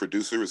executive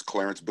producer is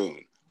Clarence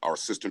Boone. Our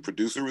assistant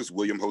producer is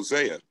William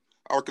Hosea.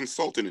 Our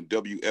consultant and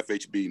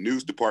WFHB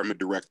News Department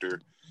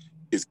Director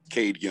is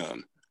Cade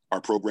Young.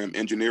 Our program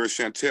engineer is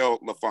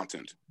Chantel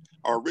LaFontant.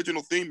 Our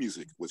original theme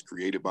music was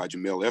created by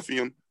Jamel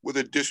Effiam with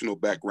additional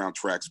background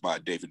tracks by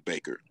David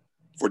Baker.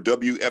 For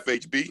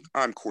WFHB,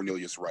 I'm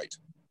Cornelius Wright.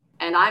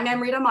 And I'm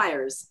Amrita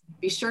Myers.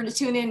 Be sure to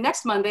tune in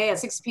next Monday at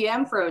 6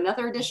 p.m. for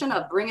another edition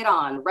of Bring It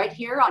On, right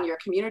here on your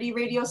community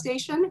radio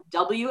station,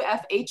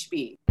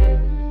 WFHB.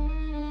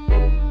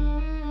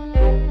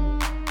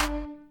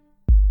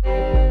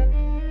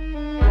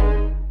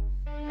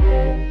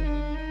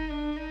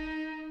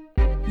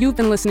 You've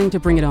been listening to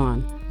Bring It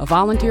On, a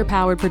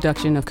volunteer-powered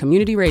production of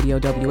Community Radio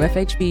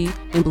WFHB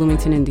in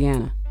Bloomington,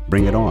 Indiana.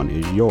 Bring It On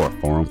is your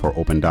forum for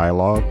open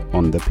dialogue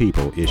on the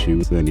people,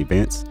 issues, and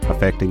events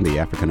affecting the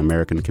African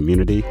American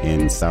community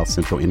in South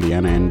Central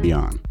Indiana and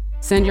beyond.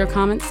 Send your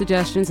comments,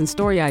 suggestions, and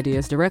story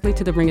ideas directly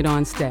to the Bring It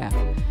On staff.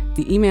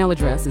 The email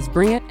address is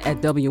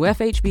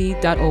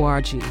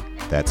bringit@wfhb.org.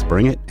 That's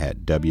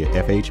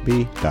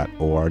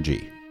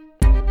bringit@wfhb.org.